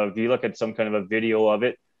 because if you look at some kind of a video of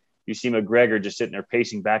it, you see McGregor just sitting there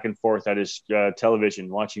pacing back and forth at his television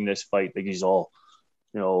watching this fight, like he's all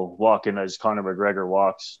walking as Conor McGregor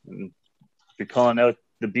walks. And if you're calling out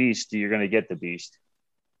the beast, you're going to get the beast.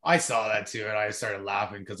 I saw that too, and I started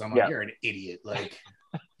laughing because I'm like, you're an idiot. Like,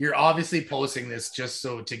 you're obviously posting this just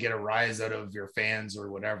to get a rise out of your fans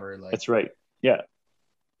or whatever. Like, that's right. Yeah.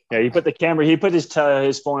 Yeah, he put his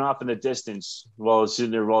phone off in the distance while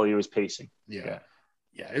sitting there while he was pacing. Yeah,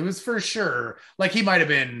 it was for sure. Like, he might have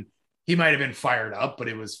been fired up, but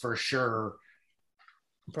it was for sure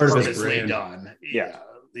purposely done. Yeah,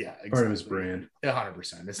 exactly. Part of his brand.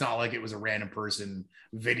 100%. It's not like it was a random person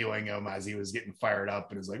videoing him as he was getting fired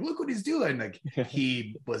up and is like, look what he's doing. Like,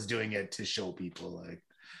 he was doing it to show people. Like,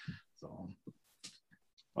 so.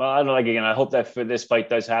 Well, I don't know. Again, I hope that for this fight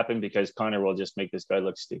does happen, because Conor will just make this guy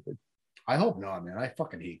look stupid. I hope not, man. I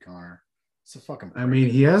fucking hate Conor. It's a fucking. I mean,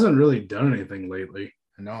 he hasn't really done anything lately.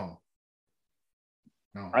 No.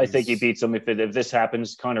 I think he beats him. If this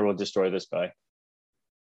happens, Conor will destroy this guy.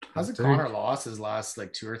 Hasn't Conor lost his last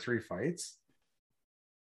like 2 or 3 fights?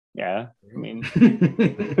 Yeah, I mean,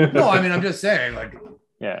 no, I mean, I'm just saying, like,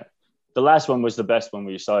 yeah, the last one was the best one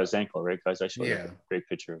where you saw his ankle, right, guys? I showed you a great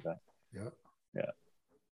picture of that. Yeah.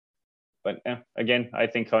 But again, I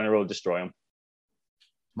think Conor will destroy him.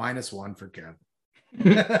 -1 for Kev.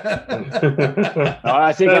 No,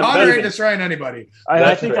 I think Conor ain't destroying anybody.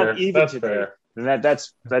 I think I'm even today. And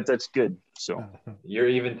that's good. So you're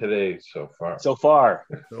even today so far. So far,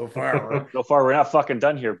 we're not fucking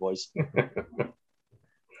done here, boys.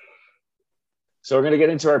 So we're gonna get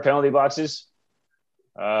into our penalty boxes.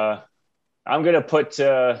 I'm gonna put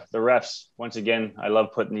the refs once again. I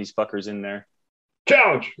love putting these fuckers in there.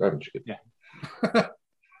 Challenge. Yeah.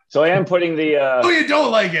 So I am putting the. Oh, you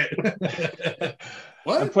don't like it?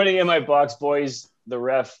 What? I'm putting in my box, boys, the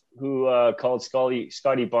ref who called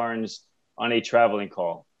Scotty Barnes on a traveling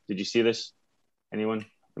call. Did you see this? Anyone?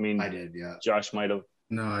 I mean, I did. Yeah. Josh might have.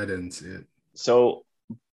 No, I didn't see it. So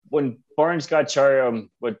when Barnes got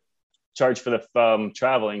charged for the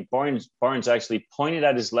traveling, Barnes actually pointed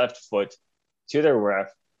at his left foot to the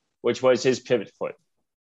ref, which was his pivot foot.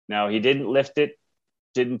 Now, he didn't lift it,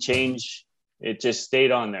 didn't change. It just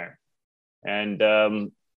stayed on there. And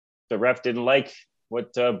the ref didn't like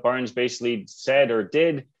what Barnes basically said or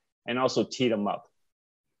did, and also teed him up.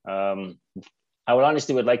 I would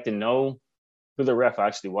honestly like to know who the ref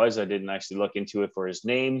actually was. I didn't actually look into it for his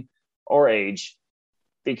name or age,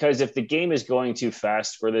 because if the game is going too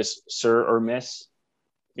fast for this sir or miss,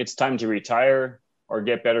 it's time to retire or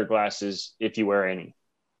get better glasses if you wear any,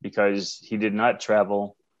 because he did not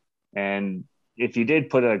travel. And if you did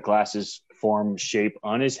put a glasses form shape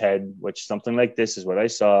on his head, which something like this is what I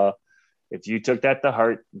saw, if you took that to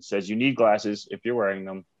heart and says you need glasses if you're wearing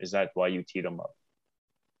them, is that why you teed them up?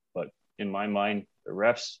 But in my mind, the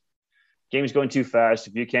refs, game's going too fast.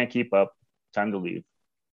 If you can't keep up, time to leave.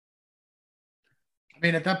 I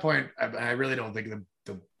mean, at that point, I really don't think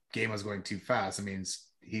the game was going too fast. I mean,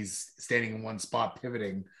 he's standing in one spot,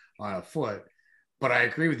 pivoting on a foot. But I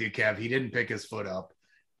agree with you, Kev. He didn't pick his foot up.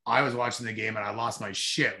 I was watching the game and I lost my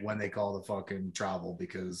shit when they called the fucking travel,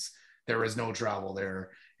 because there was no travel there.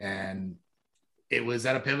 And it was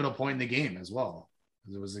at a pivotal point in the game as well.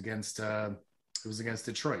 It was against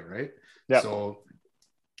Detroit, right? Yeah. So,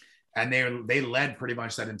 and they led pretty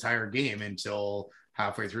much that entire game until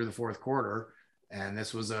halfway through the fourth quarter. And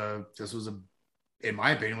this was in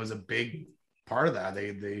my opinion, was a big part of that.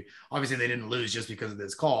 They obviously they didn't lose just because of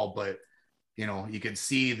this call, but you know, you could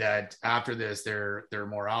see that after this, their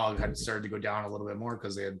morale had started to go down a little bit more,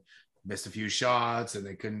 because they had missed a few shots and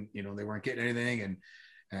they couldn't, you know, they weren't getting anything,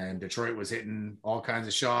 and Detroit was hitting all kinds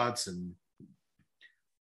of shots, and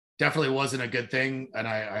definitely wasn't a good thing. And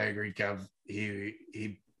I agree, Kev.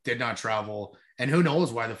 He did not travel, And who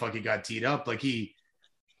knows why the fuck he got teed up? Like he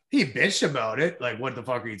bitched about it, like what the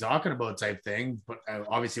fuck are you talking about type thing. But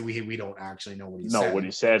obviously we don't actually know what he said. What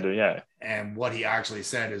he said, yeah. And what he actually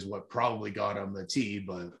said is what probably got him the tee.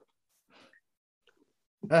 But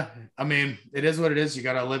I mean, it is what it is. You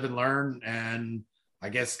got to live and learn. And I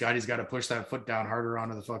guess Scotty's got to push that foot down harder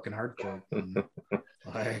onto the fucking hard court.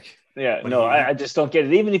 I just don't get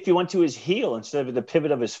it. Even if you went to his heel instead of the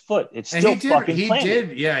pivot of his foot, it's still fucking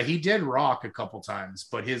planted. He did rock a couple times,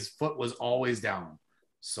 but his foot was always down.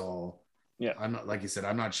 So yeah, I'm not, like you said,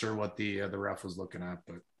 I'm not sure what the ref was looking at,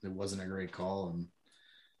 but it wasn't a great call. And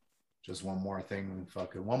just one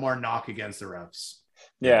more knock against the refs.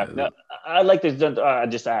 Yeah, no, I'd like to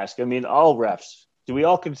just ask. I mean, all refs, do we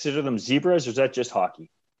all consider them zebras, or is that just hockey?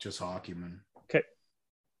 Just hockey, man. Okay.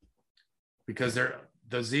 Because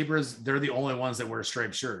the zebras, they're the only ones that wear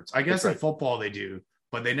striped shirts. I guess in football they do,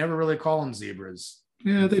 but they never really call them zebras.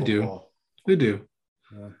 Yeah, they do. They do.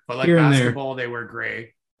 But like basketball, they wear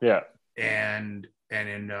gray. Yeah. And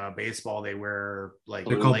in baseball, they wear like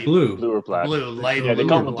they're called blue or black. Light. Yeah, they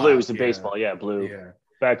call them blues in baseball. Yeah, blue. Yeah.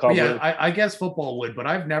 Blue. I guess football would, but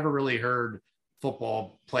I've never really heard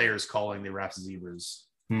football players calling the refs zebras.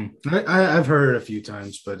 I've heard it a few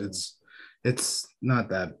times, but it's not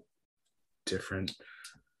that different.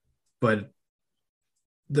 But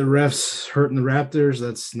the refs hurting the Raptors,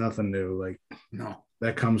 that's nothing new. Like, no,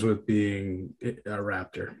 that comes with being a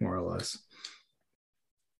Raptor, more or less.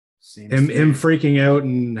 Him freaking out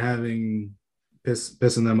and having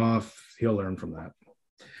pissing them off, he'll learn from that.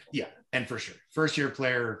 Yeah, and for sure. First year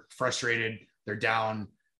player, frustrated, they're down.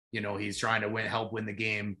 He's trying to help win the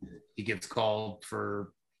game. He gets called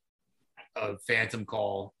for a phantom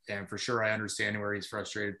call, and for sure I understand where he's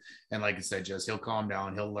frustrated. And like I said, Jess, he'll calm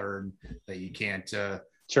down. He'll learn that you can't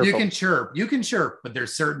you can chirp, but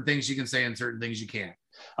there's certain things you can say and certain things you can't.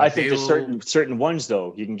 I think there's certain ones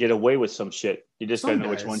though you can get away with some shit. You just gotta know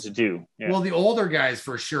which ones to do. Yeah. Well, the older guys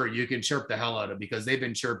for sure you can chirp the hell out of, because they've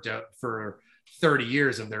been chirped out for 30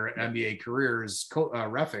 years of their NBA careers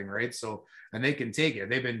reffing, right? So, and they can take it.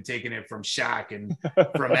 They've been taking it from Shaq and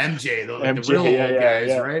from MJ, the real old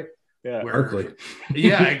guys, right? Yeah, Berkeley.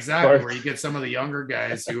 Yeah, exactly. Where you get some of the younger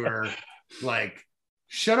guys who are like,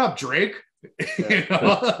 "Shut up, Drake."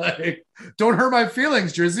 Like, don't hurt my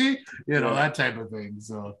feelings, Drizzy. That type of thing.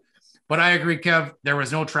 So, but I agree, Kev. There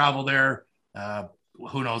was no travel there.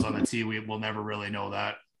 Who knows on the tee? We'll never really know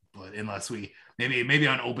that. But unless we maybe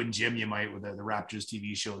on Open Gym, you might with the Raptors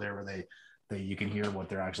TV show there, where you can hear what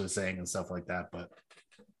they're actually saying and stuff like that. But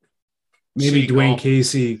maybe Dwayne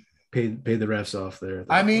Casey paid the refs off there.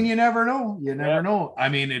 I mean, you never know. You never know. I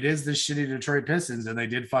mean, it is the shitty Detroit Pistons, and they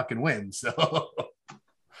did fucking win. So.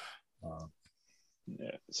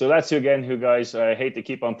 Yeah. So that's who guys. I hate to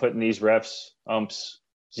keep on putting these refs, umps,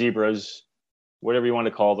 zebras, whatever you want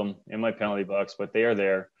to call them, in my penalty box, but they are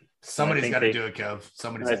there. Somebody's got to do it, Kev.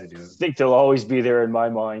 Somebody's got to do it. I think they'll always be there in my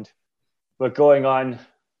mind. But going on,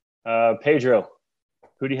 Pedro,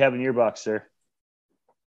 who do you have in your box, sir?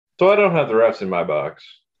 So I don't have the refs in my box,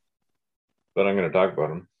 but I'm going to talk about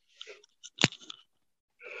them.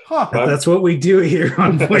 Huh. That's what we do here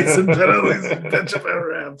on Points and Penalties. Bench up our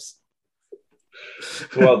refs.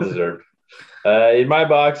 Well deserved. In my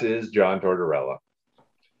box is John Tortorella.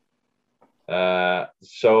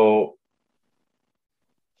 So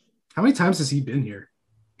how many times has he been here?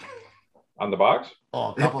 On the box?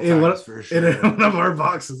 Oh, a couple times for sure. In one of our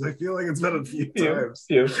boxes. I feel like it's been a few times.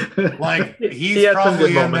 Like he's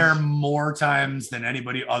probably in there more times than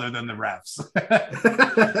anybody other than the refs.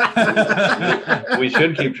 We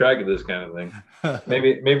should keep track of this kind of thing.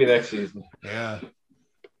 Maybe next season. Yeah.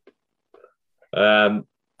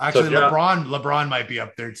 Actually, LeBron might be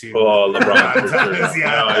up there too. Oh, LeBron for sure.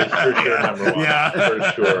 Yeah. No, he's for sure number one. Yeah. For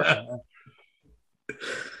sure.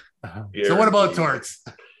 So what about Torts?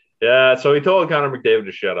 Yeah, so he told Connor McDavid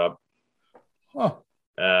to shut up. Oh.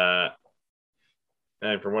 And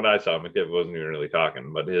from what I saw, McDavid wasn't even really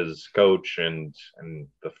talking, but his coach and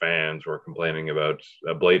the fans were complaining about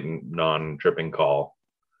a blatant non-tripping call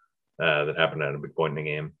that happened at a big point in the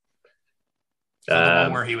game. So the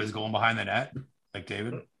one where he was going behind the net, like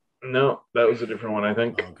David? No, that was a different one, I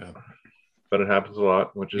think. Oh, okay. But it happens a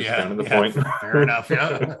lot, which is kind of the point. Fair enough,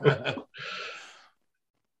 yeah.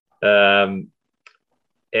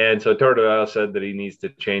 And so Tortorella said that he needs to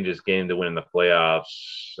change his game to win the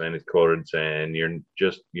playoffs, and he's quoted saying,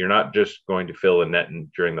 "You're not just going to fill a net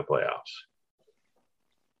during the playoffs."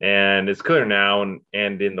 And it's clear now, and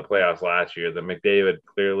in the playoffs last year, that McDavid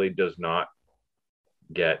clearly does not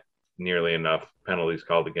get nearly enough penalties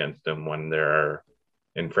called against him when there are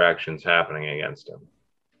infractions happening against him.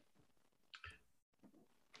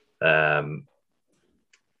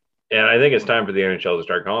 And I think it's time for the NHL to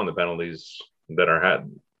start calling the penalties that are had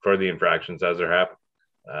for the infractions as they're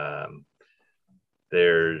happening.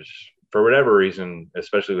 There's, for whatever reason,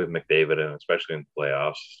 especially with McDavid and especially in the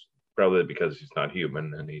playoffs, probably because he's not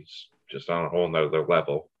human and he's just on a whole nother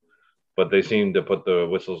level, but they seem to put the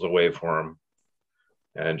whistles away for him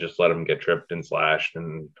and just let him get tripped and slashed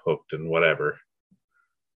and hooked and whatever.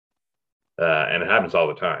 And it happens all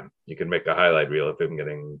the time. You can make a highlight reel of him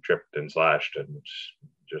getting tripped and slashed and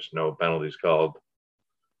just no penalties called.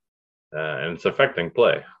 And it's affecting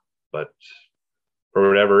play. But for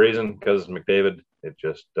whatever reason, because McDavid, it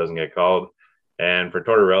just doesn't get called. And for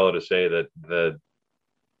Tortorella to say that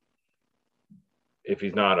if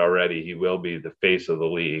he's not already, he will be the face of the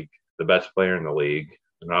league, the best player in the league,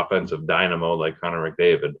 an offensive dynamo like Connor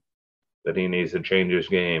McDavid, that he needs to change his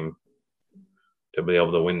game to be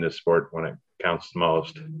able to win this sport when it counts the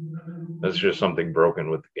most. That's just something broken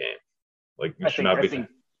with the game. Like, you should not be. I think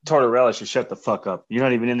Tortorella should shut the fuck up. You're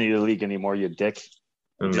not even in the league anymore, you dick.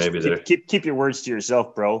 Keep your words to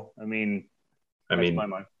yourself, bro. I mean, my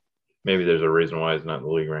mind. Maybe there's a reason why he's not in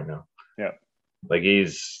the league right now. Yeah. Like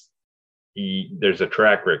there's a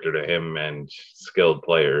track record of him and skilled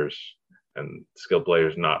players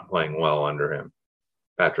not playing well under him.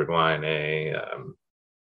 Patrick Laine,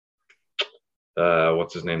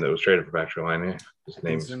 what's his name that was traded for Patrick Laine? His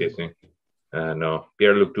name escapes me. No,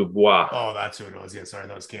 Pierre-Luc Dubois. Oh, that's who it was. Yeah, sorry,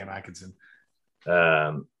 that was Cam Atkinson.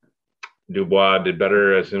 Dubois did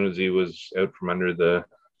better as soon as he was out from under the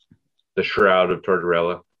shroud of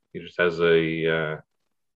Tortorella. He just has a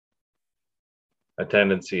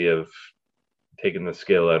tendency of taking the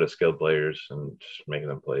skill out of skilled players and just making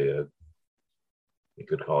them play you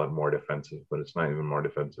could call it more defensive, but it's not even more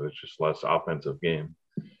defensive. It's just less offensive game.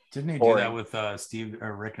 Didn't he do that with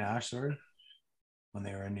Rick Nash, sorry, when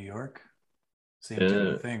they were in New York? Same type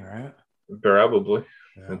of thing, right? Probably.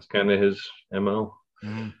 Yeah. That's kind of his MO.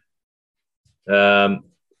 Mm-hmm.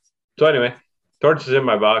 So anyway, Torts is in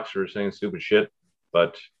my box for saying stupid shit,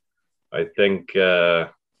 but I think the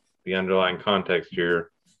underlying context here,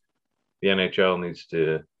 the NHL needs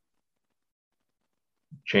to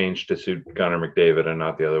change to suit Connor McDavid and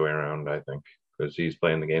not the other way around, I think, because he's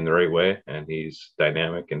playing the game the right way and he's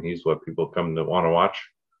dynamic and he's what people come to want to watch.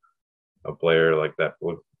 A player like that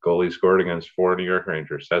goalie scored against 4 New York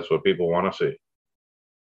Rangers. That's what people want to see.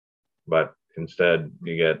 But instead,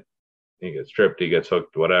 he gets tripped, he gets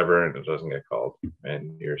hooked, whatever, and it doesn't get called.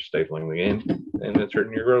 And you're stifling the game, and it's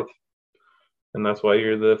hurting your growth. And that's why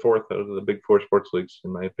you're the fourth out of the big four sports leagues,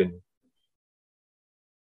 in my opinion.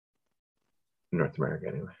 In North America,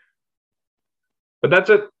 anyway. But that's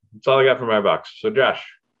it. That's all I got for my box. So, Josh,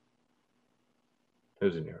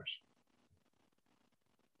 who's in yours?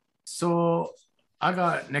 So, I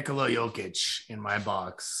got Nikola Jokic in my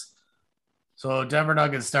box. So, Denver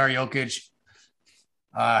Nuggets star Jokic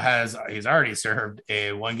he's already served a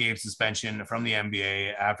 1-game suspension from the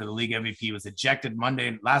NBA after the league MVP was ejected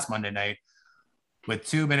last Monday night with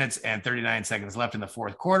 2 minutes and 39 seconds left in the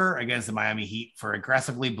fourth quarter against the Miami Heat for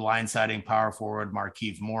aggressively blindsiding power forward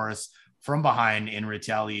Markieff Morris from behind in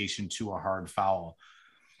retaliation to a hard foul.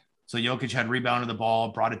 So Jokic had rebounded the ball,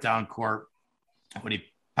 brought it down court. When he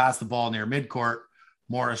passed the ball near midcourt,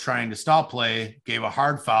 Morris, trying to stop play, gave a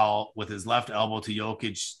hard foul with his left elbow to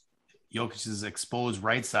Jokic's exposed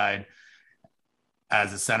right side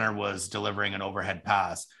as the center was delivering an overhead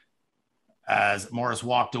pass. As Morris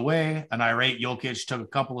walked away, an irate Jokic took a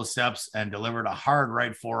couple of steps and delivered a hard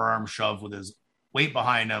right forearm shove with his weight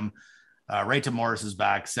behind him, right to Morris's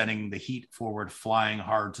back, sending the Heat forward flying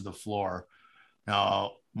hard to the floor.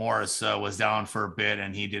 Now, Morris was down for a bit,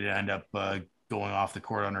 and he did end up going off the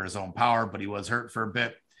court under his own power, but he was hurt for a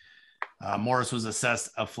bit. Morris was assessed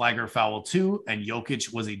a flagger foul too, and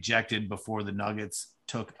Jokic was ejected before the Nuggets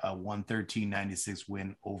took a 113-96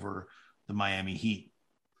 win over the Miami Heat.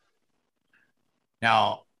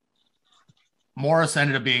 Now, Morris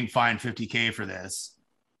ended up being fined $50K for this,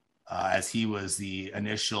 as he was the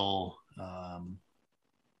initial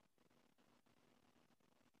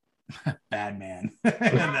bad man.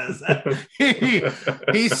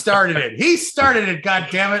 he started it. He started it, God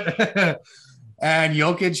damn it. And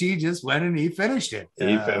Jokic, he just went and he finished it.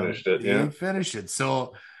 He finished it.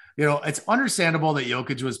 So, it's understandable that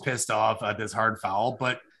Jokic was pissed off at this hard foul,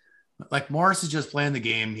 but like Morris is just playing the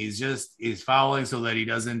game. He's fouling so that he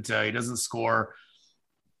doesn't score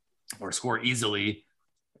or score easily.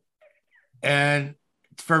 And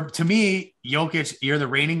to me, Jokic, you're the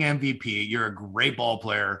reigning MVP. You're a great ball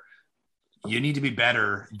player. You need to be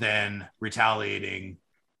better than retaliating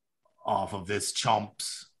off of this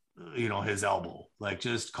chump's, his elbow. Like,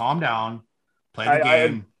 just calm down, play the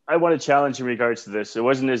game. I want to challenge in regards to this. It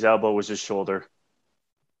wasn't his elbow, it was his shoulder.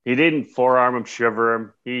 He didn't forearm him, shiver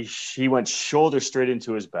him. He went shoulder straight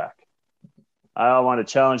into his back. I want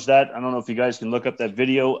to challenge that. I don't know if you guys can look up that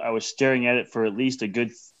video. I was staring at it for at least a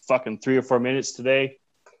good fucking 3 or 4 minutes today.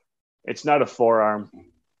 It's not a forearm.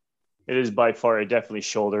 It is by far a definitely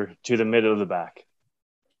shoulder to the middle of the back.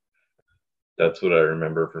 That's what I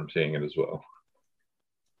remember from seeing it as well.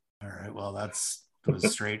 All right. Well,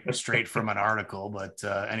 was straight from an article, but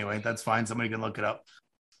anyway, that's fine. Somebody can look it up.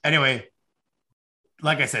 Anyway,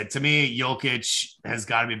 like I said, to me, Jokic has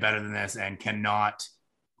got to be better than this and cannot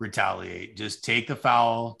retaliate. Just take the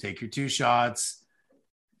foul, take your 2 shots,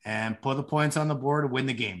 and put the points on the board to win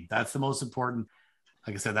the game. That's the most important.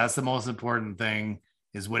 Like I said, that's the most important thing,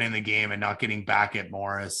 is winning the game and not getting back at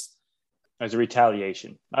Morris. As a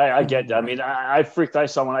retaliation. I get that. I mean, I freaked.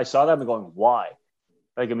 When I saw that, I'm going, why?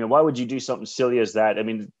 Like, I mean, why would you do something silly as that? I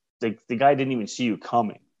mean, the guy didn't even see you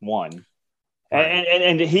coming, one. Right.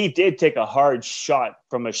 And he did take a hard shot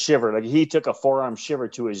from a shiver. Like, he took a forearm shiver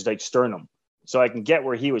to his sternum. So I can get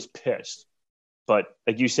where he was pissed. But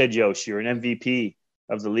like you said, Josh, you're an MVP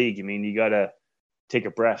of the league. I mean, you got to take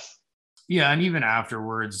a breath. Yeah, and even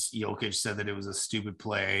afterwards, Jokic said that it was a stupid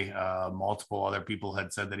play. Multiple other people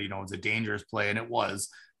had said that, it was a dangerous play, and it was.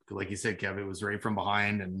 Like you said, Kev, it was right from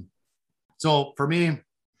behind. And so for me,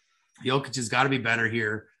 Jokic has got to be better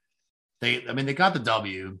here. They got the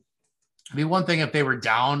W. I mean, one thing, if they were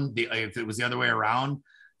down, if it was the other way around,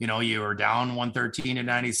 you were down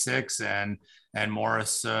 113-96 and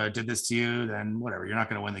Morris did this to you, then whatever, you're not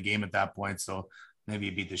going to win the game at that point. So maybe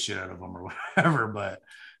you beat the shit out of them or whatever. But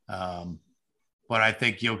I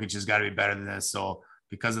think Jokic has got to be better than this. So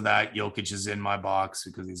because of that, Jokic is in my box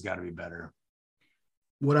because he's got to be better.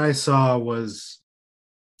 What I saw it was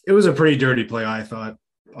a pretty dirty play, I thought,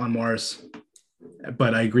 on Morris.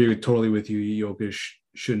 But I agree totally with you. Jokic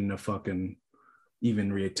shouldn't have fucking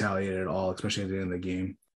even retaliated at all, especially at the end of the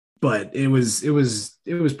game. But it was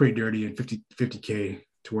pretty dirty, and 50K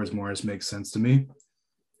towards Morris makes sense to me.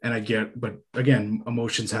 And I get, but again,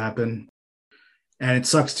 emotions happen. And it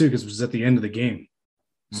sucks too, because it was at the end of the game.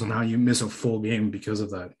 So now you miss a full game because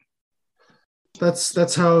of that.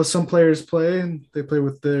 That's how some players play, and they play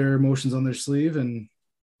with their emotions on their sleeve.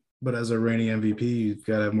 But as a reigning MVP, you've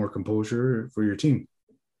got to have more composure for your team.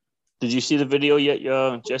 Did you see the video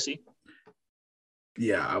yet, Jesse?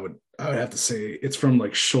 Yeah, I would have to say it's from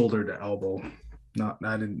like shoulder to elbow.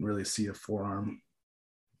 I didn't really see a forearm.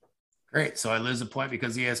 Great. So I lose a point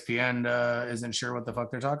because ESPN isn't sure what the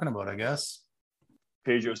fuck they're talking about, I guess.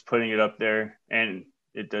 Pedro's putting it up there, and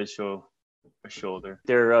it does show a shoulder.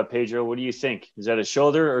 There, Pedro, what do you think? Is that a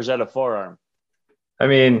shoulder or is that a forearm? I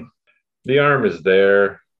mean, the arm is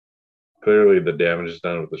there. Clearly, the damage is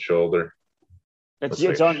done with the shoulder. It's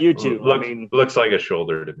on YouTube. Looks like a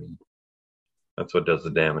shoulder to me. That's what does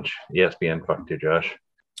the damage. ESPN fucked you, Josh.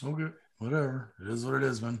 Okay, whatever. It is what it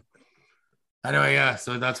is, man. Anyway, yeah,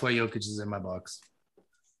 so that's why Jokic is in my box.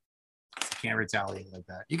 You can't retaliate like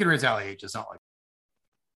that. You can retaliate, just not like that.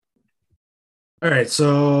 All right,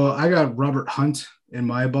 so I got Robert Hunt in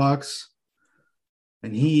my box,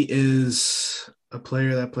 and he is a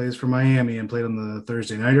player that plays for Miami and played on the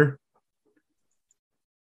Thursday Nighter.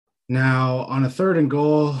 Now, on a 3rd and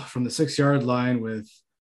goal from the 6-yard line with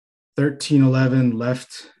 13-11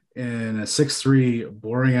 left in a 6-3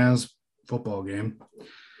 boring-ass football game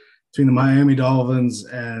between the Miami Dolphins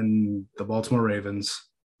and the Baltimore Ravens,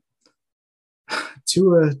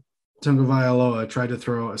 Tua Tagovailoa tried to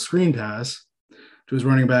throw a screen pass to his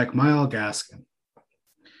running back, Myles Gaskin.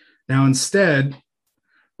 Now, instead,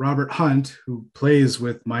 Robert Hunt, who plays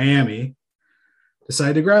with Miami,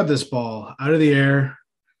 decided to grab this ball out of the air,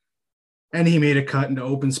 and he made a cut into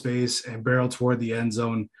open space and barreled toward the end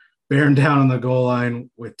zone, bearing down on the goal line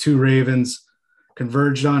with 2 Ravens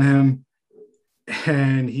converged on him,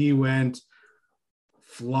 and he went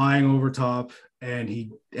flying over top, and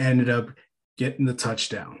he ended up getting the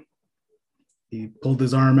touchdown. He pulled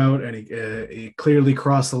his arm out, and he clearly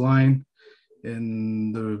crossed the line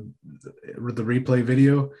in the replay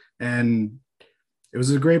video, and it was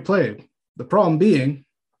a great play. The problem being,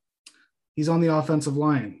 he's on the offensive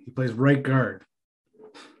line. He plays right guard.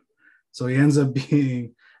 So he ends up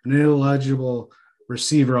being an ineligible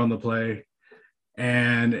receiver on the play,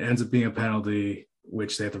 and it ends up being a penalty,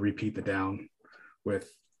 which they have to repeat the down with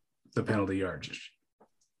the penalty yardage.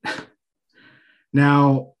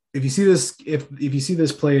 Now, if you see this, if you see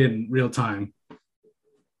this play in real time,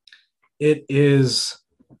 it is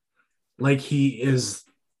like he is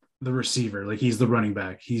the receiver, like he's the running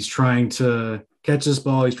back. He's trying to catch this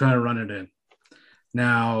ball. He's trying to run it in.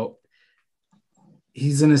 Now,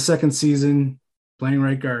 he's in his 2nd season playing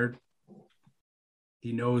right guard.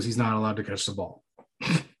 He knows he's not allowed to catch the ball.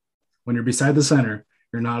 When you're beside the center,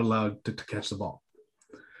 you're not allowed to catch the ball.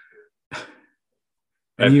 I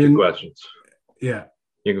have two questions. Yeah.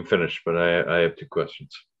 You can finish, but I have two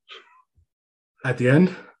questions. At the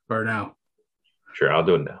end or now? Sure, I'll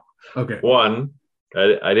do it now. Okay. One,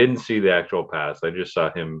 I didn't see the actual pass. I just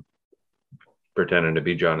saw him pretending to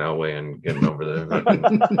be John Elway and getting over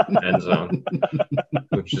the end zone,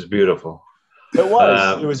 which is beautiful. It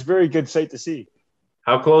was. It was a very good sight to see.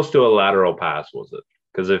 How close to a lateral pass was it?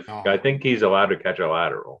 Because I think he's alled to catch a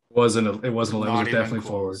lateral. It wasn't. It was definitely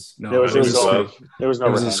forward. No, it was a screen. There was no.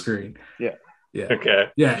 It was a screen. Yeah. Yeah. Okay.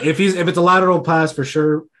 Yeah. If it's a lateral pass for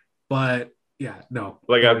sure, but yeah, no.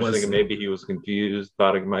 Like I was thinking maybe he was confused,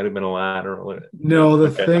 thought it might have been a lateral. No,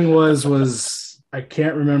 the thing was I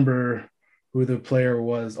can't remember who the player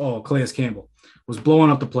was. Oh, Calais Campbell was blowing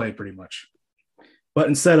up the play pretty much. But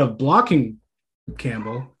instead of blocking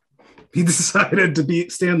Campbell, he decided to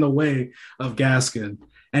stay in the way of Gaskin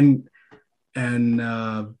and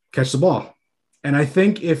catch the ball. And I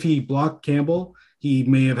think if he blocked Campbell, he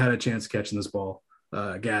may have had a chance of catching this ball.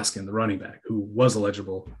 Gaskin, the running back, who was a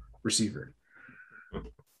legible receiver.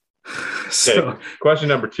 So, question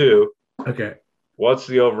number 2. Okay. What's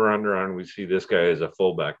the over-under on we see this guy as a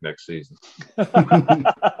fullback next season? Because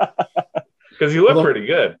he looked pretty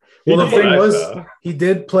good. Well, the thing was, he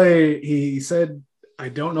did play. He said, I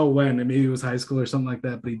don't know when, and maybe it was high school or something like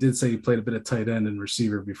that, but he did say he played a bit of tight end and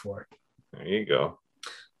receiver before. There you go.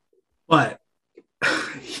 But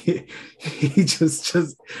he just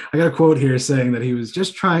I got a quote here saying that he was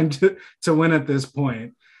just trying to win at this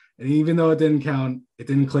point. And even though it didn't count, it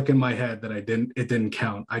didn't click in my head that it didn't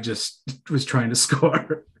count. I just was trying to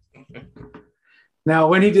score. Now,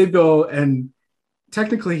 when he did go, and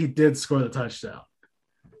technically he did score the touchdown,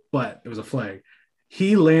 but it was a flag.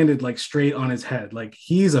 He landed like straight on his head. Like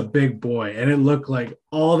he's a big boy, and it looked like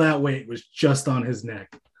all that weight was just on his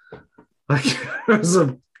neck. Like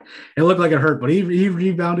it looked like it hurt, but he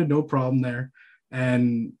rebounded no problem there,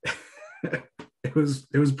 and it was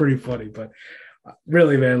pretty funny. But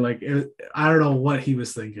really, man, like I don't know what he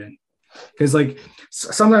was thinking, because like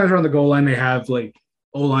sometimes around the goal line they have like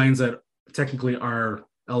O lines that technically are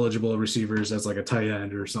eligible receivers as like a tight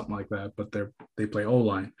end or something like that, but they play O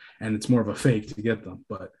line and it's more of a fake to get them.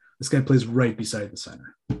 But this guy plays right beside the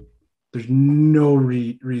center. There's no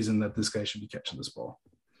reason that this guy should be catching this ball.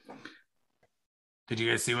 Did you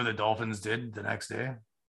guys see what the Dolphins did the next day?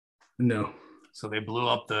 No. So they blew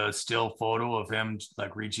up the still photo of him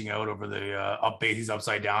like reaching out over the he's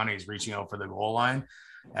upside down. He's reaching out for the goal line.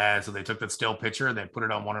 And so they took that still picture and they put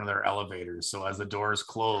it on one of their elevators. So as the doors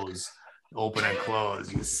close, open and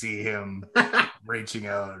close, you see him reaching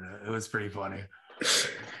out. It was pretty funny.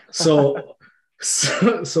 So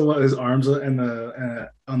what, his arms and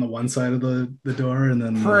on the one side of the door, and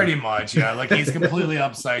then pretty much, yeah, like he's completely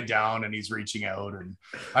upside down and he's reaching out, and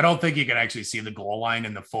I don't think you can actually see the goal line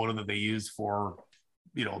in the photo that they used for,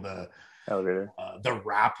 the elevator, the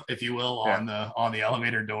wrap, if you will, on the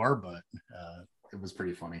elevator door, but it was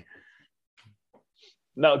pretty funny.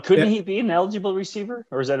 Now, couldn't he be an eligible receiver,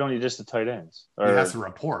 or is that only just the tight ends? Or... He has to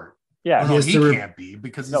report. Yeah, he can't be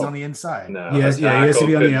because he's on the inside. No, he has to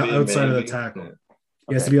be on the outside of the tackle. Yeah.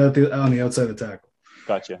 He has to be on the outside of the tackle.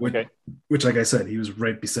 Gotcha. Okay. Which, like I said, he was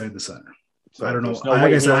right beside the center. So I don't know. No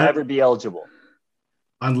way he'll ever be eligible.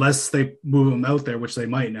 Unless they move him out there, which they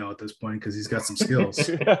might now at this point because he's got some skills.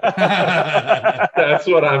 That's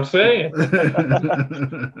what I'm saying.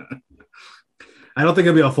 I don't think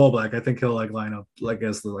he'll be a fullback. I think he'll like line up like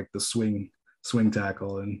as the swing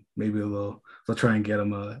tackle, and maybe they'll try and get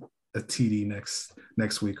him a TD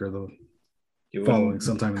next week or the following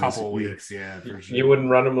sometime. Couple weeks, yeah, for sure. You wouldn't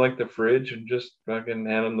run him like the fridge and just fucking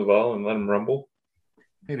hand him the ball and let him rumble?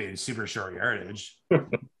 Maybe a super short yardage.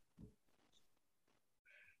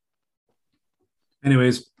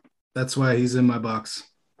 Anyways, that's why he's in my box.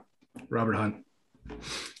 Robert Hunt.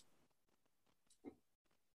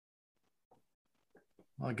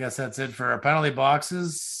 Well, I guess that's it for our penalty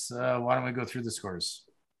boxes. Why don't we go through the scores?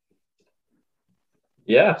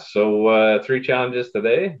 Yeah, so 3 challenges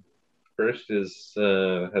today. First is,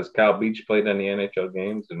 has Kyle Beach played any NHL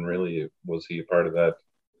games, and really was he a part of that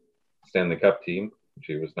Stanley Cup team, which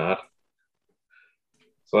he was not.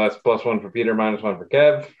 So that's +1 for Peter, -1 for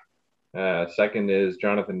Kev. Second is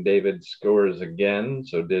Jonathan David scores again.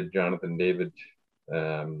 So did Jonathan David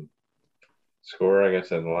score, I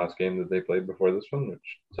guess, in the last game that they played before this one,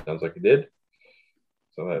 which sounds like he did.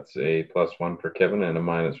 So that's a +1 for Kevin and a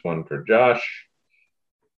 -1 for Josh.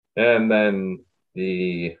 And then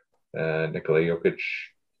the Nikola Jokic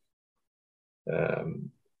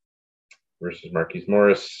versus Marquise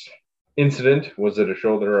Morris. Incident, was it a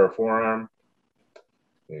shoulder or a forearm?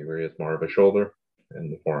 I agree it's more of a shoulder,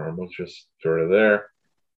 and the forearm was just sort of there.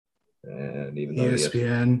 And even though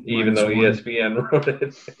ESPN wrote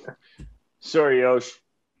it. Sorry, Yosh.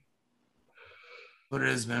 What it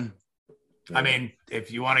is, man. I mean,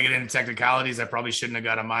 if you want to get into technicalities, I probably shouldn't have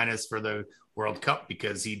got a minus for the World Cup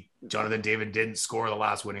because Jonathan David didn't score the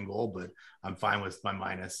last winning goal, but I'm fine with my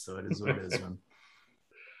minus. So it is what it is, man.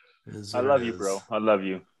 I love you, bro. I love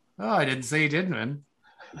you. Oh, I didn't say you didn't, man.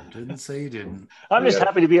 I didn't say you didn't. I'm just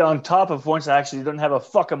happy to be on top of once I actually don't have a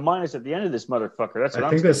fucking minus at the end of this motherfucker. That's what I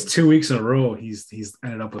think that's 2 weeks in a row. He's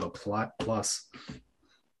ended up with a plus.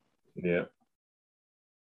 Yeah.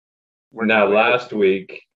 Now last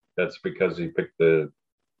week, that's because he picked the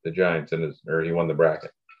Giants or he won the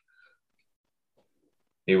bracket.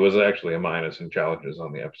 He was actually a minus in challenges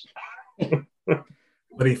on the episode.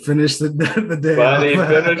 But he finished the day. But he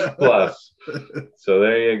finished plus. So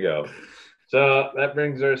there you go. So that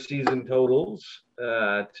brings our season totals.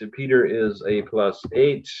 To Peter is a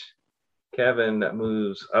 +8. Kevin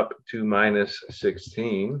moves up to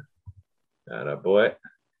 -16. Attaboy.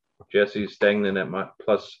 Jesse's stagnant at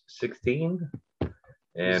 +16.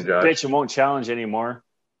 And Josh. Bitch, and won't challenge anymore.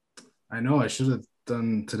 I know I should have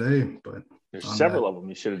done today, but there's several of them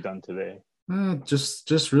you should have done today.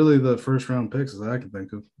 Just really the first round picks that I can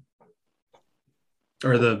think of,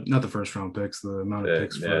 or not the first round picks, the amount of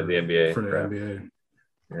picks for the NBA. For the NBA.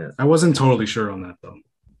 Yeah, I wasn't totally sure on that though.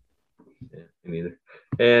 Yeah, me neither.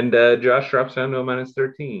 And Josh drops down to a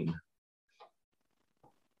 -13.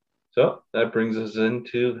 So that brings us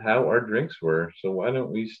into how our drinks were. So why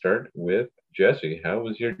don't we start with Jesse? How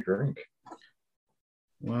was your drink?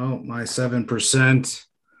 Well, my 7%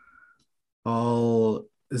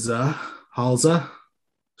 Halza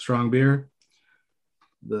strong beer.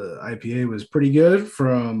 The IPA was pretty good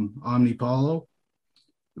from Omni Polo.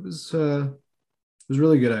 It was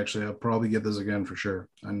really good actually. I'll probably get this again for sure.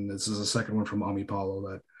 And this is the second one from Omni Polo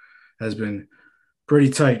that has been pretty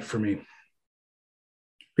tight for me.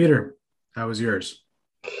 Peter, how was yours?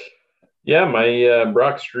 Yeah, my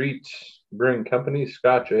Brock Street Brewing Company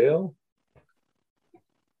Scotch Ale.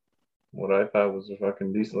 What I thought was a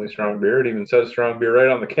fucking decently strong beer. It even says strong beer right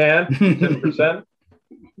on the can, 10%.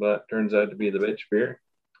 But turns out to be the bitch beer,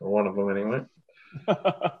 or one of them anyway.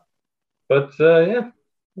 But yeah, it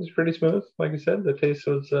was pretty smooth. Like I said, the taste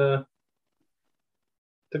was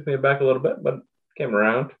took me aback a little bit, but came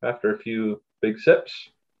around after a few big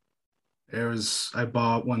sips. I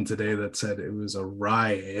bought one today that said it was a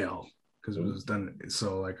rye ale because it was done.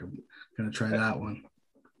 So like I'm gonna try that one.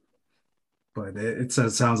 But it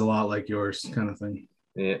sounds a lot like yours kind of thing.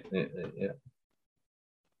 Yeah,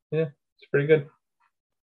 it's pretty good.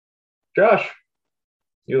 Josh,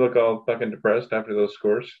 you look all fucking depressed after those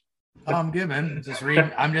scores. Oh, I'm good, man.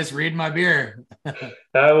 I'm just reading my beer.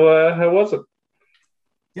 How was it?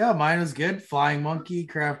 Yeah, mine was good. Flying Monkey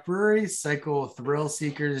Craft Brewery, Psycho Thrill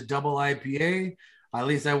Seekers Double IPA. At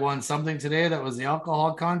least I won something today. That was the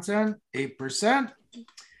alcohol content, 8%.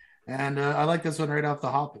 And I like this one right off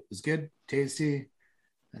the hop. It was good, tasty.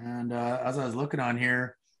 And as I was looking on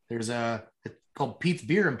here, there's it's called Pete's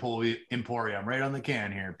Beer Emporium right on the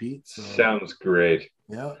can here, Pete. So, sounds great.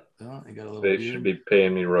 Yeah, you got a little. They should be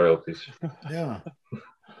paying me royalties. Yeah.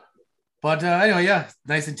 But anyway, yeah,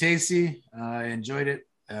 nice and tasty. I enjoyed it.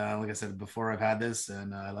 Like I said before, I've had this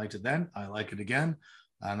and I liked it then. I like it again,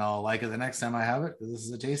 and I'll like it the next time I have it. This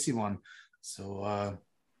is a tasty one. So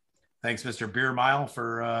thanks, Mr. Beer Mile,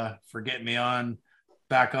 for getting me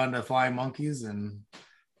back onto Flying Monkeys, and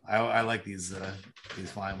I like these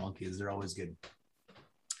Flying Monkeys. They're always good.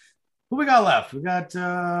 Who we got left? We got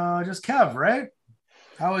just Kev, right?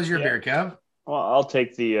 How was your beer, Kev? Well, I'll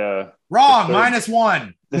take the wrong the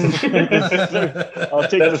 -1. I'll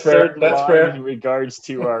take the third line in regards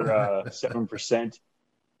to our 7%.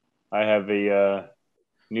 I have a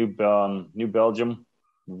New Belgium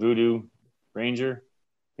Voodoo Ranger.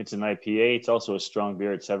 It's an IPA. It's also a strong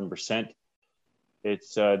beer at 7%.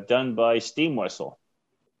 It's done by Steam Whistle,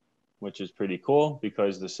 which is pretty cool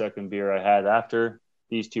because the second beer I had after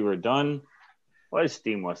these two are done was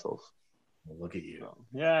Steam Whistles. Well, look at you. So,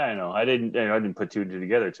 yeah, I know. I didn't put two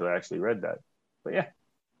together until I actually read that. But yeah,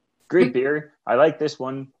 great beer. I like this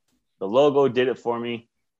one. The logo did it for me,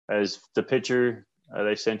 as the picture that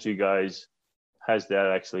I sent you guys has that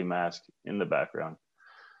actually mask in the background.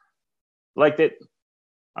 Liked it.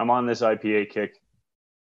 I'm on this IPA kick.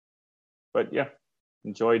 But yeah,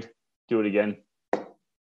 enjoyed. Do it again.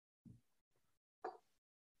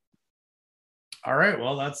 All right.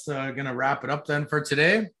 Well, that's going to wrap it up then for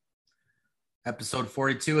today. Episode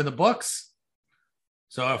 42 in the books.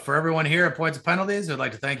 So for everyone here at Points and Penalties, I'd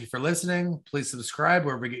like to thank you for listening. Please subscribe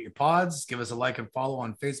wherever you get your pods. Give us a like and follow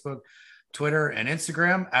on Facebook, Twitter, and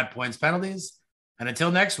Instagram at Points Penalties. And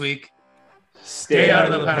until next week, stay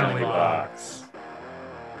out of the penalty box.